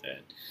people were with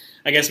it.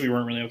 I guess we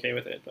weren't really okay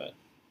with it, but...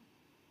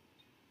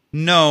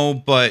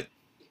 No, but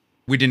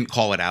we didn't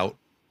call it out.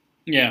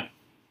 Yeah.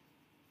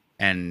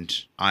 And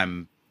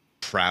I'm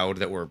proud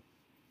that we're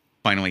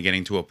finally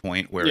getting to a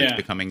point where it's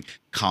becoming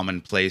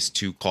commonplace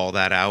to call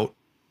that out.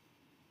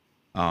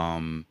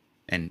 And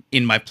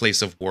in my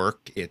place of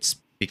work, it's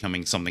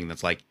becoming something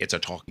that's like, it's a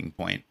talking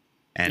point.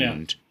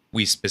 And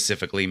we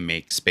specifically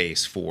make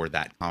space for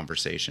that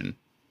conversation.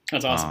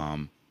 That's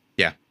awesome.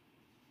 Yeah.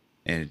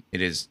 And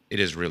it is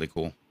really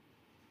cool.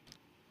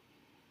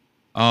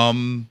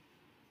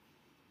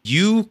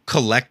 You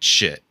collect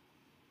shit.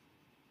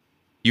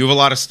 You have a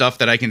lot of stuff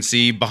that I can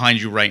see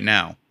behind you right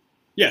now.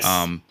 Yes.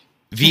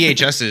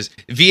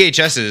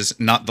 VHSs,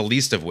 not the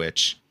least of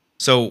which.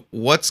 So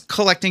what's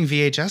collecting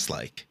VHS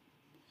like?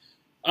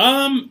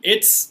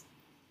 It's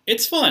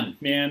fun,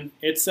 man.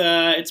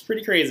 It's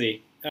pretty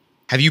crazy.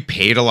 Have you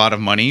paid a lot of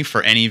money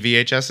for any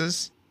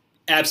VHSs?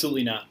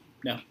 Absolutely not.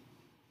 No.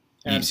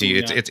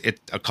 Absolutely not. It's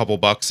a couple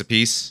bucks a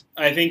piece.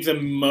 I think the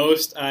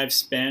most I've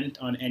spent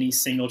on any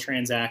single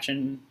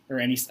transaction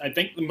I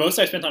think the most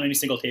I've spent on any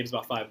single tape is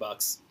about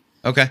 $5.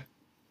 Okay.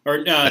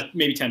 Or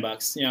maybe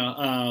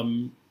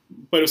 $10.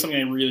 But it was something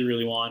I really,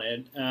 really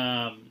wanted.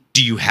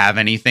 Do you have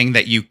anything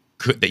that you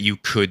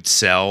could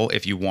sell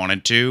if you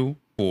wanted to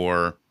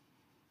for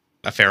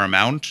a fair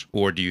amount,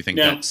 or do you think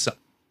that's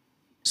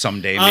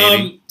someday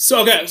maybe?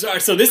 So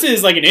this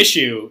is like an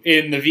issue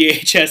in the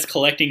VHS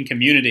collecting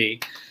community.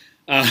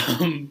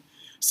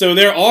 So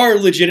there are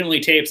legitimately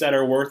tapes that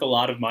are worth a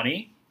lot of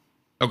money.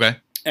 Okay.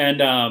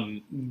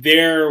 And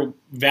their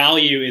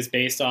value is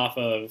based off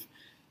of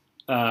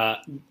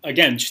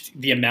again, just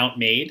the amount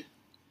made.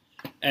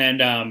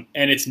 And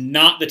it's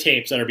not the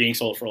tapes that are being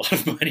sold for a lot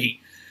of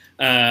money.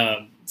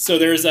 So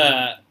there's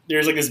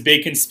like this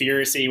big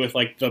conspiracy with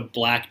like the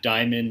Black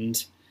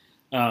Diamond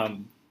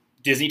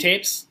Disney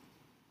tapes.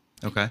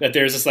 Okay. That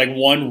there's this like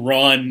one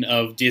run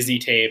of Disney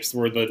tapes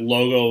where the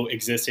logo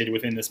existed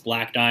within this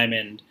Black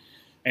Diamond,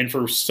 and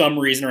for some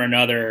reason or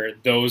another,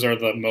 those are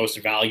the most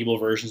valuable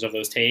versions of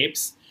those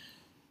tapes.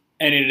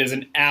 And it is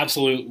an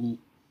absolute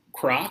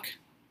crock,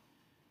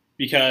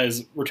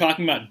 because we're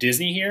talking about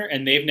Disney here,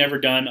 and they've never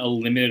done a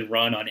limited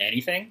run on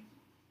anything.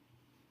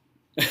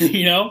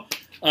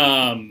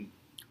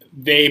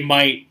 They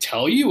might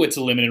tell you it's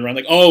a limited run,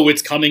 like, oh,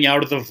 it's coming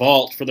out of the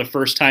vault for the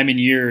first time in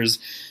years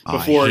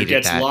before it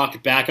gets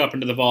locked back up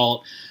into the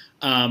vault.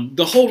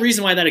 The whole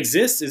reason why that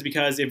exists is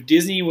because if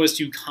Disney was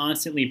to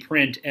constantly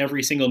print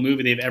every single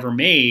movie they've ever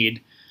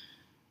made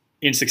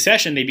in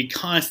succession, they'd be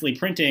constantly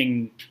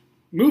printing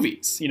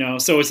movies.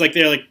 So it's like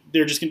they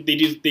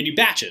do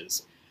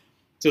batches.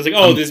 So it's like,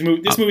 oh, this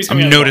movie's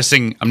coming out.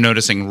 I'm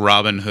noticing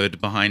Robin Hood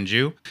behind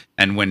you.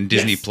 And when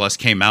Disney Plus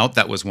came out,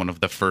 that was one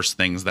of the first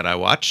things that I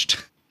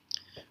watched.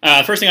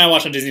 First thing I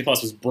watched on Disney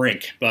Plus was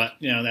Brink, but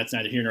that's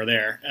neither here nor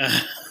there.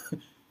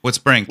 What's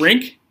Brink?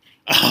 Brink?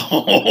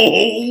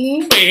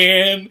 Oh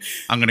man!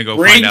 I'm gonna go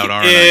Brink find out.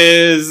 Aren't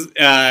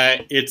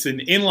it's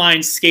an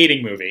inline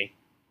skating movie.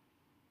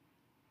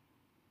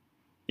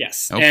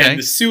 Yes, okay. And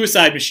the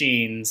Suicide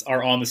Machines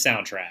are on the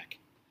soundtrack.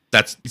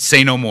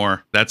 Say no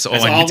more. That's all I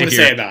need to hear. I'm going to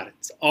say about it.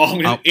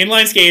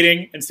 Inline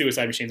skating and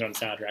Suicide Machines are on the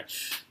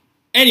soundtrack.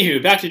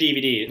 Anywho, back to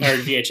DVD or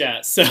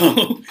VHS.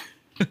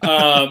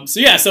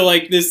 So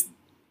like this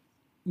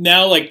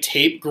now, like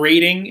tape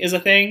grading is a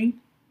thing.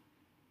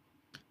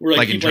 Where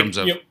like in terms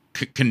of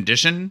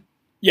condition.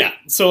 Yeah.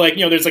 So like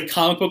there's like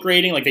comic book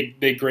grading. Like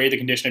they grade the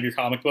condition of your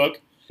comic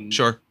book.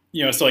 Sure.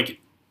 So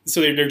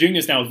they're doing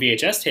this now with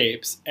VHS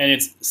tapes, and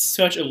it's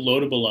such a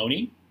load of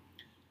baloney.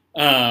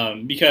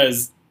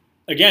 Because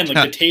again,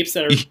 like the tapes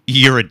that are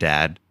you're a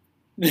dad.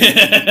 Like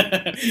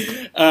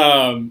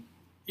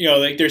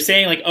they're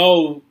saying like,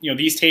 oh,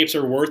 these tapes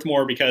are worth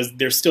more because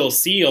they're still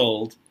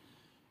sealed.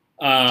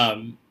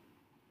 Because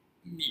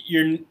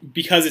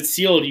it's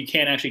sealed, you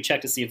can't actually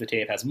check to see if the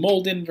tape has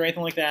mold in it or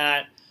anything like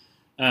that.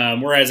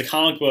 Whereas a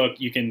comic book,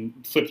 you can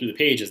flip through the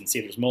pages and see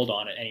if there's mold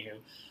on it. Anywho,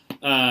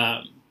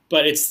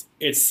 but it's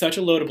such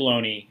a load of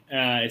baloney.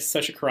 It's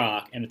such a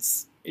crock, and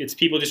it's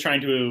people just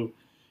trying to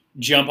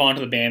jump onto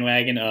the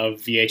bandwagon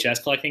of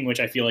VHS collecting, which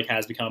I feel like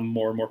has become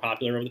more and more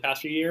popular over the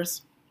past few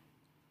years.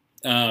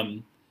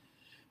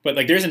 But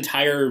like there's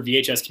entire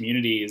VHS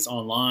communities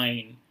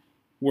online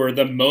where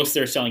the most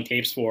they're selling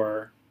tapes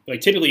for,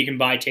 like typically you can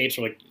buy tapes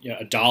for like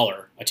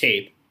 $1 a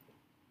tape.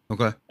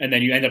 Okay. And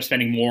then you end up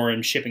spending more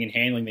in shipping and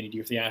handling than you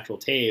do for the actual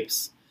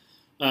tapes.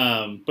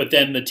 But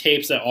then the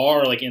tapes that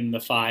are like in the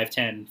 $5,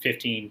 $10,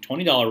 $15,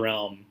 $20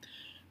 realm,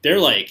 they're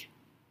like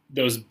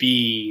those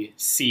B,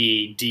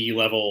 C, D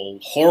level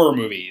horror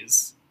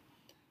movies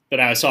that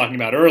I was talking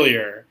about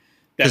earlier.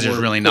 Because there's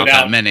really not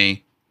that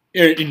many.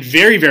 In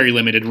very, very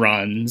limited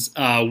runs.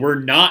 Were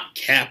not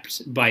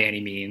kept by any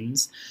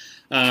means.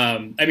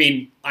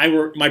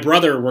 My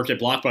brother worked at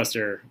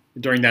Blockbuster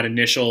during that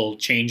initial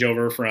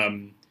changeover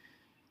from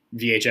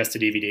VHS to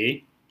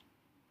DVD.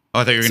 Oh,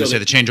 I thought you were going to say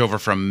the changeover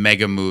from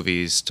Mega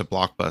Movies to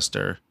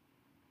Blockbuster.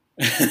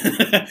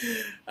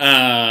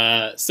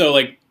 So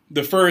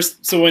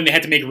when they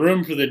had to make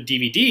room for the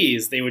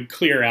DVDs, they would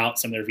clear out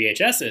some of their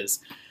VHSs.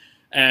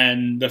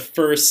 And the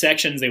first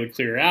sections they would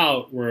clear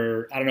out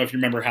were, I don't know if you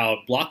remember how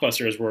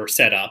Blockbusters were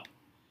set up,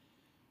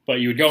 but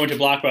you would go into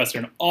Blockbuster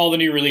and all the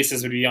new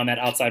releases would be on that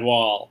outside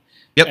wall.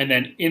 Yep. And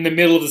then in the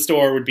middle of the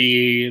store would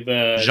be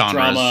the Genres.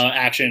 drama,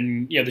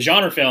 action, the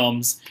genre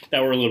films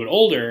that were a little bit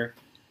older.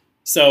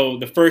 So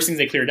the first things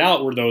they cleared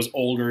out were those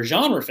older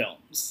genre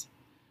films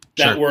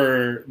that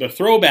were the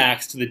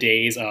throwbacks to the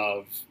days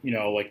of,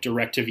 like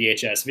direct to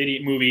VHS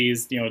video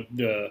movies,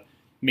 the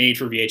made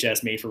for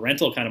VHS, made for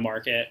rental kind of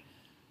market.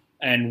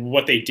 And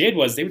what they did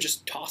was they would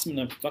just toss them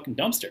in the fucking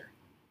dumpster.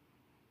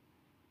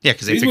 Yeah,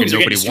 because they figured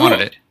nobody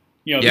wanted it.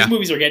 These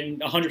movies are getting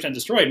 100%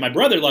 destroyed. My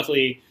brother,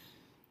 luckily,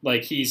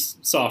 like he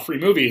saw free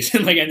movies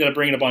and like ended up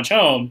bringing a bunch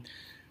home.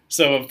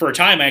 So for a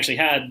time, I actually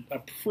had a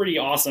pretty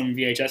awesome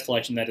VHS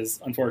collection that is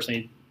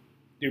unfortunately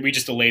we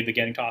just delayed the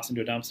getting tossed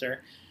into a dumpster.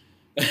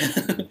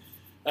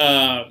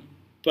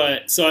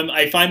 But so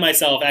I find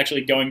myself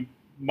actually going.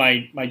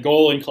 My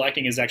goal in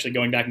collecting is actually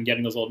going back and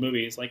getting those old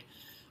movies. Like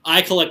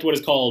I collect what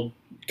is called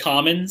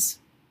commons,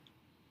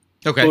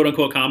 quote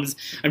unquote commons.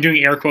 I'm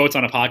doing air quotes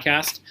on a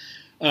podcast.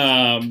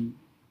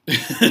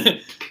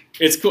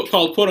 It's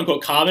called quote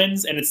unquote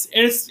commons, and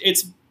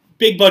it's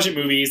big budget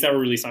movies that were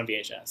released on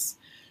VHS.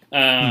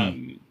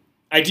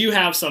 I do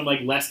have some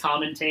like less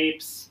common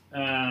tapes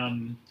that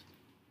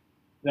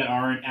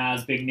aren't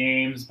as big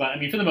names, but I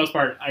mean for the most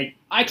part,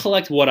 I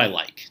collect what I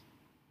like.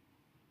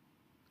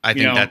 I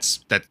think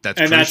that's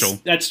crucial.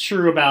 That's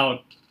true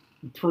about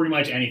pretty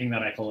much anything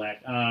that I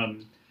collect.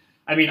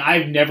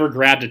 I've never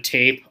grabbed a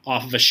tape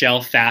off of a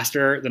shelf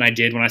faster than I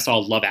did when I saw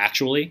Love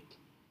Actually.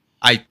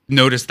 I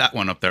noticed that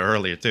one up there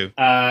earlier too.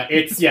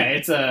 It's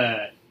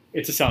a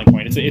selling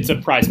point. It's a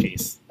prize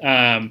piece.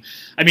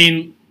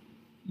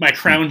 My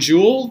crown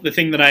jewel, the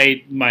thing that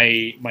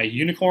my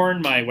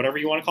unicorn, my whatever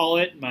you want to call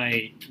it,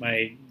 my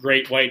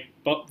great white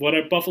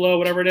buffalo,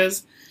 whatever it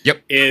is.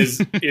 Yep.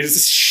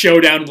 is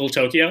Showdown in Little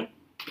Tokyo.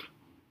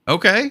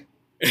 Okay.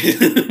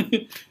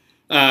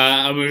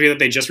 A movie that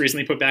they just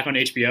recently put back on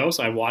HBO,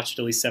 so I watched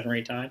at least 7 or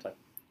 8 times. I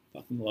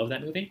fucking love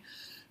that movie.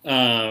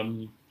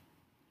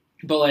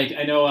 But like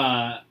I know,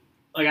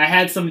 like I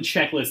had some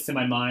checklists in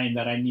my mind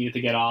that I needed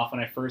to get off when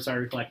I first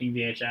started collecting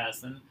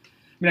VHS, and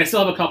I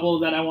still have a couple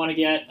that I want to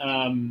get.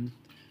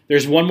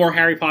 There's one more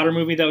Harry Potter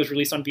movie that was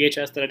released on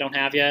VHS that I don't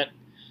have yet.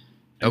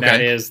 And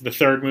that is the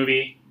third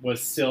movie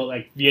was still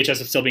like VHS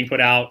was still being put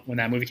out when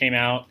that movie came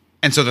out.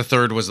 And so the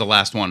third was the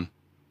last one.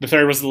 The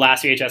third was the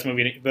last VHS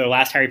movie. The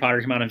last Harry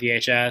Potter came out on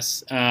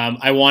VHS.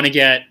 I want to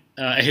get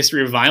A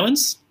History of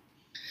Violence.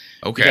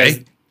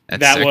 Okay.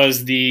 That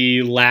was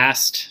the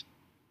last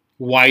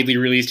widely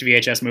released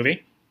VHS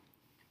movie.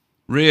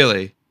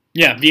 Really?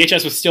 Yeah,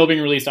 VHS was still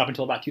being released up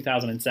until about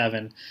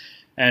 2007,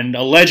 and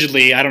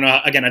allegedly, I don't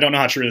know. Again, I don't know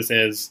how true this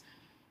is.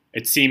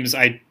 It seems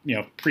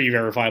pretty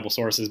verifiable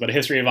sources, but A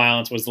History of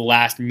Violence was the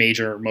last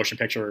major motion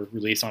picture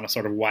release on a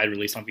sort of wide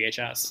release on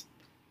VHS.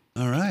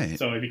 All right.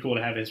 So it'd be cool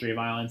to have A History of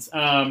Violence.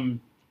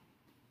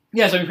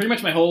 Yeah, so I mean, pretty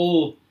much my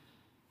whole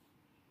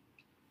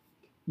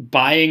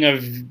buying of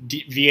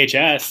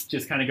VHS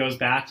just kind of goes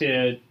back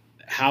to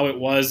how it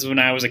was when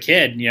I was a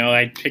kid. You know,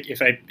 I'd pick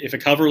if a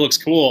cover looks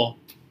cool,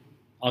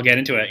 I'll get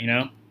into it. You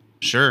know.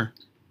 Sure.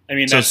 I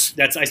mean,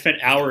 that's I spent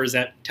hours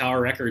at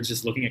Tower Records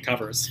just looking at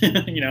covers.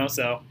 You know,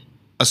 so.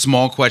 A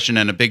small question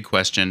and a big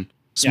question.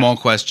 Small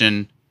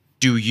question: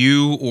 do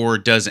you or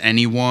does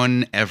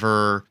anyone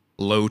ever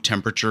low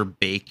temperature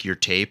bake your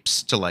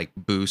tapes to like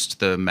boost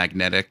the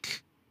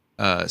magnetic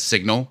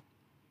signal?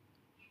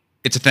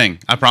 It's a thing.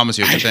 I promise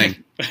you, it's a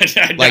thing.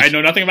 I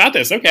know nothing about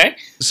this. Okay.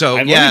 So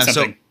yeah,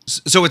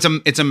 so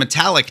it's a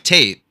metallic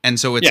tape, and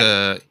so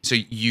it's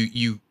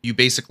you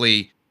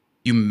basically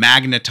you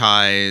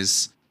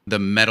magnetize the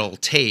metal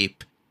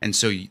tape, and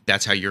so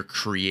that's how you're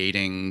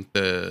creating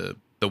the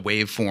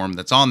waveform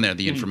that's on there,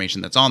 the information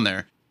that's on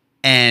there,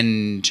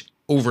 and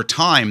over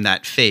time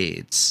that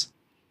fades.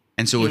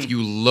 And so if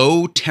you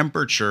low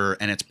temperature,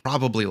 and it's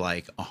probably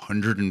like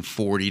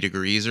 140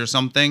 degrees or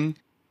something,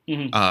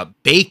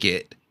 bake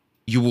it,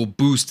 you will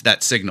boost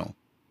that signal.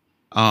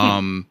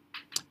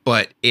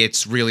 But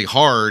it's really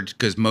hard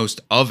because most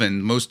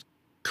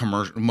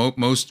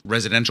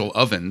residential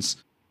ovens,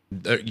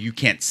 you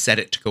can't set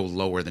it to go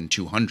lower than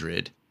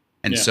 200.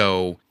 And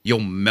so you'll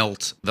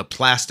melt the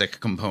plastic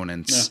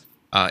components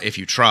if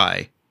you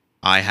try.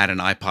 I had an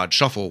iPod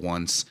Shuffle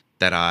once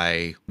that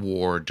I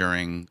wore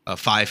during a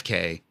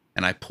 5K,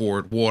 and I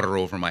poured water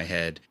over my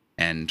head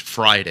and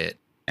fried it,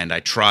 and I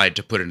tried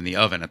to put it in the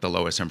oven at the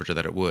lowest temperature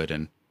that it would,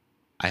 and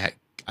I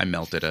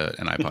melted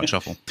an iPod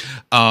Shuffle.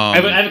 I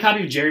have a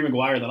copy of Jerry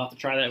Maguire that I'll have to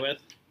try that with.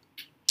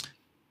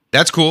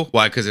 That's cool.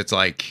 Why? Because it's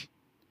like...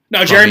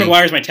 No, Jerry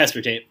Maguire's my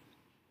tester tape.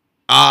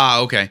 Ah,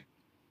 okay.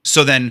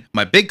 So then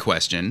my big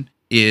question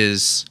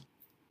is,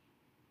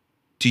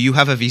 do you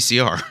have a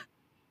VCR?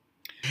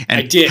 And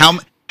I did.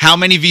 How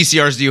many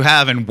VCRs do you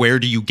have, and where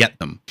do you get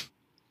them?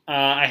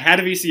 I had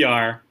a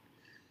VCR.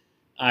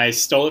 I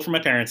stole it from my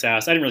parents'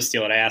 house. I didn't really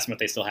steal it. I asked them if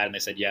they still had it, and they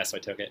said yes, so I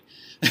took it.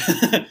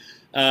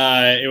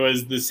 It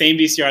was the same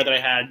VCR that I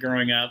had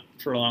growing up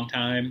for a long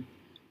time.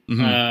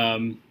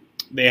 Mm-hmm.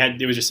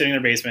 It was just sitting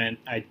in their basement.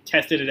 I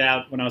tested it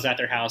out when I was at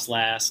their house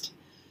last,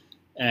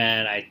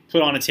 and I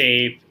put on a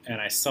tape, and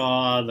I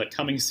saw the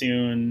coming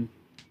soon,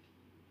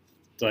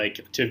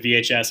 like to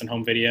VHS and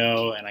home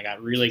video, and I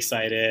got really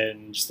excited,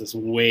 and just this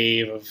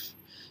wave of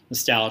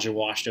nostalgia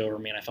washed over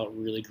me, and I felt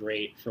really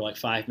great for like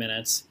 5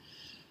 minutes.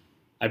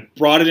 I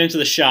brought it into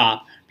the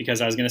shop because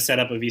I was going to set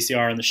up a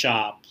VCR in the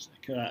shop.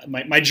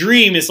 My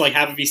dream is to like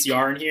have a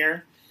VCR in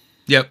here.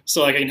 Yep.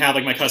 So like I can have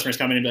like my customers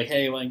come in and be like,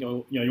 "Hey, you want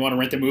to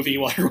rent the movie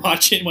while you're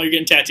watching, while you're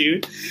getting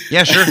tattooed?"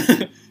 Yeah, sure.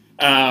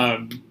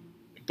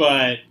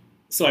 But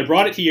so I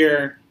brought it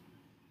here.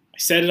 I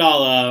set it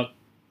all up.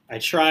 I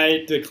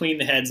tried to clean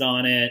the heads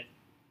on it,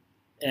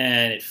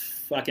 and it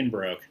fucking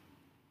broke.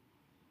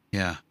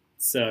 Yeah.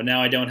 So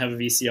now I don't have a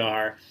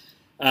VCR.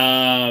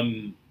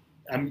 I'm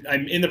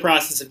in the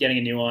process of getting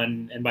a new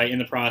one, and by in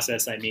the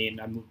process, I mean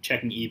I'm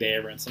checking eBay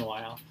every once in a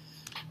while.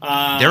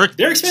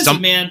 They're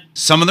expensive, man.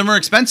 Some of them are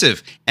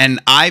expensive, and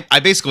I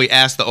basically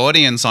asked the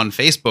audience on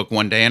Facebook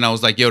one day, and I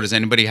was like, "Yo, does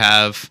anybody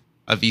have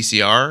a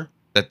VCR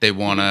that they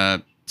want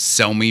to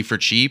sell me for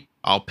cheap?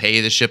 I'll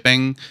pay the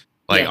shipping.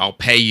 I'll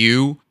pay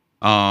you."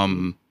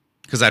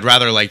 Because I'd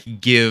rather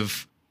like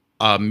give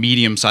a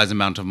medium-sized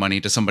amount of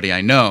money to somebody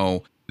I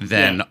know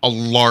than a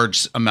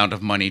large amount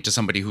of money to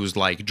somebody who's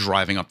like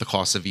driving up the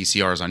cost of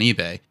VCRs on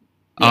eBay.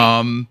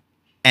 Yeah.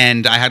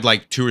 And I had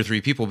like 2 or 3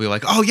 people be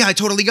like, "Oh yeah, I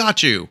totally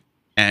got you."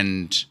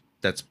 And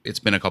it's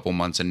been a couple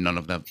months and none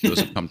of those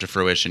have come to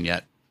fruition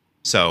yet.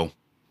 So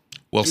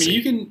we'll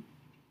see.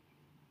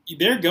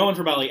 They're going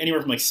for about like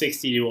anywhere from like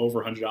 $60 to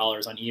over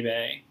 $100 on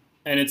eBay.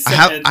 And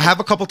I have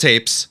a couple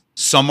tapes.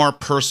 Some are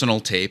personal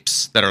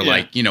tapes that are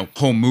like,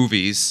 home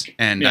movies.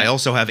 And I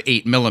also have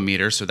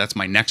 8mm, so that's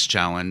my next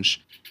challenge.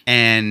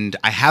 And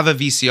I have a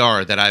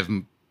VCR that I've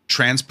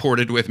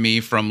transported with me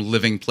from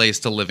living place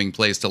to living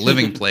place to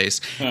living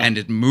place. And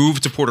it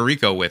moved to Puerto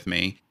Rico with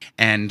me.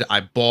 And I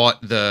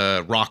bought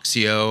the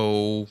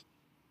Roxio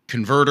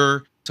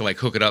converter to like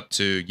hook it up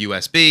to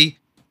USB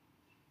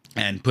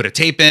and put a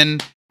tape in.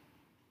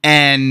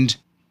 And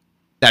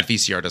that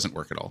VCR doesn't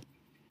work at all.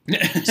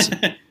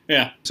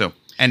 Yeah. So,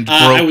 and broke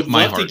I would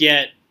my love heart. to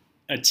get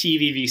a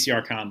TV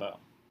VCR combo.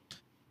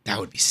 That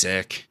would be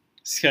sick.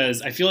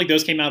 Because I feel like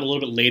those came out a little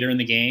bit later in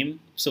the game,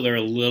 so they're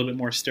a little bit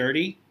more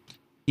sturdy.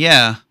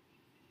 Yeah.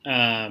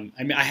 I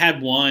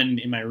had one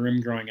in my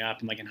room growing up,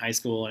 and like in high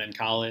school and in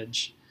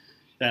college,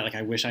 that like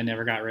I wish I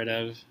never got rid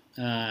of.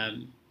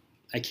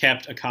 I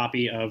kept a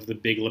copy of The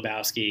Big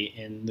Lebowski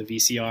in the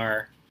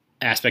VCR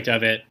aspect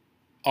of it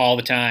all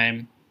the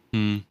time,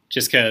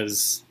 just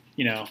because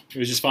you know, it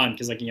was just fun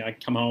because, like, you know, I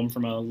come home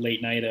from a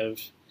late night of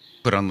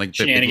Put on like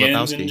the Big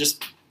shenanigans Lebowski. and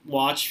just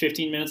watch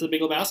 15 minutes of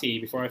Big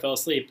Lebowski before I fell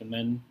asleep, and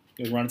then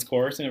it would run its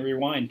course and it would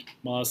rewind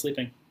while I was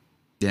sleeping.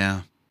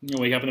 Yeah. You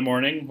know, wake up in the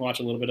morning, watch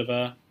a little bit of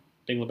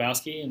Big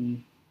Lebowski,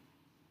 and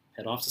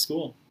head off to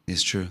school.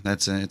 It's true.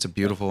 It's a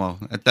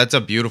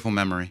beautiful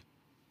memory.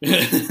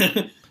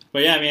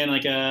 But yeah, man,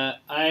 like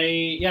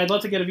I'd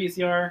love to get a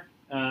VCR,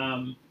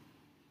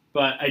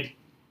 but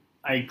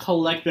I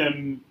collect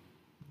them.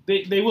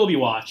 They will be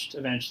watched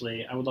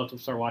eventually. I would love to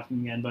start watching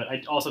them again, but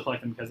I also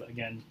collect them because,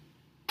 again,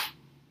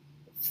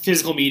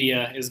 physical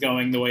media is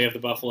going the way of the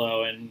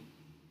buffalo, and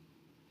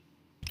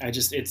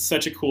it's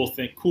such a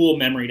cool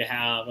memory to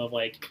have of,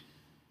 like,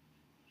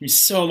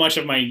 so much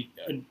of my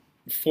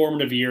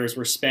formative years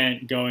were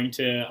spent going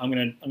to. I'm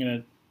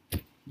gonna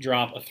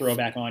drop a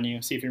throwback on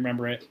you. See if you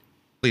remember it.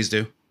 Please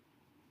do.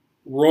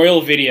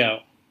 Royal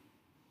Video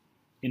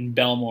in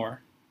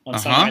Belmore on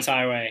Sunrise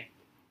Highway.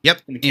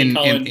 Yep. In the King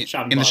Cullen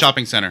shopping in the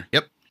shopping center.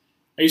 Yep.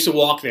 I used to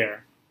walk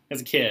there as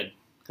a kid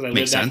because I lived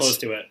Makes that sense. close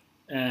to it,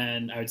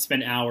 and I would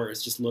spend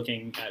hours just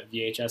looking at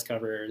VHS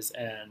covers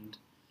and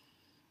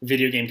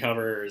video game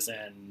covers,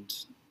 and,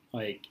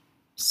 like,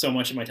 so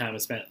much of my time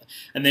was spent.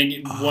 And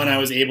then when I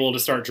was able to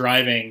start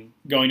driving,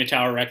 going to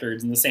Tower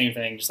Records, and the same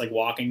thing, just, like,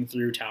 walking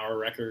through Tower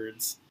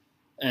Records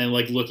and,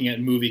 like, looking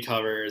at movie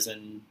covers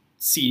and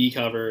CD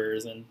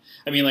covers. And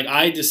I mean, like,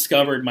 I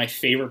discovered my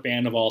favorite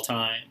band of all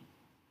time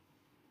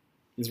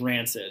is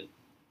Rancid.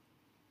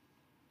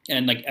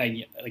 And,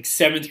 like,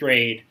 seventh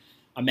grade,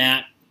 I'm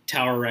at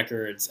Tower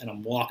Records and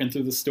I'm walking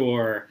through the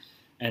store,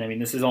 and I mean,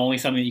 this is only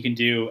something that you can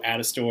do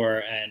at a store.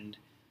 And,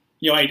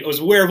 you know, I was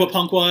aware of what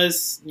punk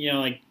was, you know,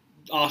 like,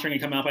 Offspring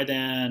had come out by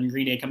then,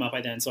 Green Day had come out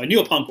by then, so I knew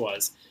what punk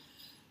was.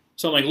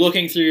 So I'm, like,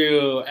 looking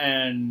through,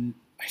 and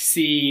I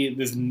see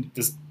this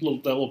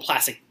little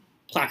plastic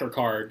placard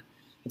card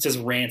that says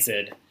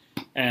Rancid,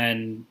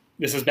 and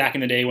this was back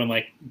in the day when,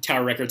 like,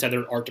 Tower Records had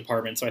their art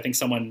department, so I think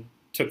someone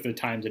took the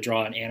time to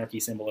draw an anarchy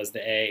symbol as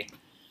the A.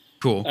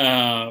 Cool.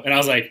 And I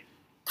was like,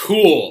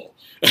 cool.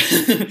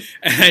 And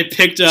I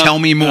picked up. Tell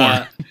me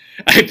more.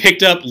 I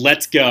picked up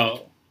Let's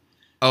Go.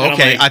 Oh,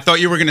 okay. I thought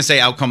you were going to say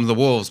Out Come the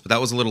Wolves, but that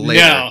was a little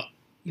later. No,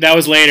 that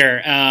was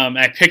later.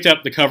 I picked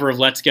up the cover of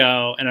Let's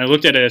Go, and I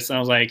looked at it, and I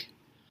was like,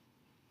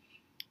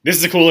 this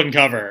is a cool looking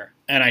cover.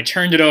 And I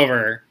turned it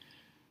over,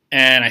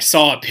 and I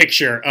saw a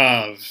picture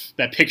of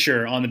that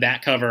picture on the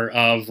back cover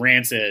of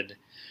Rancid.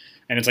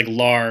 And it's, like,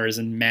 Lars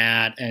and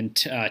Matt and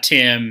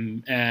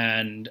Tim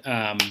and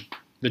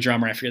the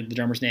drummer. I forget the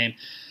drummer's name.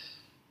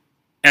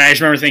 And I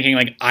just remember thinking,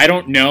 like, I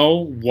don't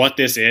know what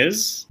this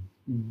is,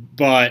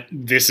 but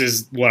this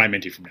is what I'm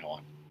into from now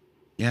on.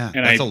 Yeah,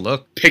 and that's I a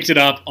look. Picked it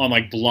up on,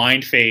 like,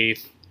 blind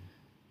faith,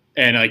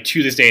 and, like,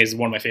 to this day is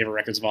one of my favorite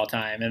records of all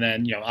time. And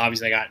then, you know,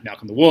 obviously I got Now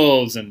Come the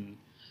Wolves, and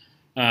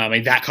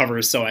like, that cover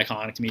is so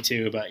iconic to me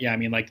too. But yeah, I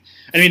mean, that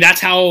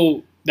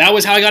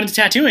was how I got into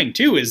tattooing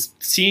too, is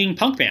seeing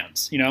punk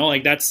bands. You know,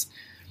 like, that's,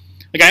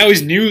 like, I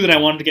always knew that I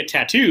wanted to get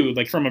tattooed.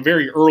 Like, from a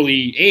very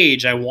early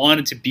age, I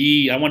wanted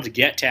to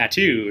get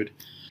tattooed.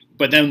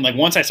 But then, like,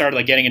 once I started,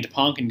 like, getting into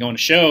punk and going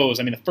to shows,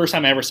 I mean, the first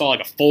time I ever saw,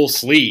 like, a full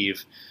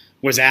sleeve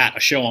was at a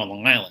show on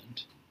Long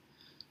Island.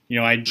 You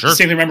know, I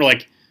distinctly remember,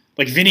 like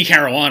Vinnie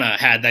Caruana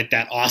had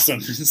that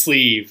awesome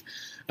sleeve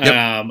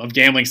of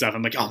gambling stuff.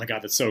 I'm like, oh my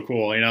God, that's so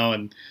cool, you know?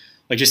 And,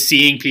 like, just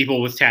seeing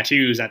people with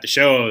tattoos at the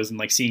shows, and,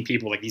 like, seeing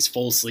people, like, these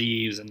full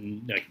sleeves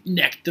and, like,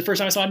 neck. The first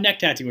time I saw a neck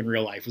tattoo in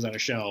real life was at a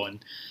show.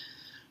 And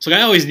so, like,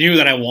 I always knew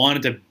that I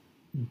wanted to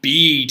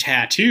be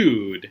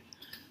tattooed.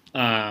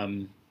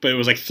 But it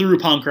was, like, through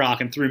punk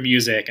rock and through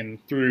music and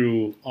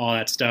through all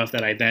that stuff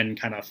that I then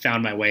kind of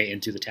found my way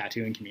into the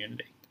tattooing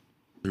community.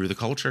 Through the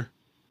culture.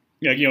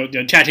 Yeah, you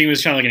know, tattooing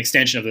was kind of like an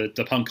extension of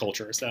the punk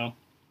culture. So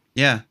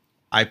yeah,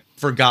 I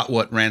forgot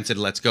what Rancid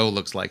Let's Go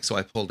looks like, so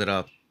I pulled it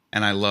up,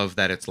 and I love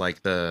that it's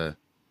like at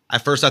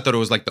first I thought it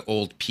was like the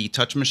old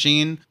P-Touch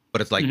machine,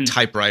 but it's like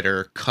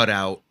typewriter cut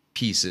out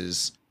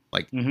pieces,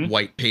 like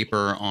white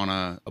paper on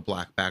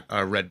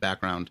a red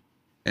background.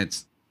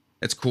 It's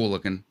cool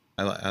looking.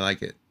 I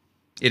like it.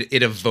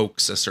 It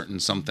evokes a certain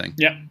something.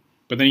 Yep.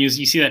 But then you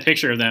see that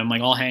picture of them,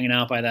 like, all hanging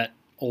out by that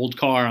old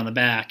car on the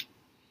back.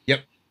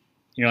 Yep.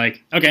 You're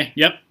like, okay,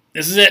 yep,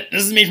 this is it.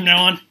 This is me from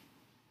now on.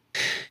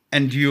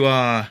 And you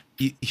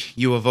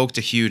evoked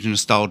a huge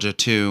nostalgia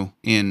too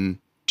in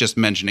just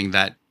mentioning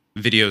that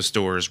video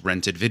stores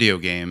rented video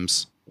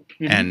games,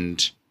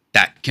 and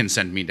that can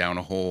send me down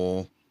a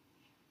whole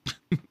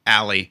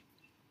alley.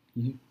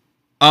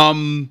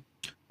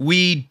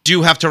 We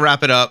do have to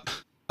wrap it up.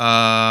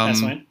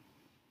 That's fine.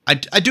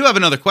 I do have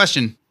another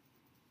question,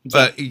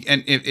 but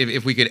and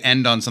if we could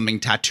end on something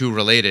tattoo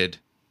related.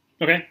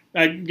 Okay.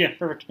 Yeah.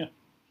 Perfect. Yeah.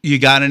 You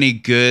got any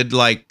good,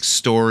 like,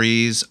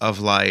 stories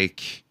of,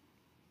 like,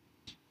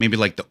 maybe,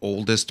 like, the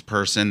oldest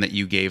person that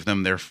you gave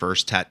them their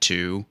first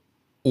tattoo,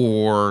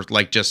 or,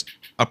 like, just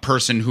a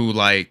person who,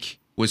 like,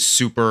 was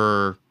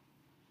super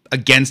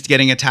against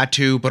getting a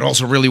tattoo but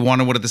also really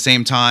wanted one at the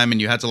same time, and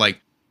you had to,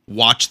 like,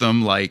 watch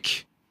them,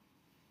 like,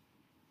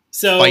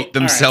 fight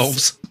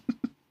themselves?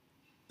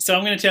 So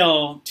I'm going to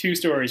tell 2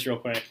 stories real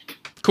quick.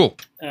 Cool.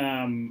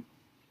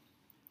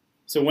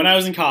 So when I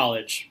was in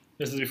college,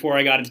 this is before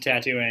I got into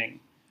tattooing,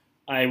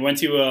 I went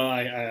to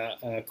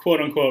a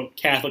quote-unquote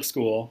Catholic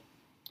school.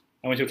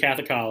 I went to a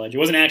Catholic college. It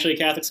wasn't actually a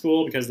Catholic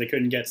school because they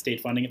couldn't get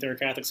state funding if they were a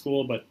Catholic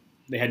school, but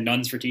they had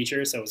nuns for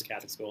teachers, so it was a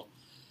Catholic school.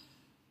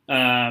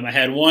 I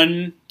had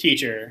one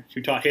teacher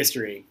who taught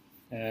history.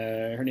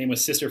 Her name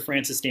was Sister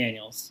Frances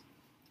Daniels.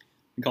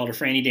 We called her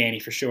Franny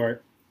Danny for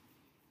short.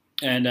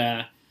 And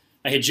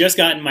I had just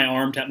gotten my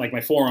arm,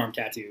 my forearm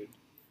tattooed.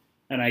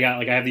 And I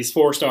have these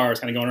 4 stars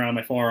kind of going around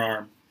my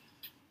forearm.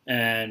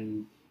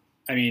 And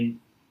I mean,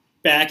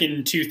 back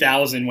in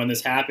 2000 when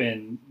this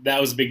happened, that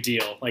was a big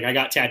deal. Like, I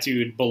got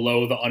tattooed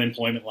below the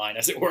unemployment line,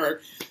 as it were.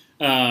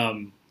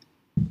 And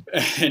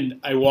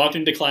I walked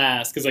into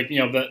class because,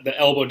 the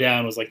elbow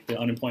down was like the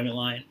unemployment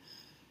line.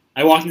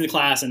 I walked into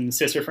class and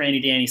Sister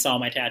Franny Danny saw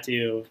my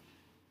tattoo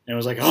and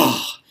was like,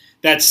 "Oh,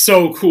 that's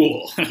so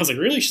cool." And I was like,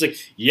 "Really?" She's like,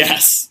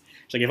 "Yes."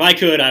 She's like, "If I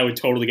could, I would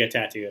totally get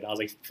tattooed." I was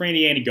like,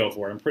 "Franny Danny, go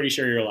for it. I'm pretty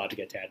sure you're allowed to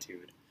get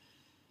tattooed."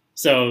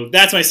 So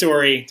that's my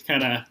story.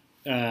 Kind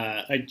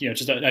of,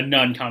 just a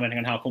nun commenting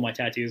on how cool my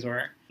tattoos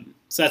were.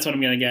 So that's what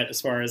I'm going to get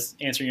as far as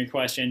answering your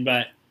question.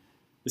 But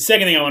the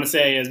second thing I want to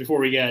say is before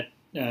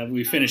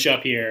we finish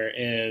up here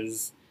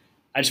is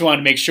I just wanted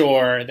to make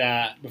sure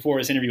that before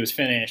this interview was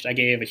finished, I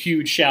gave a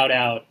huge shout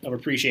out of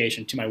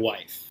appreciation to my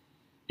wife,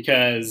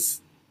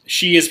 because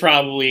she is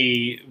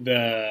probably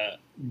the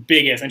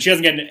biggest, and she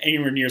doesn't get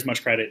anywhere near as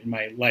much credit in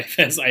my life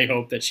as I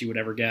hope that she would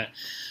ever get.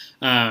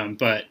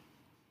 But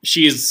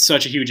she is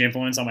such a huge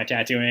influence on my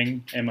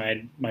tattooing and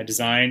my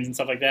designs and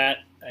stuff like that.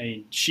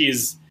 My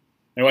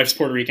wife's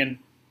Puerto Rican.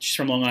 She's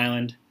from Long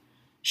Island.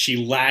 She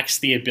lacks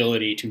the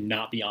ability to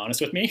not be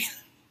honest with me.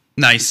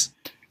 Nice.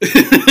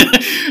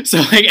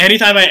 So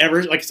anytime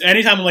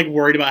I'm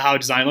worried about how a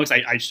design looks,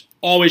 I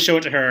always show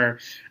it to her.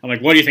 I'm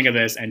like, "What do you think of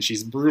this?" And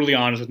she's brutally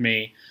honest with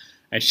me.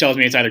 And she tells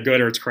me it's either good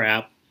or it's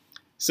crap.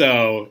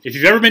 So if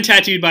you've ever been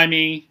tattooed by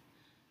me,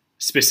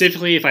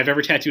 specifically if I've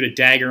ever tattooed a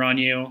dagger on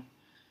you,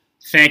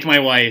 thank my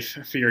wife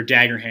for your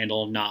dagger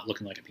handle not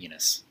looking like a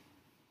penis.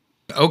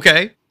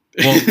 Okay.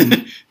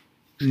 Well,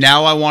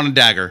 now I want a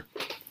dagger.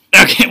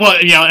 Okay, well,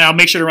 I'll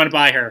make sure to run it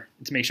by her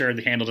to make sure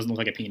the handle doesn't look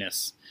like a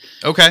penis.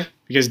 Okay.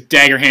 Because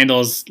dagger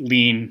handles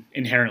lean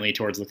inherently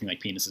towards looking like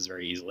penises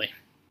very easily.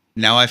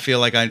 Now I feel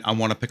like I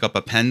want to pick up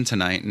a pen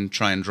tonight and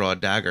try and draw a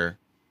dagger.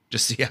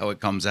 Just see how it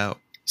comes out.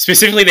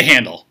 Specifically the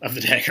handle of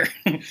the dagger.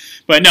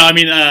 But no, I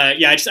mean, I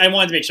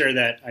wanted to make sure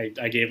that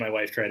I gave my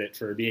wife credit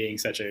for being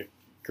such a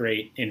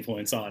great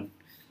influence on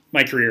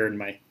my career and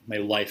my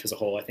life as a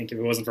whole. I think if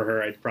it wasn't for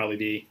her, I'd probably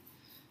be,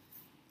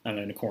 I don't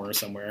know, in a corner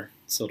somewhere,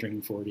 still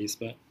drinking 40s,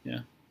 but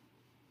yeah.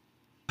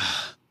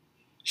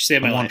 She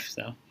saved my life,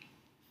 so.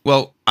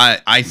 Well,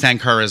 I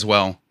thank her as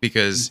well,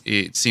 because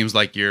it seems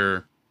like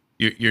you're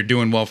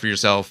doing well for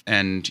yourself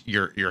and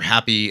you're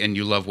happy and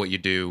you love what you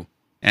do.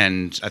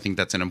 And I think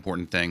that's an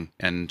important thing.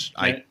 And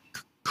I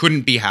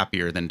couldn't be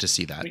happier than to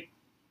see that.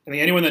 I mean,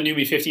 anyone that knew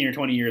me 15 or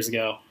 20 years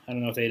ago, I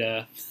don't know if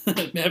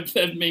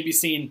they'd have maybe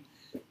seen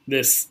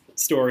this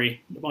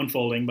story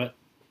unfolding, but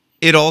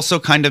it also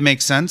kind of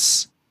makes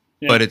sense,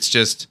 yeah. But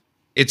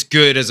it's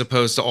good as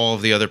opposed to all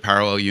of the other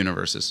parallel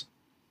universes.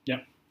 Yeah,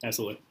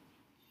 absolutely.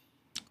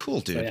 Cool,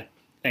 dude. So, yeah.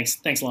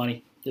 Thanks,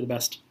 Lonnie. You're the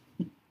best.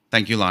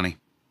 Thank you, Lonnie.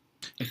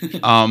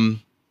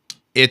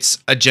 It's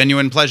a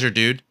genuine pleasure,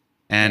 dude.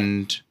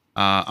 And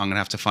I'm gonna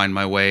have to find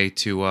my way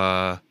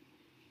to.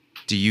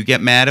 Do you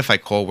get mad if I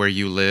call where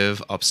you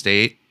live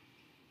upstate?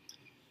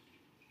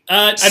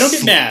 I don't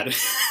get mad.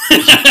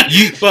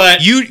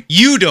 But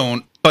you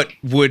don't. But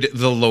would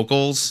the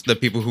locals, the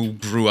people who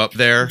grew up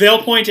there,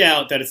 they'll point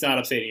out that it's not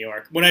upstate New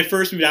York. When I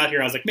first moved out here,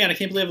 I was like, "Man, I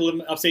can't believe I live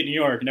in upstate New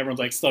York," and everyone's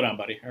like, "Slow down,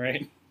 buddy. All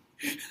right."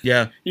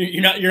 Yeah,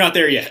 you're not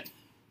there yet.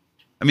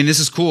 I mean, this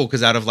is cool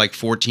because out of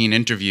 14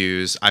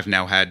 interviews, I've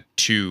now had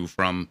 2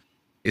 from.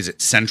 Is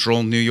it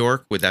Central New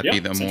York? Would that be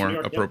the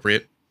more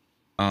appropriate?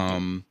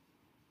 Yeah.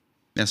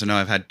 So no,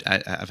 I've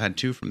had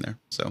 2 from there.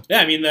 So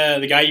yeah, I mean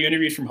the guy you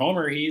interviewed from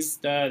Homer,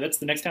 that's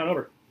the next town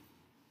over.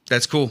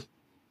 That's cool.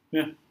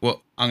 Yeah.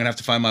 Well, I'm gonna have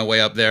to find my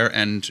way up there,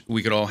 and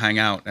we could all hang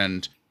out.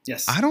 And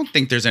yes, I don't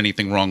think there's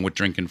anything wrong with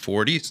drinking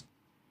 40s.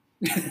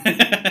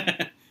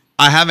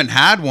 I haven't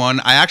had one.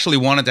 I actually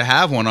wanted to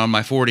have one on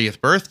my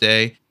 40th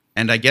birthday,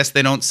 and I guess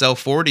they don't sell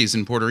 40s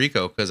in Puerto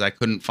Rico because I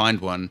couldn't find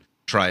one.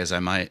 Try as I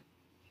might.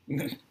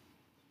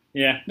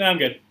 Yeah, no, I'm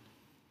good.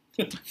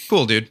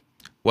 Cool, dude.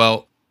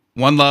 Well,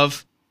 one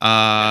love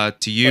to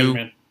you,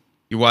 pleasure,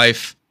 your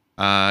wife,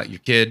 your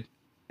kid,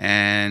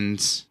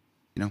 and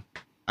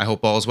I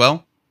hope all is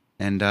well.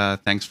 And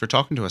thanks for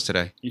talking to us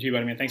today. You too,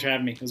 buddy, man. Thanks for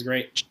having me. It was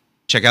great.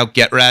 Check out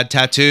Get Rad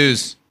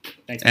Tattoos.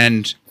 Thanks, man.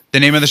 And the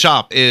name of the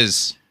shop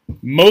is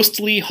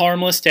Mostly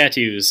Harmless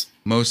Tattoos.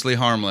 Mostly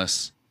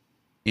Harmless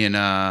in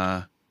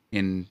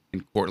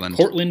Cortland.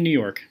 Cortland, New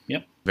York.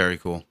 Yep. Very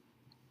cool.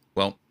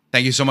 Well,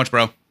 thank you so much,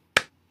 bro.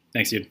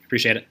 Thanks, dude.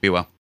 Appreciate it. Be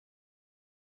well.